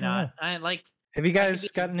 Probably not. I like. Have you I could guys be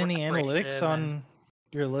gotten any analytics abrasive on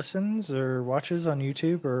your listens or watches on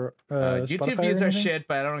YouTube or YouTube Spotify or views are anything? shit,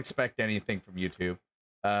 but I don't expect anything from YouTube.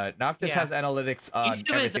 Noctis Yeah. has analytics on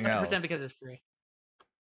YouTube is everything 100% else. because it's free.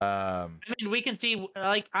 I I mean, we can see.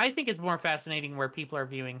 Like, I think it's more fascinating where people are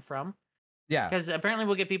viewing from, yeah. because apparently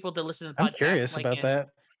we'll get people to listen to the podcast. I'm curious like, about in,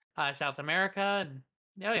 that. South America, and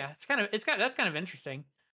that's kind of interesting.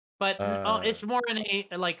 But it's more in a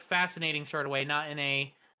like fascinating sort of way, not in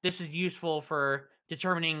a this is useful for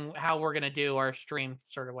determining how we're gonna do our stream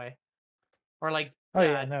sort of way, or like Oh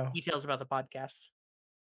yeah, no, details about the podcast.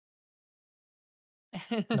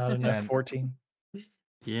 not enough. And- 14.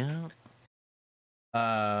 Yeah.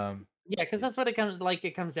 Yeah, because that's what it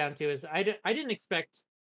comes down to is I didn't expect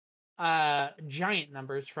giant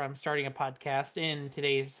numbers from starting a podcast in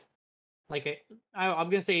today's I'm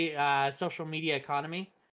gonna say social media economy,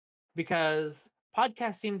 because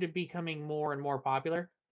podcasts seem to be becoming more and more popular.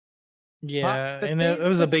 Yeah, the and it thing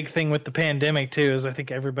was a with- big thing with the pandemic too. Is I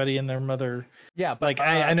think everybody and their mother. Yeah, but Like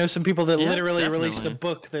I know some people that yeah, literally released a definitely.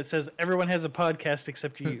 book that says everyone has a podcast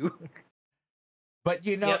except you. But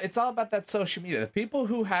Yep. it's all about that social media. The people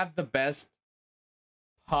who have the best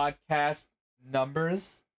podcast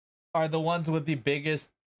numbers are the ones with the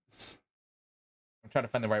biggest. I'm trying to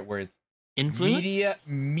find the right words. Influence?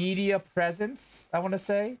 Media presence. I want to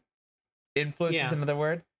say, influence is Yeah. another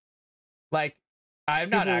word. Like,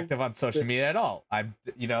 I'm not People active on social media at all. I'm,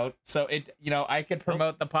 so I could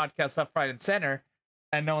promote the podcast left, right, and center,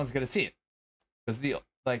 and no one's gonna see it because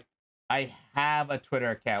I have a Twitter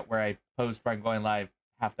account where I post by going live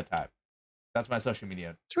half the time. That's my social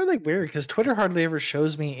media. It's really weird because Twitter hardly ever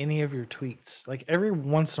shows me any of your tweets. Like every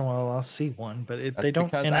once in a while, I'll see one, but That's they don't.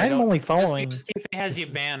 because And I I'm don't- only That's following. because Tifa has you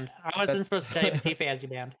banned. I wasn't supposed to tell you, but Tifa has you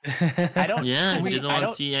banned. I don't Yeah, tweet. he doesn't I want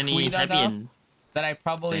don't to see any tweet heavy enough and that I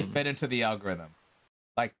probably things. fit into the algorithm.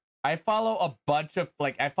 Like, I follow a bunch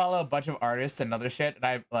of artists and other shit,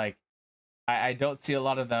 and I don't see a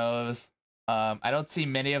lot of those. I don't see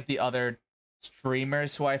many of the other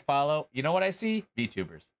streamers who I follow. You know what I see?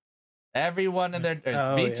 VTubers. Everyone in their it's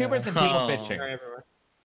Oh, VTubers yeah. and people Oh. bitching. They're everywhere.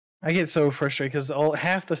 I get so frustrated because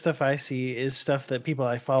half the stuff I see is stuff that people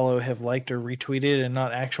I follow have liked or retweeted, and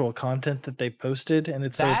not actual content that they've posted. And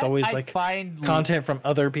it's That always I like find content from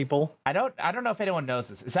other people. I don't know if anyone knows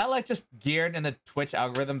this. Is that like just geared in the Twitch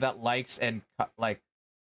algorithm that likes and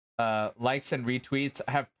likes and retweets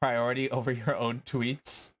have priority over your own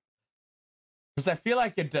tweets? Because I feel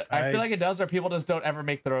like I feel like it does, or people just don't ever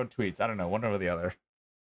make their own tweets. I don't know, one over the other.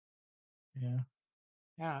 Yeah.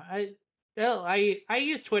 Yeah, I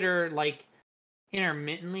use Twitter like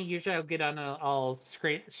intermittently. Usually I'll get on I'll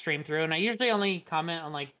stream through, and I usually only comment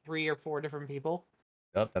on like 3 or 4 different people.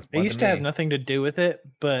 Oh, that's I more used to than have me. nothing to do with it,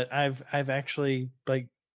 but I've actually like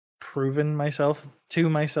proven myself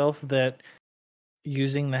that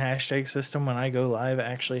using the hashtag system when I go live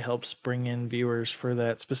actually helps bring in viewers for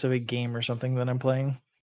that specific game or something that I'm playing.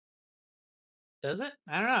 Does it?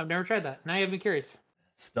 I don't know. I've never tried that. Now you have me curious.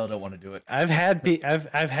 Still don't want to do it. I've had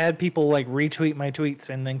I've had people like retweet my tweets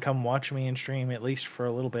and then come watch me and stream at least for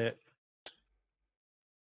a little bit.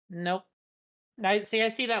 Nope. I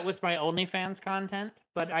see that with my OnlyFans content,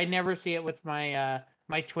 but I never see it with my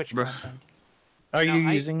my Twitch Bruh. content. Are No, you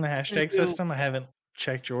I using the hashtag do- system? I haven't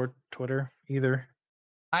checked your Twitter either.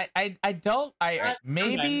 I don't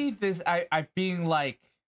maybe Sometimes. this I being like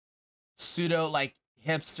pseudo like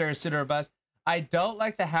hipster pseudo bust. I don't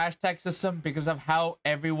like the hashtag system because of how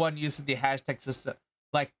everyone uses the hashtag system,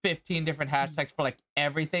 like 15 different hashtags for like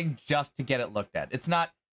everything just to get it looked at. It's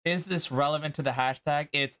not, is this relevant to the hashtag?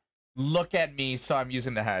 It's look at me, so I'm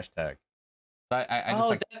using the hashtag. So I just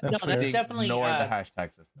like That's fair. that's definitely ignore the hashtag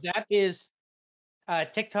system. that is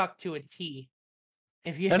TikTok to a T.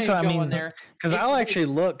 If you That's what I go mean, in there, Because It's I'll like- actually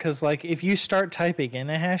look, because like if you start typing in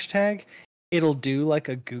a hashtag, it'll do like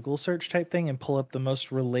a Google search type thing and pull up the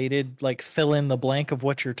most related, like fill in the blank of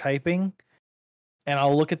what you're typing. and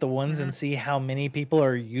I'll look at the ones and see how many people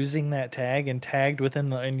are using that tag and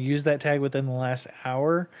use that tag within the last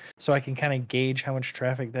hour, so I can kind of gauge how much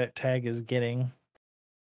traffic that tag is getting.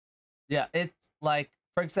 Yeah, it's like,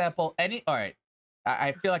 for example, all right,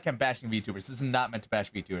 I feel like I'm bashing VTubers. This is not meant to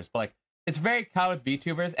bash VTubers, but like, it's very common with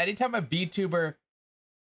VTubers. Anytime a VTuber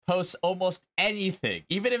posts almost anything,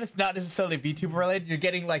 even if it's not necessarily VTuber related, you're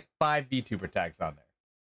getting like 5 VTuber tags on there.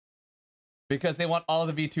 Because they want all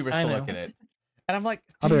the VTubers to look at it. And I'm like,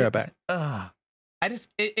 I'll be right back.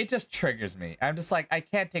 It just triggers me. I'm just like, I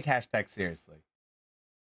can't take hashtags seriously.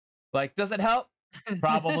 Like, does it help?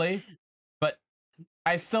 Probably. But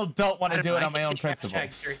I still don't want to do it on my own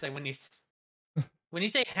principles. Seriously, when you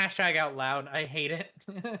say hashtag out loud, I hate it.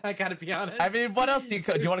 I gotta be honest. I mean, what else do you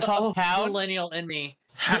want to call it? Pound? Millennial in me.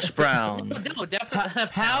 Hash brown. No, definitely.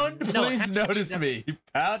 Pound, please notice me.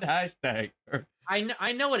 Pound hashtag.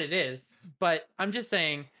 I know what it is, but I'm just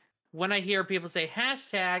saying, when I hear people say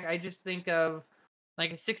hashtag, I just think of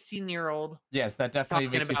like a 16-year-old. Yes, that definitely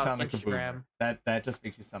makes you sound like Instagram. a boomer. That just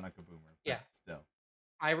makes you sound like a boomer. Yeah. Still.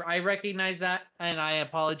 I recognize that, and I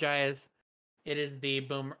apologize. It is the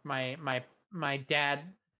boomer. My dad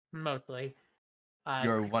mostly.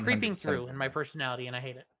 You're 100% creeping through in my personality, and I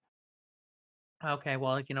hate it. Okay,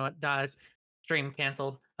 well, you know what? Stream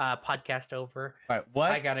canceled. Podcast over. All right,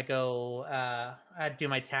 what? I gotta go. Do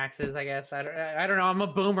my taxes. I guess. I don't know. I'm a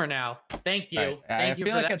boomer now. Thank you. Right. Thank you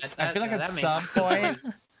for that. I feel like at some point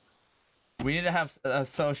we need to have a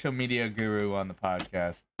social media guru on the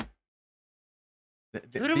podcast.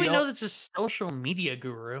 Who do we know that's a social media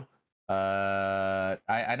guru?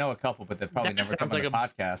 I know a couple, but they'd probably never come on the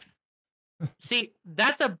podcast. See,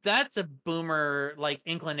 that's a boomer like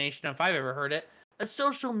inclination if I've ever heard it. A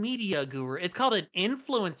social media guru. It's called an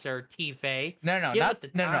influencer, T-Fay. No,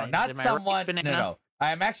 not someone. Right, no.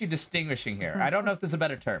 I am actually distinguishing here. I don't know if there's a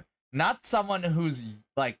better term. Not someone who's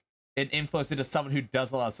like an influencer to someone who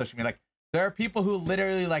does a lot of social media. Like, there are people who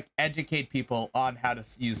literally like educate people on how to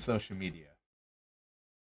use social media.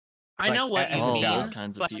 I know what you mean, those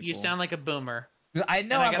kinds of but people. you sound like a boomer. I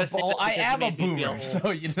know I am a boomer,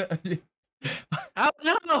 so you know. Oh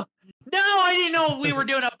no! I didn't know we were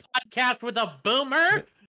doing a podcast with a boomer.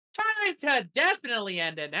 Time to definitely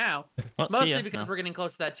end it now. Well, Mostly because we're getting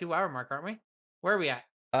close to that 2-hour mark, aren't we? Where are we at?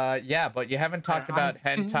 Yeah, but you haven't talked about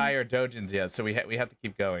hentai or dojins yet, so we have to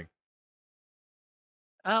keep going.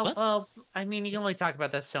 Oh, What? well, I mean, you can only talk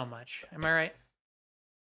about that so much. Am I right?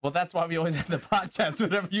 Well, that's why we always end the podcast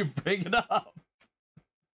whenever you bring it up.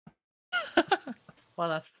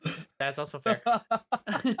 Well, that's also fair.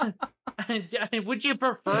 Would you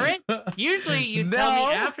prefer it? Usually you tell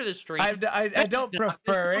me after the stream. I don't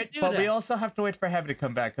prefer it, but we that. also have to wait for Hebi to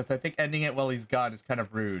come back, because I think ending it while he's gone is kind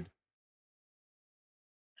of rude.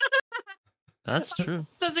 That's true.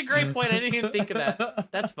 That's a great point. I didn't even think of that.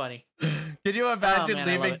 That's funny. Can you imagine man,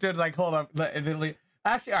 leaving to like, hold up, and then leave?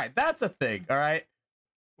 Actually, all right, that's a thing, all right?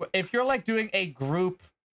 If you're like doing a group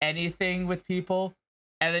anything with people,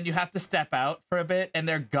 and then you have to step out for a bit, and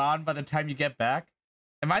they're gone by the time you get back,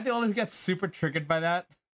 am I the only who gets super triggered by that?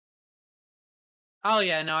 Oh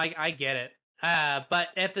yeah, no, I get it. But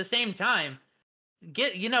at the same time,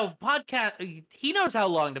 podcast. He knows how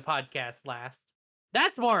long the podcast lasts.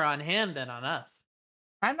 That's more on him than on us.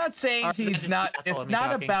 I'm not saying he's not. It's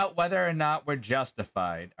not about whether or not we're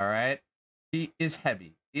justified. All right, he is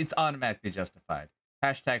Hebi. It's automatically justified.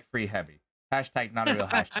 Hashtag free Hebi. Hashtag not a real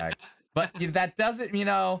hashtag. But that doesn't,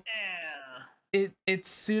 it's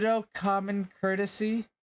pseudo common courtesy,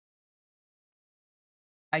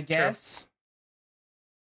 I guess.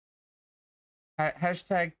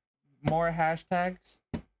 Hashtag more hashtags.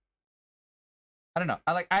 I don't know.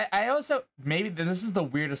 I also, maybe this is the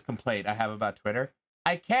weirdest complaint I have about Twitter.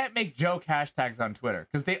 I can't make joke hashtags on Twitter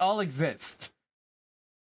because they all exist.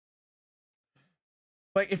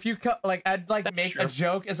 Like, if you I'd make a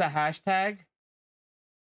joke as a hashtag,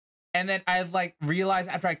 and then I realize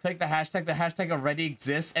after I click the hashtag already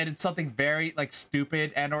exists, and it's something very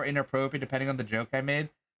stupid and or inappropriate depending on the joke I made.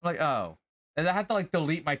 I'm like, oh, and I have to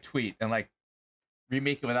delete my tweet and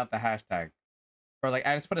remake it without the hashtag, or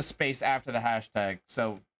I just put a space after the hashtag,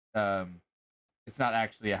 so it's not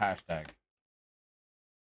actually a hashtag.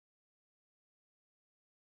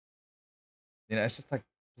 It's just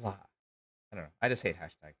blah. I don't know. I just hate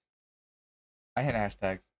hashtags. I hate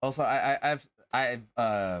hashtags. Also, I've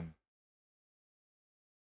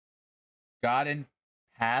gotten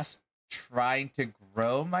past trying to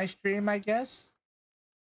grow my stream, I guess.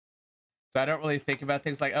 So I don't really think about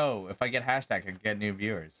things like, oh, if I get hashtag, I can get new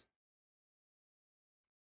viewers.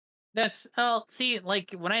 That's see,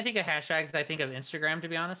 when I think of hashtags, I think of Instagram. To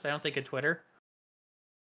be honest, I don't think of Twitter.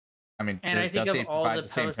 I mean, And I think don't they of all provide the the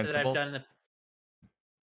same posts that I've principle? done.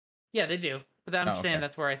 Yeah, they do. But I'm Oh, saying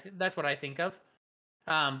okay. that's what I think of.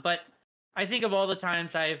 But I think of all the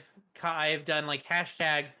times I've done like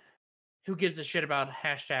hashtag who gives a shit about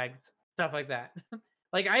hashtag stuff like that.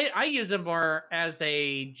 Like I use them more as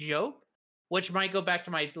a joke, which might go back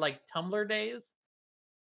to my like Tumblr days.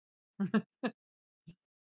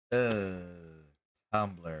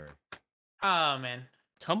 Tumblr. Oh man,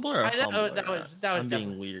 Tumblr or Humbler? that was I'm being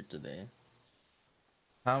definitely weird today.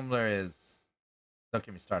 Tumblr is. Don't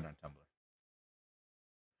get me started on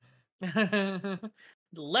Tumblr.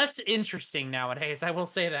 less interesting nowadays. I will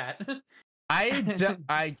say that.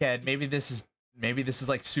 I get maybe this is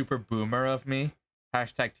like super boomer of me.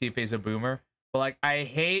 Hashtag T-Phase a boomer. But like I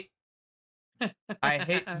hate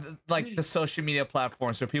like the social media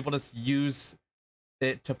platforms where people just use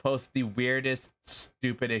it to post the weirdest,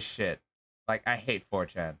 stupidest shit. Like I hate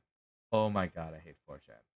 4chan. Oh my god, I hate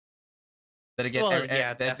 4chan. Then again, Well,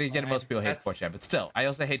 yeah, then again, most people hate that's 4chan, but still, I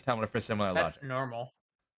also hate Tumblr for similar that's logic. normal.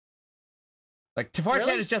 Like 4chan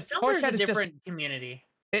Really, is just Tumblr is 4chan a is just different community.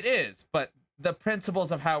 it is, but the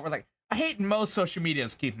principles of how we're like I hate most social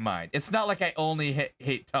medias. Keep in mind, it's not like I only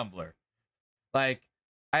hate Tumblr. Like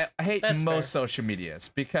I hate That's most fair. social medias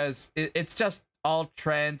because it's just all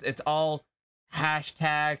trends. It's all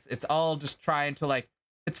hashtags. It's all just trying to like.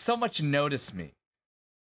 It's so much notice me.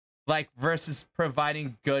 Like versus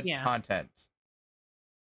providing good Yeah. content.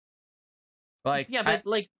 Like Yeah, but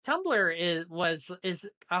like Tumblr is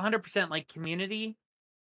 100% like communities.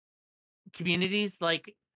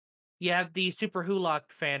 Like you have the Super Hulock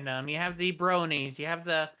fandom, you have the Bronies, you have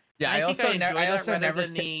the. yeah. And I I think I also enjoy that also rather never.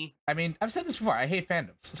 than the. I mean, I've said this before. I hate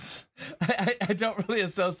fandoms. I don't really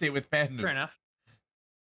associate with fandoms. Fair enough.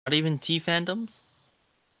 Not even T fandoms?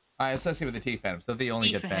 I associate with the T fandoms. They're the only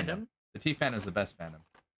T good fandom. fandom. The T fandom is the best fandom.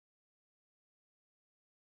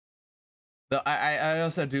 Though I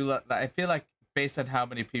also do. I feel like based on how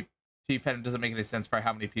many people T fandom doesn't make any sense for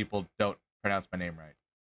how many people don't pronounce my name right.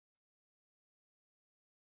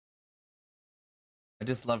 I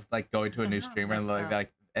just love like going to a new streamer and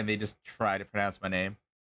like and they just try to pronounce my name.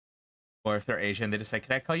 Or if they're Asian, they just say,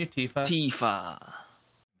 "Can I call you Tifa?" Tifa.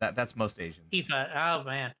 That's most Asians. Tifa. Oh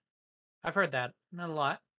man, I've heard that not a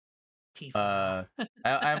lot. Tifa.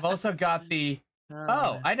 I've also got the.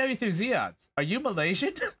 Oh, I know you through Xeons. Are you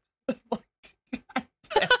Malaysian?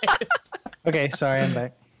 Okay, sorry, I'm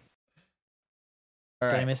back. All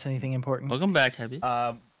Did I right. miss anything important? Welcome back,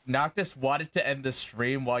 Hebi. Noctis wanted to end the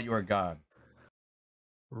stream while you were gone.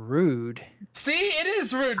 Rude. See, it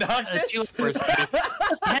is rude, Noctis. 2 hours.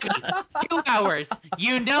 2 hours.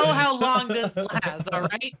 You know how long this lasts, all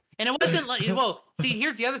right? And it wasn't like, well, see,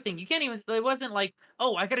 here's the other thing. You can't even. It wasn't like,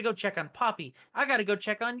 oh, I gotta go check on Poppy. I gotta go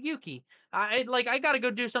check on Yuki. I gotta go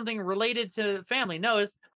do something related to family. No,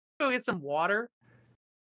 it's go get some water.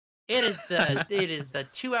 It is the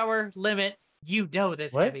 2 hour limit. You know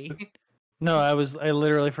this, What? Heavy. No, I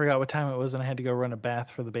literally forgot what time it was and I had to go run a bath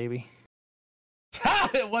for the baby.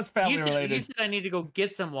 It was family related. You said I need to go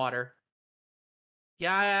get some water.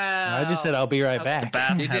 Yeah. I just said I'll be right Okay. back. The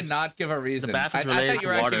bath He has- did not give a reason. The bath is I related thought you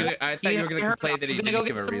were to actually water. I thought you were going to complain that he I'm gonna didn't go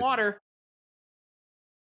give a get some reason. water.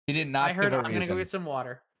 He did not I heard give a I'm reason. gonna go get some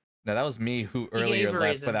water. No, that was me who He earlier gave a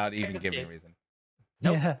left reason. without I even could giving see. a reason.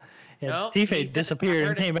 Nope. Yeah. Nope, T-Fade he said- I disappeared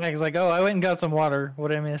heard and it. came back. He's like, oh, I went and got some water.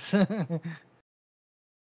 What'd I miss?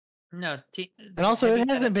 No. And also, Heavy it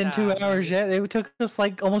said hasn't been 2 hours yet. It took us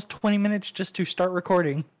like almost 20 minutes just to start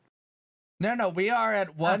recording. No, we are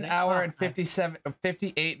at 1 thank hour God. and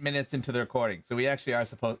 58 minutes into the recording. So we actually are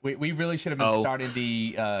supposed. We really should have been starting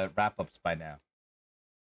the wrap-ups by now.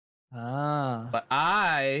 Ah. But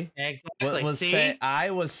I Exactly. was See?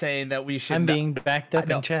 saying that we should. I'm being backed up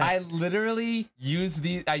in chat. I literally use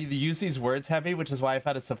these words heavy, which is why I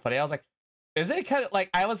found it so funny. I was like, isn't it kind of like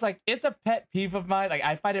I was like, it's a pet peeve of mine. Like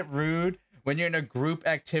I find it rude when you're in a group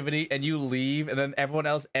activity and you leave and then everyone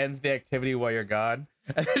else ends the activity while you're gone.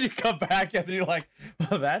 And then you come back and you're like,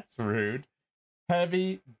 well, that's rude.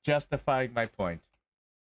 Heavy justifying my point.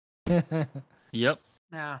 Yep.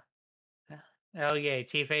 Yeah. Oh yeah,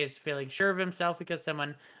 T-Face feeling sure of himself because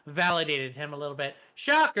someone validated him a little bit.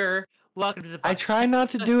 Shocker! Welcome to the podcast. I try not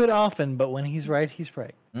to do it often, but when he's right, he's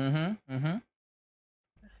right. Mm-hmm.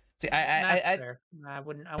 See, That's fair. I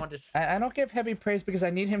want to. I don't give Heavy praise because I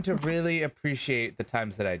need him to really appreciate the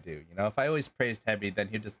times that I do. You know, if I always praised Heavy, then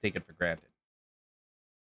he'd just take it for granted.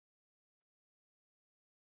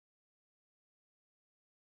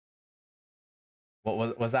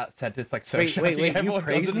 What was that sentence like? So Wait, shocking? you Everyone goes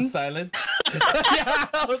praised into me? silence. Yeah,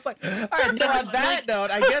 I was like, all right. So on that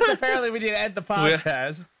note, I guess apparently we need to end the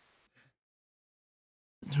podcast.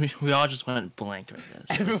 We all just went blank right there.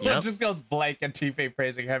 So, Everyone yep. just goes blank at T-Fay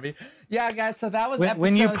praising Heavy. Yeah, guys. So that was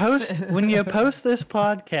When you episode post when you post this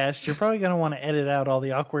podcast, you're probably gonna want to edit out all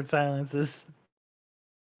the awkward silences.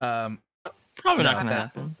 Probably No, not gonna that-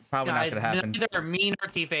 happen. Probably not gonna happen. Neither me nor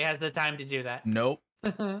T-Fay has the time to do that. Nope.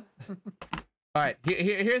 All right.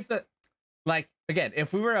 Here's the like again.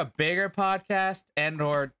 If we were a bigger podcast and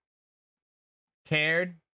or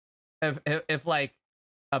cared, if like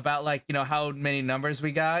about like how many numbers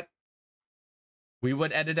we got, we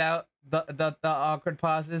would edit out the awkward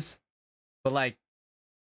pauses. But like,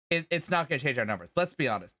 it's not gonna change our numbers. Let's be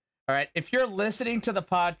honest. All right. If you're listening to the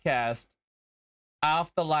podcast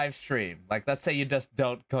off the live stream, like let's say you just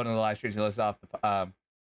don't go to the live stream, you listen off the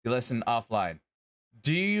you listen offline.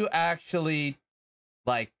 Do you actually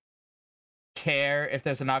like care if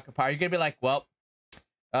there's an awkward pause? Are you gonna be like, well,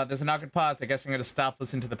 there's an awkward pause, I guess I'm gonna stop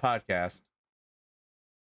listening to the podcast?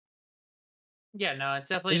 Yeah, no, it's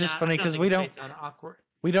definitely. It's just not, funny I don't 'cause think we it's don't- based on awkward.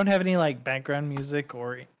 We don't have any like background music,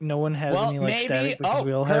 or no one has Well, any like maybe- static because oh,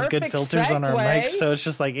 we all have good perfect filters on our segue mics, so it's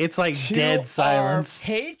just like To dead silence.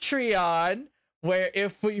 Our Patreon, where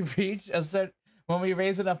if we reach a certain, when we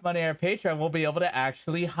raise enough money on our Patreon, we'll be able to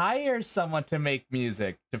actually hire someone to make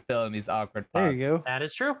music to fill in these awkward There pauses. you go. That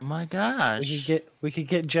is true. Oh my gosh. We could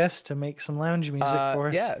get Jess to make some lounge music for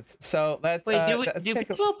us. Yeah, so let's. Wait, let's do take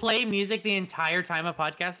a- people play music the entire time a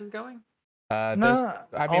podcast is going? there's- Not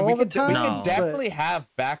I mean, all we the can, we time, can No. definitely have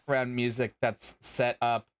background music that's set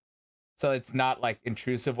up so it's not like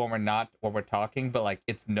intrusive when we're talking, but like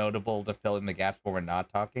it's notable to fill in the gaps when we're not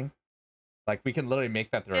talking. Like we can literally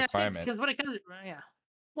make that the requirement. Because when it comes, yeah.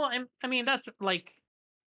 Well, I mean that's like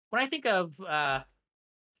when I think of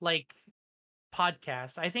like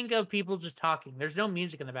podcasts, I think of people just talking. There's no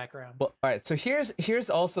music in the background. Well, all right. So here's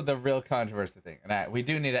also the real controversy thing, and we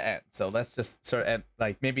do need to end. So let's just sort of end,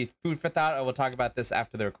 like maybe food for thought, or we'll talk about this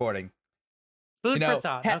after the recording. Food for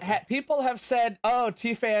thought. Okay. People have said, "Oh,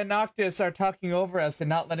 T-Fay and Noctis are talking over us and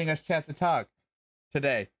not letting us chance to talk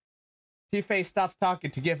today." T-Fay stops talking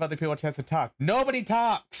to give other people a chance to talk. Nobody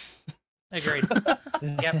talks. Agreed.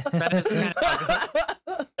 Yep, that is kind of how it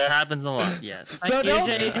goes. That happens a lot, yes. So Like, don't-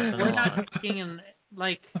 usually Yeah, we're that's a not lot. talking and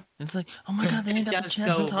like It's like, oh my god, they ain't it got the does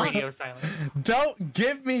chance go to talk. radio silent. Don't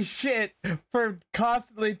give me shit for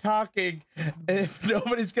constantly talking if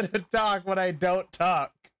nobody's gonna talk when I don't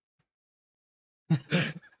talk.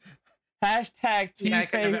 Hashtag Yeah, I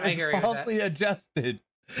T-Fay agree is with that. falsely adjusted.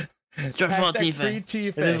 It's your fault, Hashtag T-Fay. free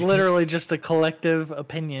T-Fay. It is literally just a collective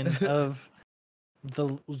opinion of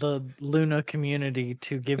the Luna community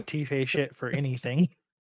to give T-Fay shit for anything.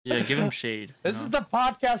 Yeah, give him shade. This is the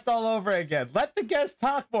podcast all over again. Let the guests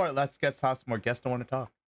talk more. Let's guests talk more. Guests don't want to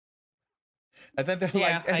talk. And then they're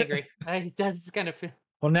Yeah, like, I agree. It does kind of feel.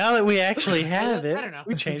 Well, now that we actually have I don't it, know.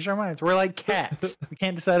 we changed our minds. We're like cats. We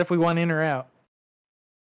can't decide if we want in or out.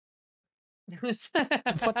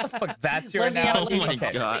 what the fuck? That's your Let me out, analogy? Oh my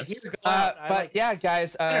Okay. gosh. Here, go out. I But like it. yeah,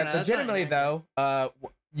 guys, I don't know, that's legitimately fine,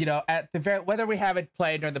 though, at the whether we have it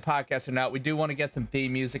played during the podcast or not, we do want to get some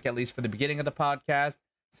theme music at least for the beginning of the podcast.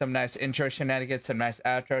 Some nice intro shenanigans, some nice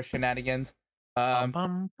outro shenanigans.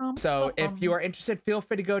 So if you are interested, feel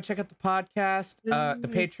free to go check out the podcast, the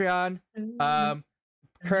Patreon.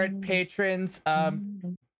 Current patrons,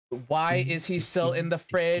 why is he still in the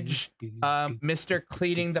fridge? Mr.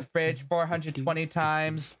 Cleaning the fridge 420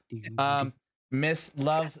 times. Liz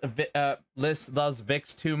loves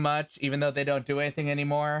Vix too much, even though they don't do anything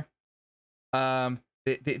anymore.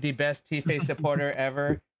 The best T-Fay supporter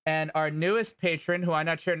ever. And our newest patron, who I'm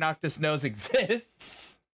not sure Noctis knows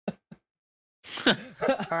exists. All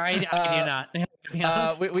right, I do not. To be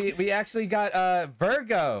honest. We actually got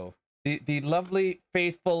Virgo, the lovely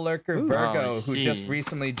faithful lurker Ooh. Virgo, Oh, who just geez.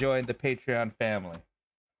 recently joined the Patreon family.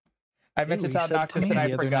 I meant Ooh, to he tell said to Noctis me and I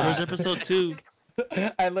the other There's forgot. episode 2.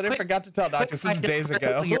 I literally Quick- forgot to tell Quick Noctis this side days note,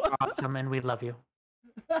 ago. You're awesome, and we love you.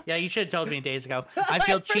 Yeah, you should have told me days ago. I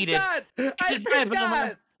feel cheated. I Cheated by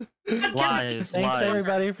forgot. Lies, Thanks lies.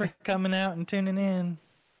 everybody for coming out and tuning in.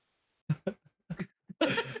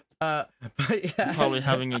 But yeah. Probably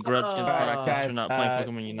having a grudge against Alright, Noctis guys, for not playing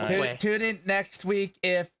Pokemon Unite. way. Tune in next week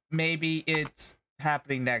if maybe it's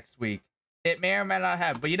happening next week. It may or may not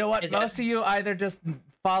happen. But you know what? Is Most of you either just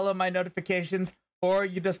follow my notifications or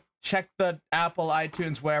you just check the Apple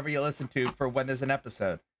iTunes wherever you listen to for when there's an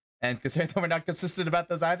episode. And considering that we're not consistent about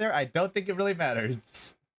those either, I don't think it really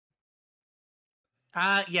matters.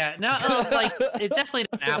 Yeah, no, like it's definitely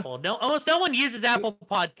not Apple. No, almost no one uses Apple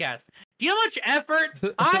Podcast. Do you know how much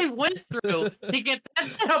effort I went through to get that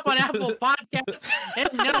set up on Apple Podcasts, and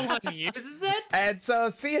no one uses it? And so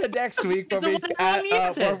see you next week It's where the one no one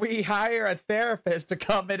uses. where we hire a therapist to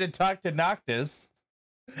come in and talk to Noctis.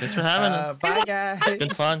 Thanks for having us. Bye, guys. Been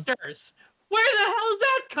fun. Monsters! Where the hell is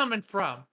that coming from?